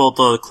gets people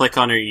to click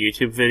on her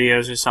YouTube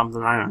videos or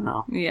something. I don't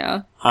know.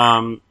 Yeah.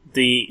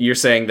 You're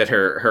saying that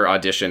her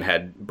audition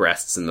had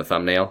breasts in the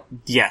thumbnail?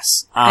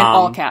 Yes. And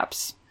all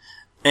caps.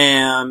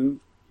 And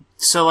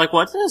so, like,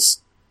 what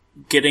does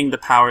getting the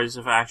powers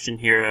of action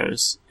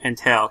heroes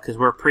entail? Because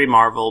we're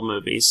pre-Marvel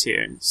movies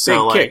here.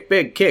 So,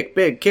 Big kick,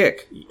 big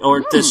kick.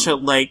 or does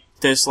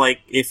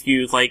if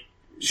you like,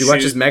 She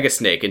watches Mega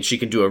Snake and she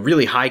can do a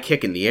really high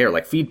kick in the air,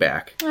 like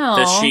feedback.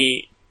 does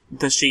she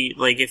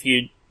like if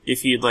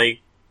you like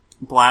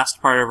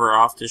blast part of her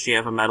off? Does she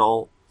have a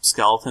metal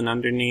skeleton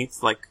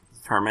underneath, like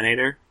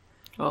Terminator?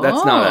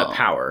 That's not a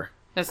power.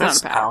 That's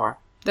That's not a power.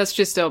 That's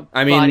just a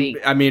body.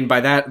 I mean, by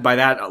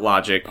that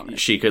logic,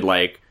 she could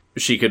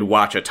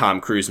watch a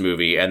Tom Cruise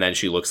movie and then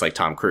she looks like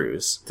Tom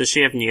Cruise. Does she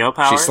have Neo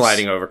powers? She's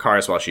sliding over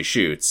cars while she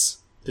shoots.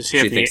 Does she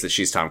have thinks that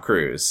she's Tom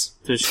Cruise.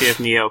 Does she have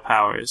Neo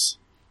powers?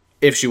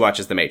 If she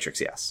watches The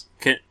Matrix, yes.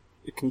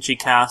 Can she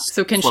cast?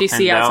 So can she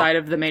see Flipendo? outside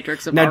of the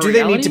matrix of Now, our do they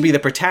reality? need to be the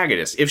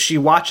protagonist? If she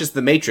watches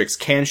The Matrix,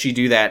 can she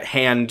do that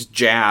hand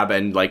jab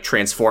and, like,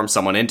 transform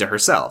someone into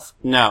herself?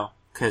 No,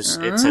 because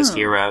it says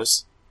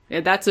heroes.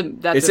 Yeah, that's a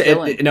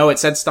villain. No, it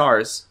said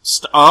stars.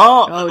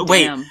 Oh,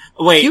 wait, damn.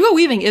 wait. Hugo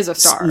Weaving is a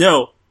star.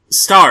 No,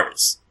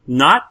 stars,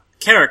 not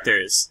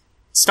characters.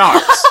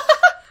 Stars.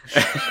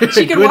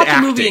 She could Good watch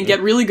a movie acting. and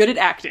get really good at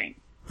acting.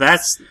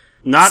 That's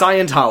not.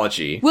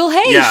 Scientology. Well,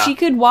 hey, Yeah. she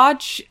could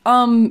watch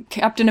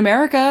Captain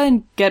America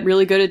and get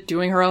really good at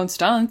doing her own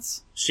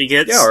stunts. She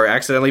gets. Yeah, or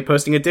accidentally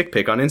posting a dick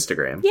pic on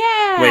Instagram.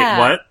 Yeah. Wait,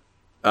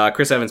 what?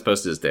 Chris Evans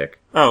posted his dick.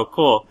 Oh,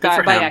 cool. Good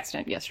for By him.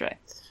 accident yesterday.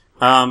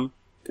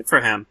 Good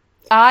for him.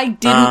 I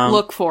didn't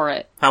look for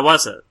it. How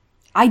was it?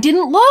 I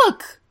didn't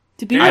look.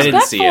 To be I respectful.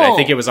 didn't see it. I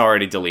think it was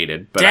already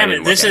deleted. But Damn I it!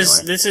 didn't This look is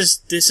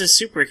anyway. this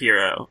is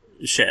superhero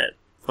shit.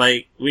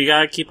 Like, we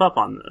gotta keep up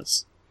on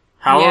this.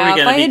 How are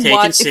we gonna be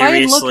taken seriously? If I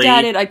had looked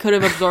at it, I could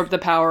have absorbed the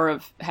power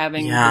of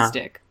having his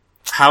dick.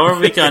 How are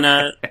we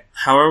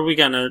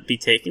gonna be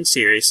taken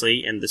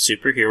seriously in the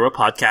superhero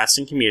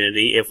podcasting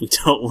community if we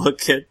don't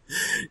look at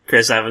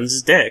Chris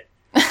Evans' dick?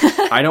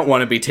 I don't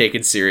want to be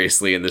taken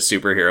seriously in the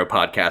superhero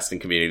podcasting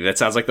community. That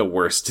sounds like the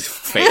worst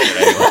fate that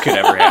anyone could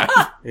ever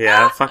have.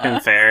 Yeah,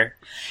 fucking fair.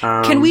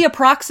 Can we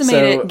approximate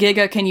so- it?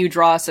 Giga, can you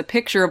draw us a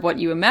picture of what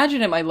you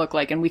imagine it might look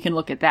like, and we can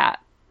look at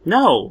that?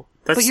 No,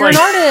 that's But you're like,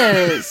 an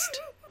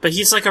artist. but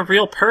he's like a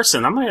real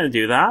person. I'm not gonna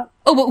do that.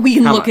 Oh, but we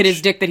can How look at much?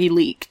 his dick that he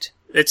leaked.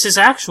 It's his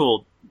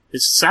actual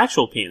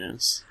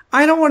penis.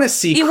 I don't want to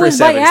see It Chris was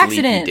by Evans'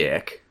 accident. leaky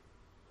dick.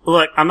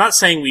 Look, I'm not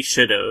saying we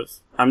should have.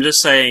 I'm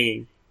just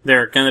saying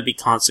there are gonna be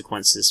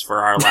consequences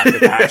for our lack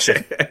of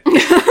action.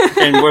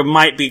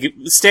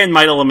 And Stan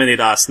might eliminate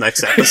us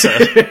next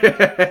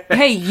episode.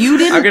 Hey, you I'm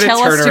didn't gonna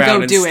tell turn us to around go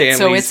and do it, so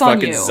Stanley's it's on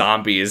fucking you.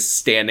 zombie is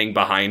standing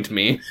behind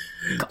me.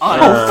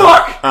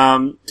 God.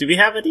 Fuck! Do we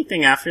have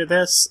anything after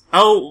this?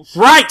 Oh,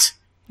 right!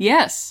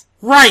 Yes.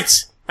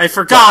 Right! I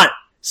forgot!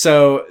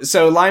 So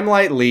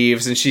Limelight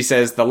leaves and she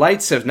says, the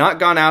lights have not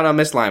gone out on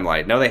Miss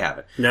Limelight. No, they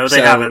haven't. No,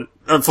 they haven't,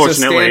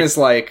 unfortunately.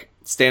 So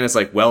Stan is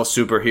like, well,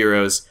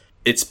 superheroes,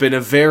 it's been a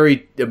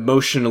very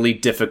emotionally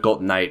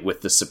difficult night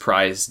with the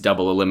surprise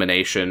double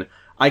elimination.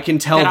 I can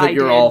tell that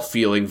you're all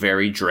feeling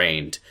very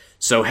drained.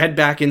 So head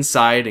back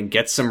inside and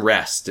get some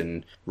rest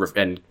and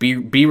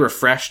be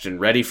refreshed and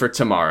ready for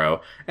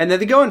tomorrow. And then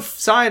they go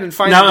inside and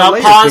find the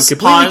layer's been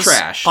completely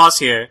trashed.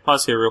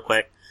 Pause here real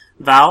quick.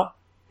 Val,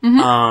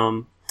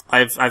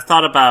 I've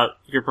thought about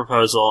your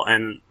proposal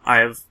and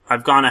I've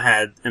gone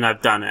ahead and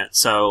I've done it.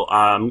 So,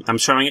 I'm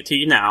showing it to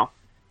you now.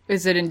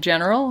 Is it in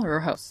general or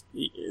host?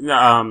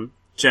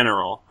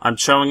 General. I'm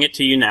showing it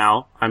to you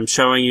now. I'm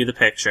showing you the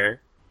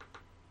picture.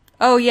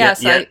 Oh,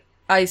 yes, Yeah.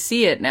 I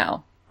see it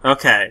now.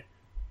 Okay.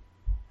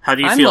 How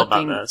do you feel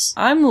about this?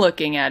 I'm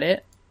looking at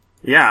it.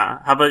 Yeah.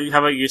 How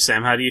about you,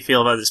 Sam? How do you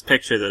feel about this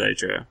picture that I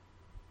drew?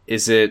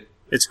 Is it...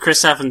 It's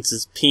Chris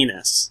Evans'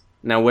 penis.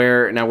 Now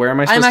where am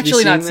I supposed I'm to be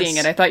actually not seeing seeing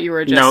this? it. I thought you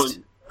were No, just...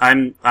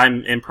 I'm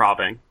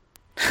improving.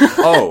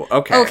 Oh,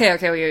 okay.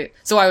 Okay, wait.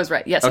 So I was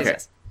right. Yes, Okay.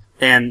 yes.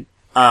 And,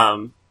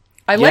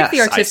 I like the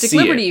Yes, I artistic see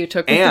liberty it. you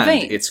took with and the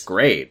veins. it's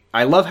great.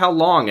 I love how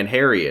long and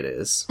hairy it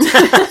is.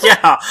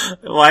 yeah,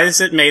 why is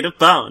it made of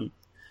bone?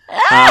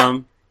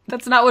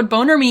 That's not what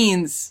boner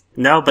means.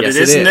 No, but Yes,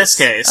 it is it in this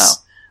is. case.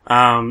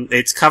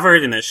 It's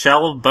covered in a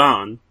shell of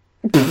bone.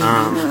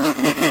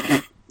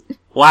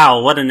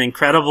 Wow, what an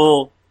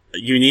incredible,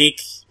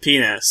 unique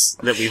penis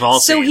that we've all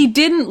So seen. he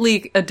didn't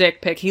leak a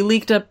dick pic. He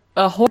leaked a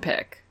whole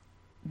pic.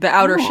 The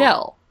outer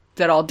shell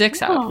that all dicks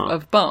have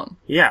of bone.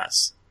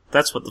 Yes,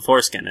 that's what the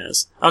foreskin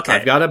is. Okay,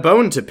 I've got a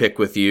bone to pick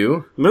with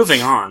you.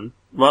 moving on.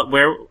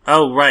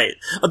 Oh, right.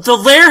 The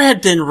lair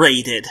had been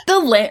raided. The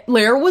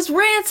lair was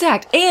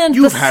ransacked, and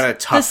You've had a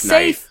tough the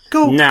night. safe.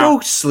 Go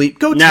sleep.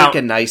 Go Now- take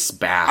a nice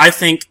bath. I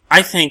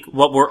think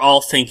what we're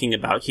all thinking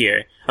about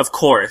here, of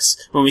course,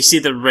 when we see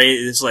the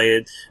raid is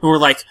raided, and we're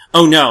like,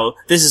 oh no,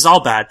 this is all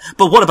bad,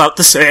 but what about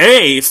the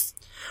safe?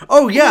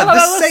 Oh yeah, What the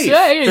about the safe.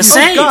 safe? The Oh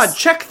safe. god,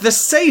 check the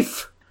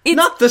safe. It's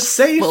Not the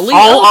safe. fully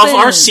All of open.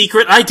 our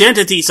secret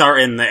identities are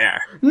in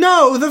there.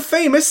 No, the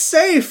famous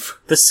safe.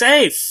 The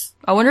safe.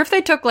 I wonder if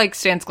they took, like,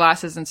 Stan's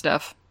glasses and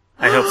stuff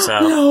I hope so.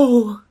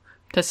 No,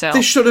 to sell.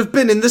 they should have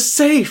been in the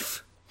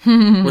safe.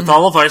 With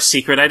all of our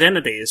secret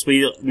identities.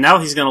 Now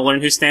he's gonna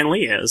learn who Stan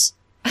Lee is.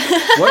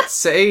 What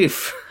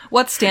safe?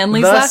 What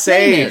Stanley's The last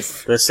name is.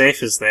 safe. The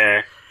safe is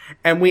there.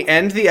 And we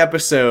end the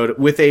episode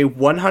with a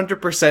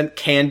 100%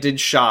 candid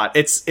shot.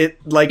 It's It's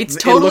it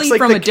totally looks like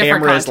from the a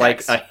different camera is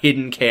like context. a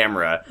hidden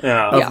camera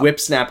Yeah. of Yeah.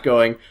 Whipsnap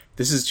going,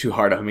 "This is too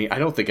hard on me. I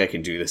don't think I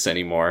can do this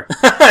anymore."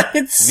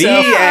 It's The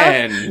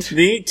end. To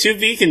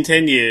be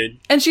continued.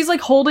 And she's,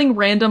 like, holding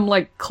random,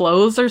 like,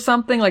 clothes or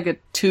something, like a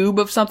tube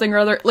of something or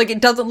other. Like,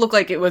 it doesn't look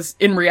like it was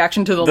in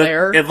reaction to the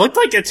lair. It looked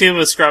like a tube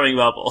of scrubbing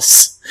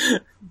bubbles.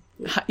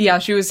 Yeah,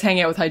 she was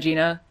hanging out with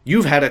Hygiena.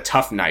 You've had a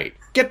tough night.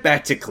 Get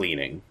back to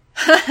cleaning.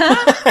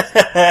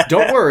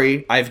 Don't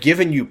worry, I've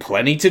given you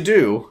plenty to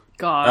do.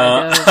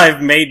 God.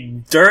 I've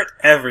made dirt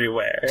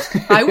everywhere.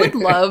 I would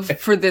love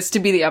for this to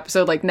be the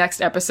episode, like,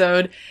 next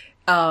episode.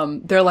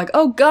 They're like,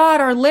 oh god,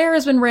 our lair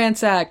has been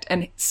ransacked.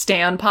 And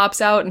Stan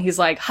pops out and he's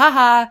like,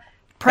 haha,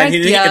 pranked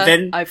And ya.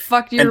 then- I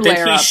fucked your And then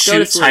lair he up. Go to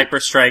shoots sleep.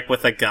 Hyperstrike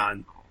with a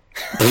gun.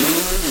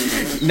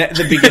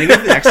 The beginning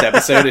of the next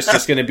episode is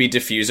just going to be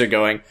Diffuser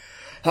going,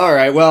 "All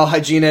right, well,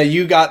 Hygiena,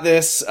 you got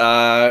this.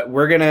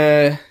 We're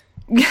gonna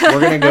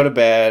go to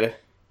bed."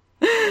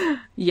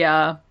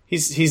 Yeah.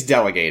 He's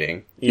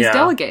delegating. He's Yeah.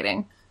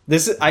 delegating.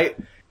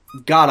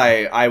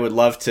 I would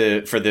love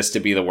for this to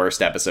be the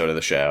worst episode of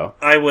the show,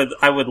 I would,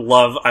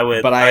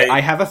 but I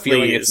have a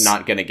feeling please. it's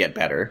not going to get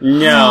better.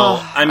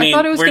 No, I mean, I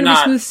thought it was we're going to be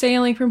not, smooth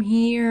sailing from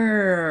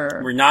here.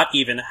 we're not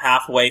even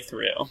halfway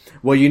through.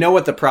 Well, you know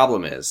what the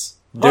problem is?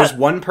 there's What?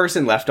 one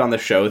person left on the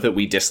show that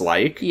we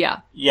dislike. Yeah.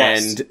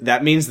 Yes. And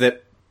that means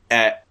that,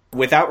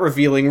 without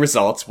revealing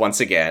results once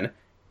again,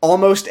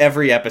 almost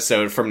every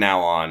episode from now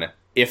on,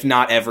 if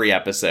not every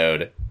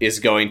episode, is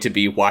going to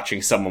be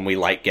watching someone we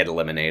like get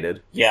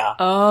eliminated. Yeah.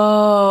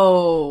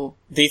 Oh.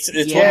 This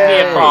wouldn't be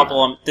Yeah. a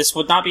problem. This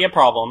would not be a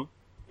problem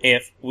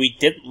if we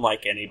didn't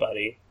like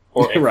anybody,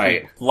 or if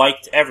Right. we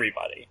liked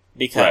everybody.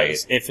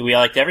 Because Right. if we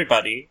liked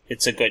everybody,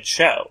 it's a good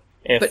show.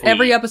 If But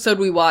every episode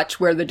we watch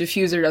where the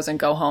diffuser doesn't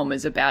go home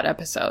is a bad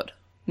episode.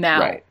 Now.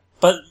 Right.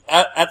 But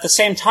at the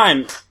same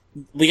time,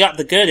 we got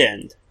the good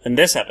end in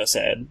this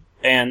episode,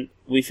 and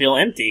we feel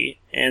empty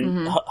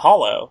and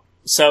hollow.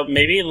 So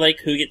maybe,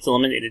 like, who gets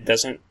eliminated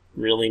doesn't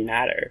really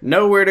matter.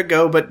 Nowhere to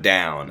go but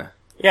down.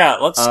 Yeah,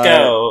 let's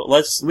go.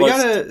 Let's.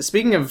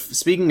 Speaking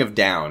of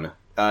down,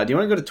 do you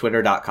want to go to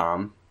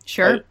twitter.com?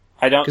 Sure.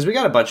 I don't. Because we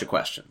got a bunch of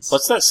questions.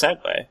 What's that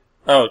segue?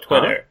 Oh,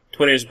 Twitter.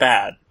 Twitter's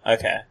bad.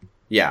 Okay.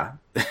 Yeah.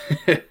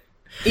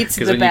 It's Because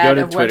the when you bad go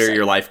to of Twitter, website.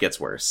 your life gets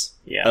worse.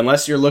 Yeah.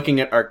 Unless you're looking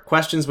at our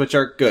questions, which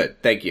are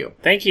good. Thank you.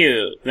 Thank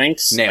you.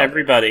 Thanks, Nailed it.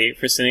 everybody,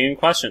 for sending in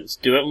questions.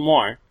 Do it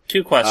more.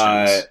 2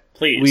 questions,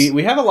 please.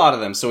 We have a lot of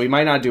them, so we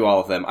might not do all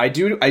of them. I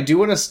do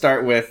want to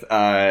start with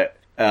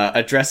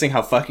addressing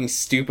how fucking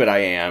stupid I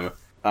am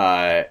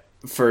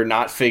for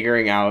not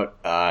figuring out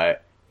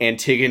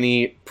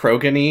Antigone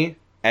Progony,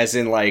 as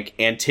in like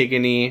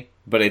Antigone,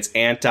 but it's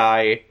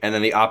anti, and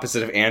then the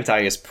opposite of anti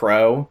is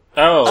pro.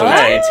 Oh, So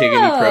okay. it's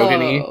Antigone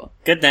Progony. Oh.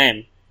 Good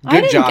name. I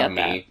Good didn't job, get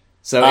me. that.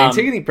 So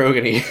Antigone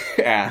Progony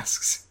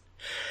asks,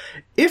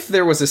 if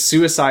there was a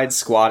Suicide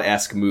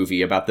Squad-esque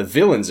movie about the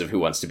villains of Who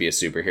Wants to Be a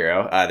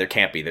Superhero, there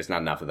can't be, there's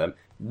not enough of them,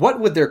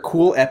 what would their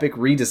cool epic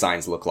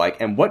redesigns look like,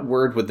 and what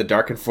word would the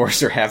Dark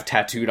Enforcer have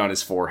tattooed on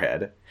his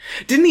forehead?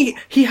 Didn't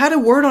he had a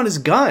word on his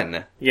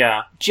gun.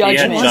 Yeah.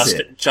 Judgment. Yeah, What was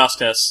it?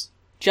 Justice.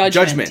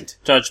 Judgment.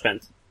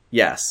 Judgment.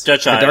 Yes.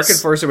 Judge the Dark eyes.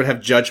 Enforcer would have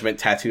judgment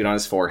tattooed on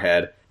his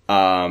forehead.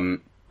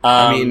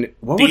 I mean,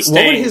 what would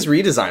Bee-Sting. his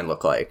redesign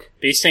look like?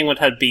 Bee-Sting would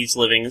have bees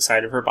living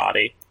inside of her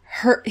body.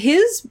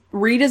 His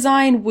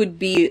redesign would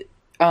be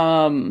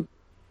the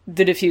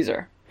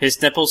diffuser. His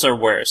nipples are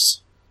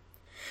worse.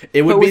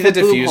 It would But be with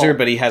the a boob diffuser, hole.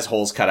 but he has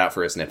holes cut out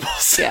for his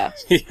nipples. Yeah.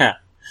 Yeah.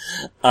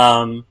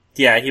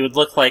 Yeah, he would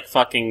look like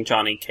fucking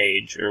Johnny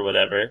Cage or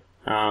whatever.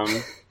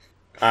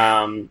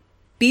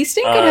 Bee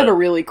Sting could have a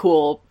really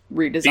cool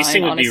redesign,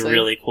 Bee-Sting would honestly. be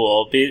really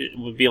cool.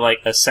 Would be like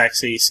a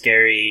sexy,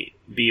 scary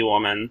bee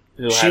woman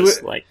who She has,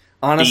 would- like,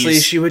 Honestly,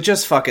 bees. she would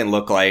just fucking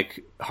look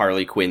like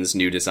Harley Quinn's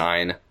new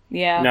design.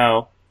 Yeah.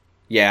 No.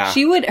 Yeah.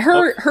 She would,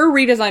 her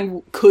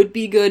redesign could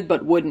be good,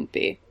 but wouldn't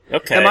be.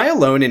 Okay. Am I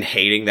alone in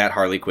hating that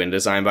Harley Quinn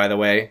design, by the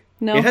way?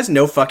 No. It has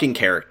no fucking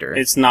character.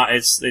 It's not,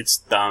 it's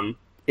dumb.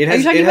 It Are you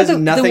has talking it has about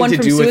the nothing one to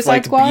from do with Suicide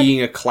like Squad?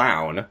 being a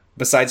clown,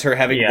 besides her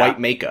having Yeah. white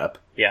makeup.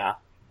 Yeah.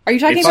 Are you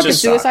talking It about the fucking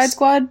Suicide sucks.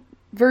 Squad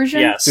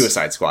version? Yes.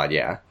 Suicide Squad,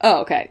 yeah. Oh,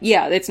 okay.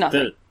 Yeah, it's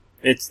nothing.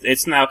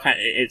 It's now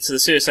it's the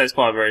Suicide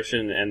Squad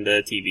version and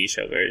the TV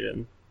show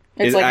version.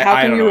 It's like, I how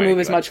don't can you know remove anything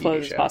as about much the TV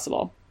clothes as show.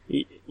 possible?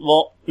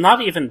 Well,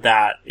 not even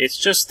that. It's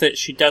just that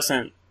she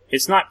doesn't.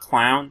 It's not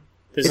clown.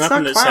 There's It's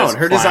nothing not that clown. says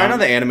Her clown. design on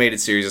the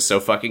animated series is so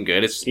fucking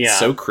good. It's Yeah.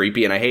 so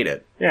creepy, and I hate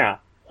it. Yeah.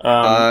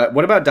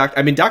 What about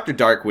Dr.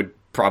 Dark would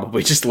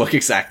probably just look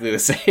exactly the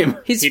same.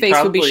 His He face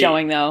would be probably-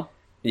 showing, though.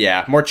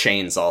 Yeah, more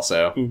chains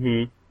also.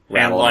 Mm-hmm.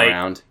 Rattling like-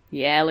 around.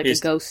 Yeah, like His-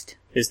 a ghost.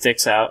 His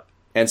dick's out.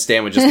 And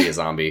Stan would just be a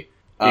zombie.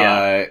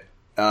 Yeah.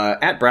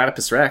 At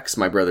Bradipus Rex,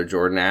 my brother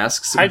Jordan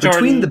asks, Hi, between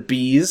Jordan. the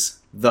bees,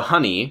 the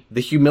honey,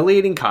 the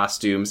humiliating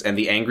costumes, and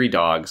the angry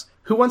dogs,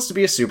 Who Wants to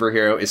Be a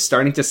Superhero is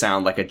starting to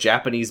sound like a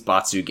Japanese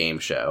Batsu game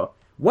show.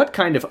 What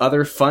kind of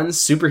other fun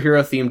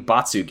superhero-themed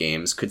Batsu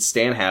games could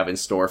Stan have in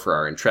store for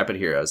our intrepid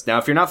heroes? Now,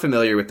 if you're not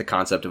familiar with the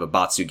concept of a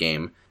Batsu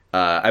game,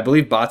 I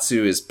believe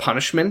Batsu is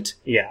punishment.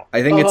 Yeah.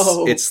 I think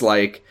Oh. it's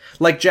like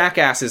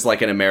Jackass is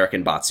like an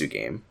American Batsu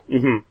game.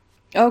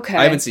 Okay.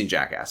 I haven't seen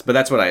Jackass, but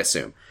that's what I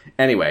assume.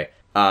 Anyway,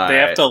 They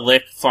have to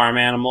lick farm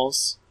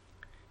animals,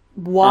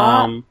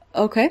 Wow.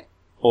 Okay.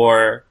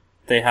 or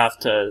they have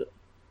to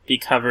be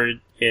covered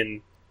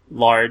in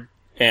lard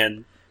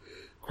and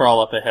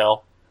crawl up a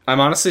hill. I'm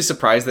honestly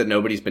surprised that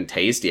nobody's been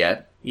tased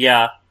yet.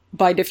 Yeah.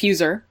 By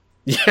diffuser.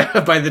 Yeah,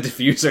 by the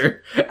diffuser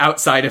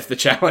outside of the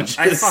challenges.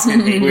 I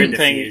fucking hate weird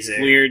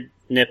diffuser. weird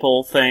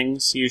nipple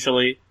things,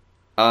 usually.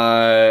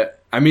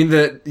 I mean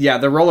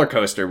the roller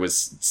coaster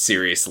was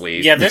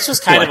seriously. Yeah, this was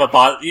kind of a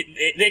bot.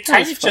 It kind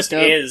was of just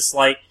fucked up. is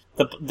like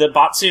the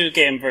Batsu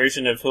game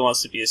version of Who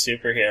Wants to Be a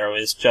Superhero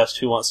is just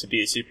Who Wants to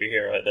Be a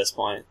Superhero at this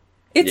point.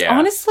 It's Yeah.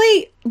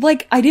 honestly,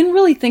 like, I didn't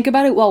really think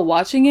about it while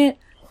watching it,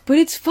 but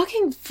it's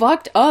fucking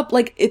fucked up.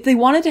 Like, if they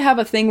wanted to have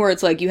a thing where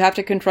it's like, you have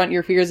to confront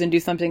your fears and do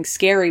something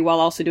scary while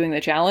also doing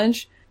the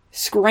challenge,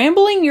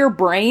 scrambling your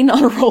brain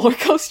on a roller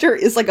coaster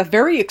is like a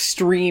very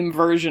extreme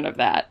version of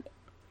that.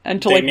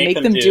 And to They like make make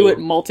them them do- do it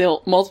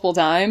multiple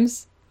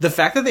times. The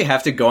fact that they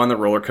have to go on the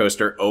roller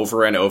coaster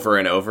over and over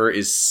and over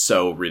is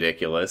so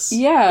ridiculous.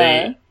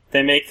 Yeah.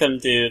 They make them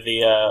do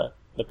the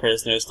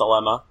Prisoner's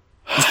Dilemma.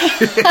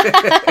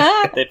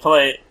 they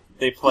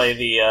They play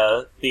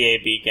the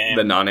AB game.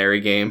 The non-airy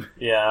game.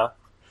 Yeah.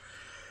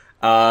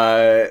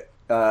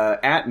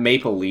 At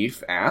Maple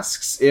Leaf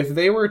asks, if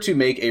they were to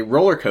make a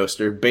roller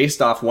coaster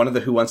based off one of the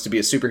Who Wants to Be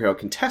a Superhero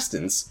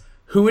contestants,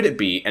 who would it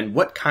be, and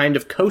what kind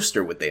of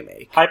coaster would they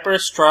make? Hyper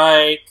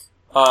Strike,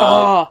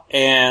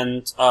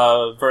 and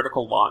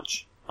Vertical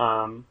Launch.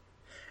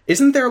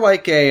 Isn't there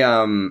like a,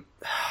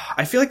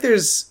 I feel like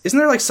isn't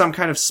there like some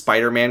kind of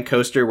Spider-Man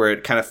coaster where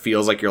it kind of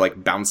feels like you're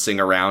like bouncing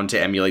around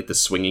to emulate the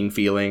swinging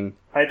feeling?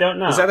 I don't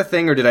know. Is that a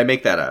thing, or did I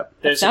make that up?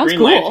 There's That a sounds the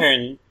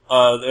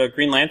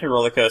Green Lantern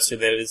roller coaster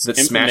that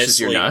smashes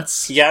your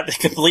nuts? Yeah, that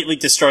completely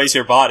destroys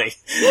your body.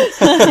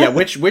 Yeah,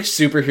 which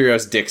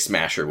superhero's dick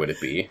smasher would it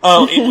be?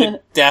 Oh, it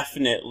would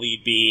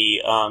definitely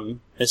be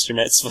Mr.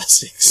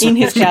 Mitzvah's In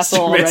his castle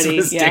Mr. already,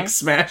 Mitzvah's yeah. dick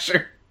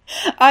smasher.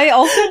 I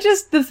also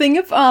just, the thing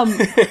of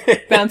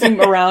bouncing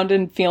around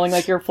and feeling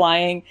like you're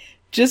flying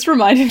just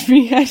reminded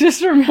me, I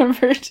just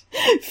remembered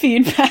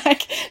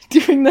Feedback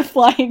doing the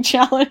flying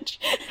challenge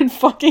and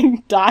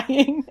fucking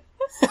dying.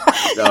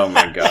 Oh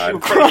my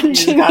god.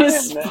 Crunching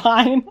his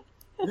spine.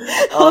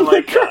 Oh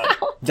my god.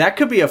 That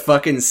could be a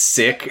fucking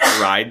sick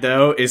ride,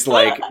 though, is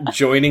like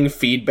joining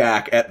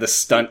Feedback at the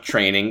stunt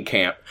training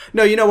camp.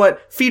 No, you know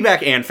what?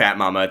 Feedback and Fat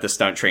Mama at the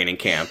stunt training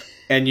camp.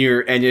 And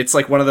it's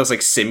like one of those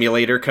like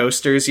simulator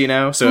coasters, you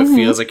know? So it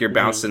feels like you're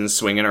bouncing and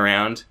swinging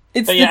around.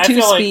 It's But yeah, I the two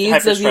feel like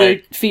speeds of either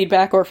Hyperstrike-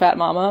 Feedback or Fat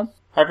Mama.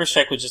 Hyper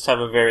Strike would just have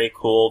a very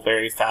cool,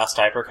 very fast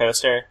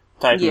hypercoaster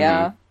type.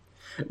 Yeah.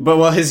 But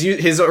well,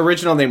 his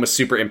original name was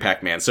Super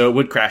Impact Man, so it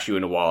would crash you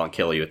in a wall and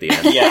kill you at the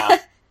end. Yeah.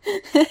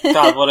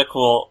 God, what a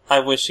cool. I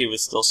wish he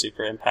was still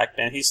Super Impact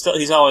Man. He's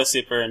always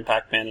Super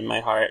Impact Man in my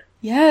heart.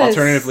 Yes.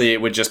 Alternatively,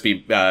 it would just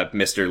be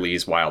Mr.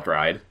 Lee's Wild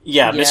Ride.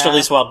 Yeah, Yeah. Mr.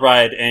 Lee's Wild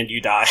Ride, and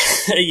you die.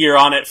 You're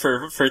on it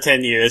for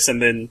 10 years,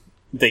 and then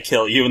they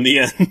kill you in the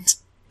end.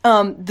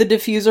 The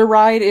diffuser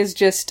ride is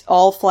just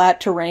all flat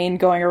terrain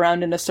going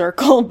around in a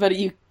circle, but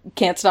you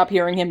can't stop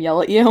hearing him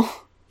yell at you.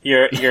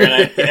 You're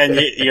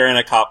in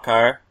a cop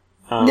car.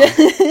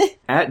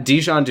 At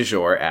Dijon du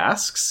Jour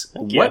asks,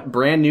 you. what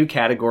brand new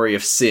category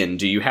of sin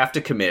do you have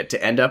to commit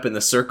to end up in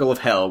the circle of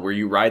hell where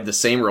you ride the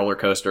same roller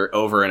coaster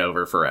over and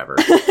over forever?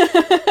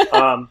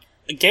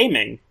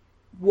 Gaming.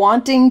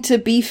 Wanting to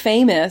be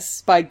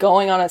famous by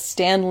going on a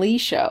Stan Lee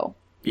show.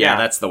 Yeah, Yeah.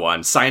 that's the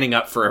one. Signing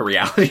up for a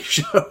reality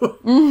show.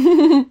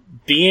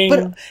 Being...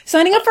 But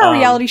signing up for a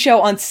reality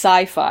show on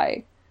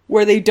Sci-Fi,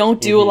 where they don't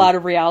do a lot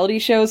of reality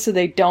shows, so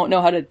they don't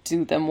know how to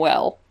do them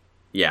well.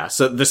 Yeah,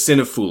 so the sin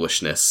of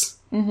foolishness.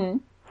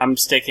 I'm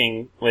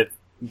sticking with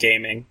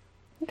gaming.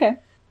 Okay.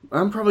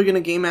 I'm probably gonna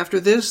game after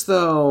this,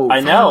 though. I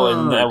know,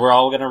 Fuck. and we're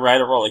all gonna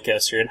ride a roller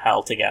coaster in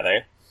hell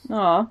together.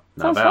 Aw,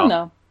 sounds Val. fun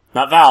though.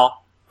 Not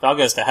Val. Val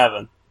goes to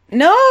heaven.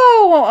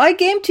 No, I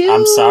game too.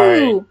 I'm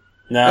sorry.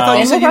 No. I thought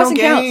you said you don't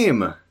Animal Crossing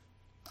game.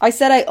 I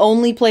said I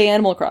only play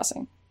Animal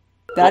Crossing.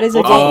 That is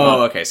a game.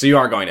 Oh, okay, so you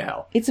are going to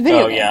hell. It's a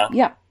video Oh, game. yeah.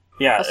 Yeah.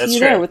 yeah, I'll see that's you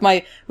true. there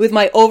with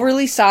my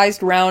overly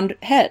sized round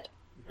head.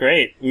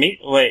 Great.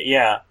 Wait,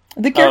 yeah.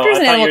 The characters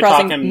I in thought you Animal were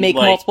Crossing talking, make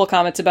like- multiple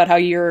comments about how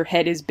your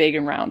head is big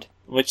and round.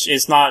 Which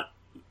is not,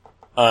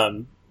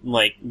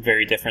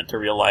 very different to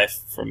real life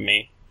from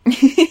me.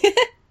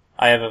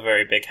 I have a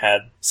very big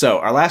head. So,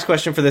 our last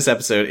question for this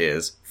episode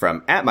is,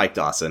 from @Mike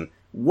Dawson,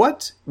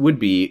 what would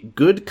be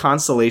good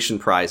consolation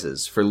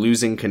prizes for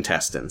losing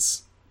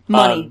contestants?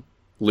 Money.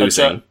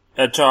 Losing.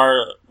 A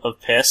jar of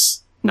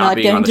piss. Not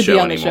being getting on the to show be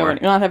on the anymore.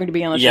 show. Not having to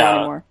be on the show Yeah.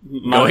 anymore.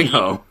 Going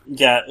home.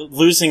 Yeah,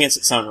 losing is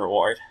its own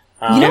reward.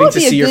 You know Getting what would to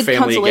be a see your good family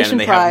again consolation and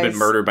they haven't prize? been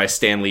murdered by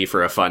Stan Lee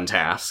for a fun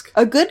task.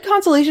 A good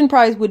consolation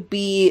prize would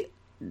be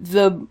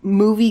the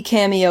movie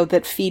cameo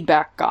that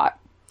Feedback got.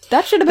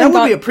 That should have been That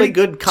would be a got, pretty like,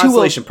 good to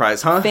consolation a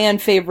prize, huh? fan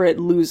favorite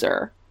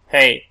loser.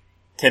 Hey,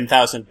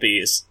 10,000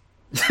 bees.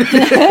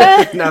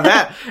 now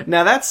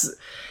that's,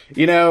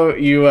 you know,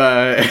 you,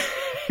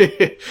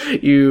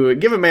 you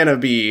give a man a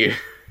bee,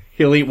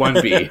 he'll eat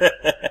one bee.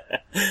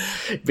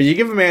 But you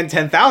give a man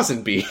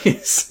 10,000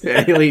 bees,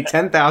 and he'll eat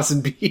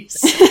 10,000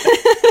 bees.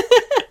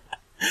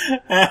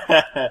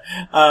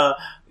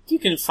 You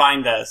can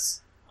find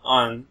us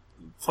on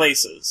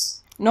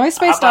places.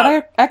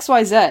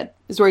 Noisepace.xyz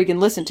is where you can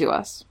listen to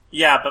us.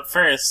 Yeah, but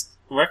first,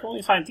 where can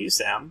we find you,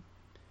 Sam?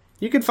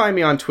 You can find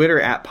me on Twitter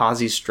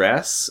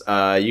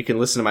 @PossyStress. You can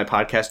listen to my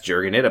podcast,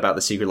 Jurgen It, about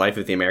the secret life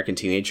of the American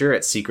teenager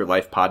at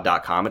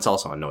secretlifepod.com. It's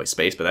also on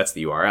Noisepace, but that's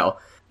the URL.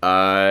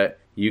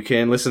 You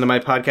can listen to my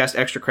podcast,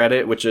 Extra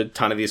Credit, which a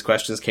ton of these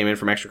questions came in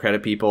from Extra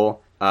Credit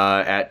people,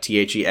 at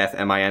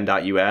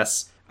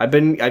thefmin.us. I've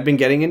been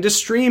getting into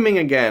streaming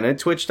again at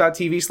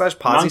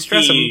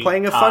twitch.tv/PossyStress. I've been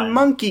playing a fun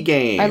monkey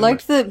game. I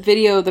liked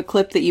the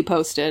clip that you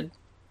posted.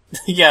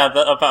 Yeah,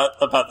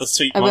 about the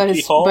sweet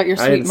monkey hole. About your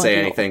sweet I didn't monkey say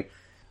hole. anything.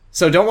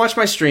 So don't watch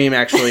my stream,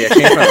 actually. I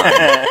changed my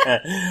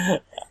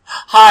mind.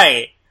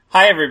 Hi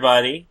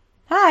everybody.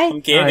 Hi.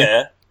 I'm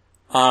Giga.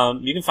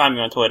 You can find me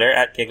on Twitter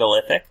at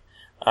Gigalithic.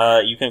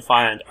 You can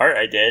find art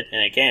I did in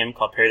a game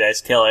called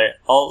Paradise Killer.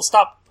 I'll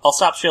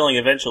stop shilling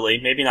eventually.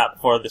 Maybe not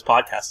before this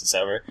podcast is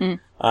over.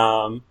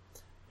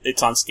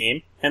 It's on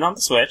Steam and on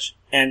the Switch,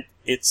 and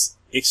it's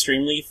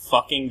extremely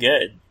fucking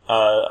good.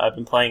 I've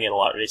been playing it a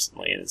lot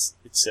recently, and it's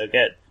so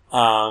good.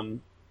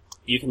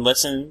 You can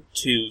listen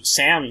to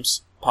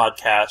Sam's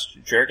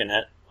podcast, Jerkin'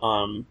 It.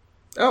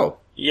 Oh,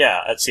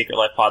 Yeah, at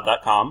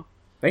secretlifepod.com.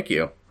 thank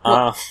you.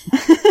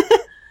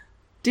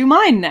 Do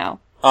mine now.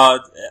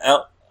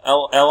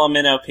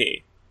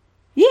 LMNOP.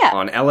 Yeah.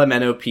 On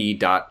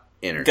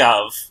lmnop.internet.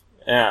 Gov.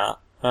 Yeah.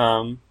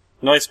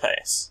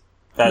 Noisepace.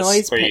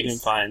 That's where you can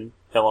Noisepace. find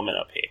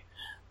LMNOP.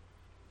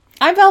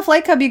 I'm Val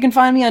Flight Cub. You can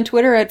find me on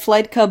Twitter at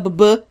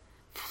FlightCub.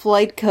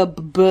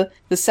 FlightCub.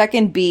 The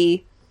second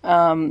B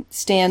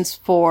stands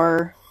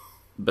for...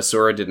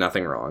 Basura did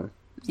nothing wrong.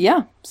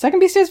 Yeah. Second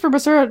B stands for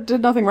Basura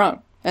did nothing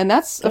wrong. And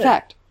that's a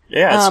fact.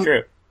 Yeah, it's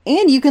true.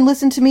 And you can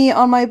listen to me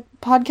on my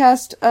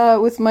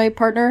podcast with my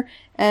partner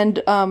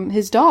and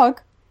his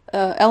dog,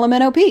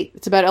 LMNOP.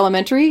 It's about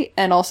elementary,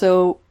 and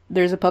also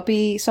there's a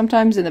puppy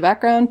sometimes in the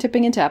background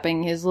tipping and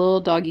tapping his little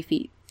doggy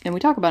feet. And we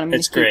talk about him.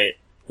 It's great.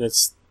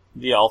 It's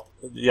the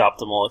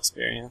optimal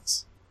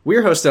experience.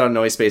 We're hosted on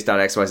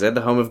Noisepace.xyz,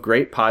 the home of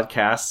great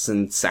podcasts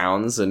and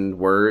sounds and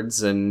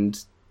words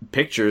and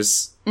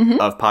pictures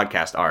of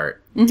podcast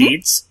art.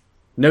 Deeds?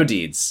 No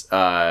deeds.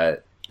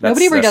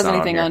 Nobody ever does not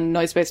anything here. on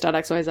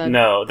Noisepace.xyz.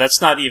 No,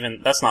 that's not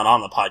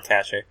on the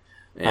podcatcher.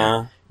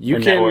 Yeah. You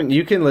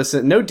network. can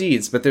listen. No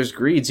deeds, but there's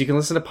greeds. You can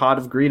listen to Pod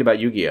of Greed about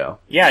Yu-Gi-Oh.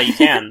 Yeah, you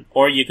can.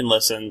 Or you can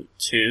listen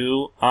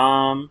to,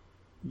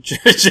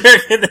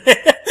 Jerkin'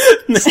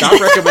 It. Stop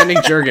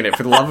recommending Jerkin' It,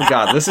 for the love of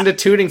God. Listen to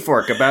Tooting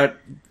Fork about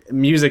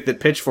music that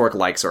Pitchfork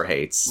likes or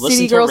hates. Listen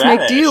City to Girls Make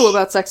Radish. Do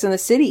about Sex in the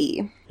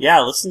City. Yeah,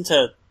 listen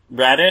to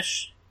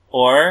Radish,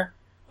 or,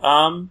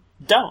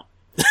 don't.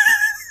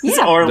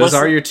 Yeah. Or Those listen,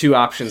 are your two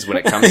options when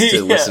it comes to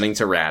Yeah. listening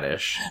to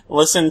Radish.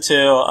 listen to, Those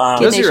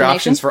are your Nation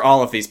options Nation? for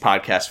all of these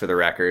podcasts, for the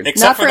record.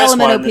 except Not for for this one,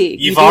 LMNOP. You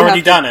you've do already have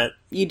to- done it.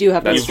 You do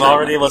have to That's You've true.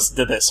 already listened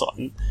to this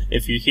one.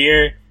 If you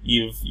hear,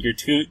 you're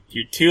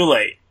too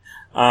late.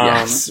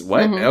 Yes.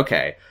 What?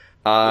 Okay.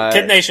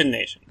 Kid Nation.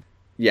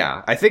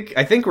 Yeah. I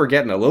think we're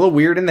getting a little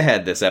weird in the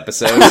head this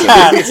episode. So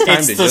maybe it's time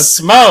It's to the just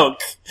smoke.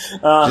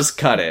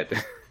 cut it.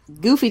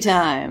 Goofy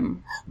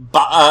time.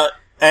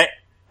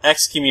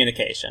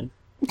 Excommunication.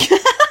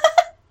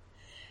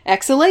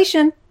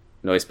 Exhalation.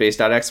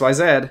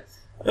 Noisepace.xyz.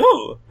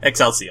 Ooh,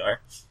 Excelsior.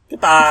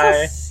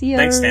 Goodbye. Excelsior.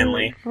 Thanks,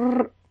 Stanley.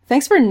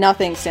 Thanks for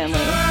nothing,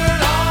 Stanley.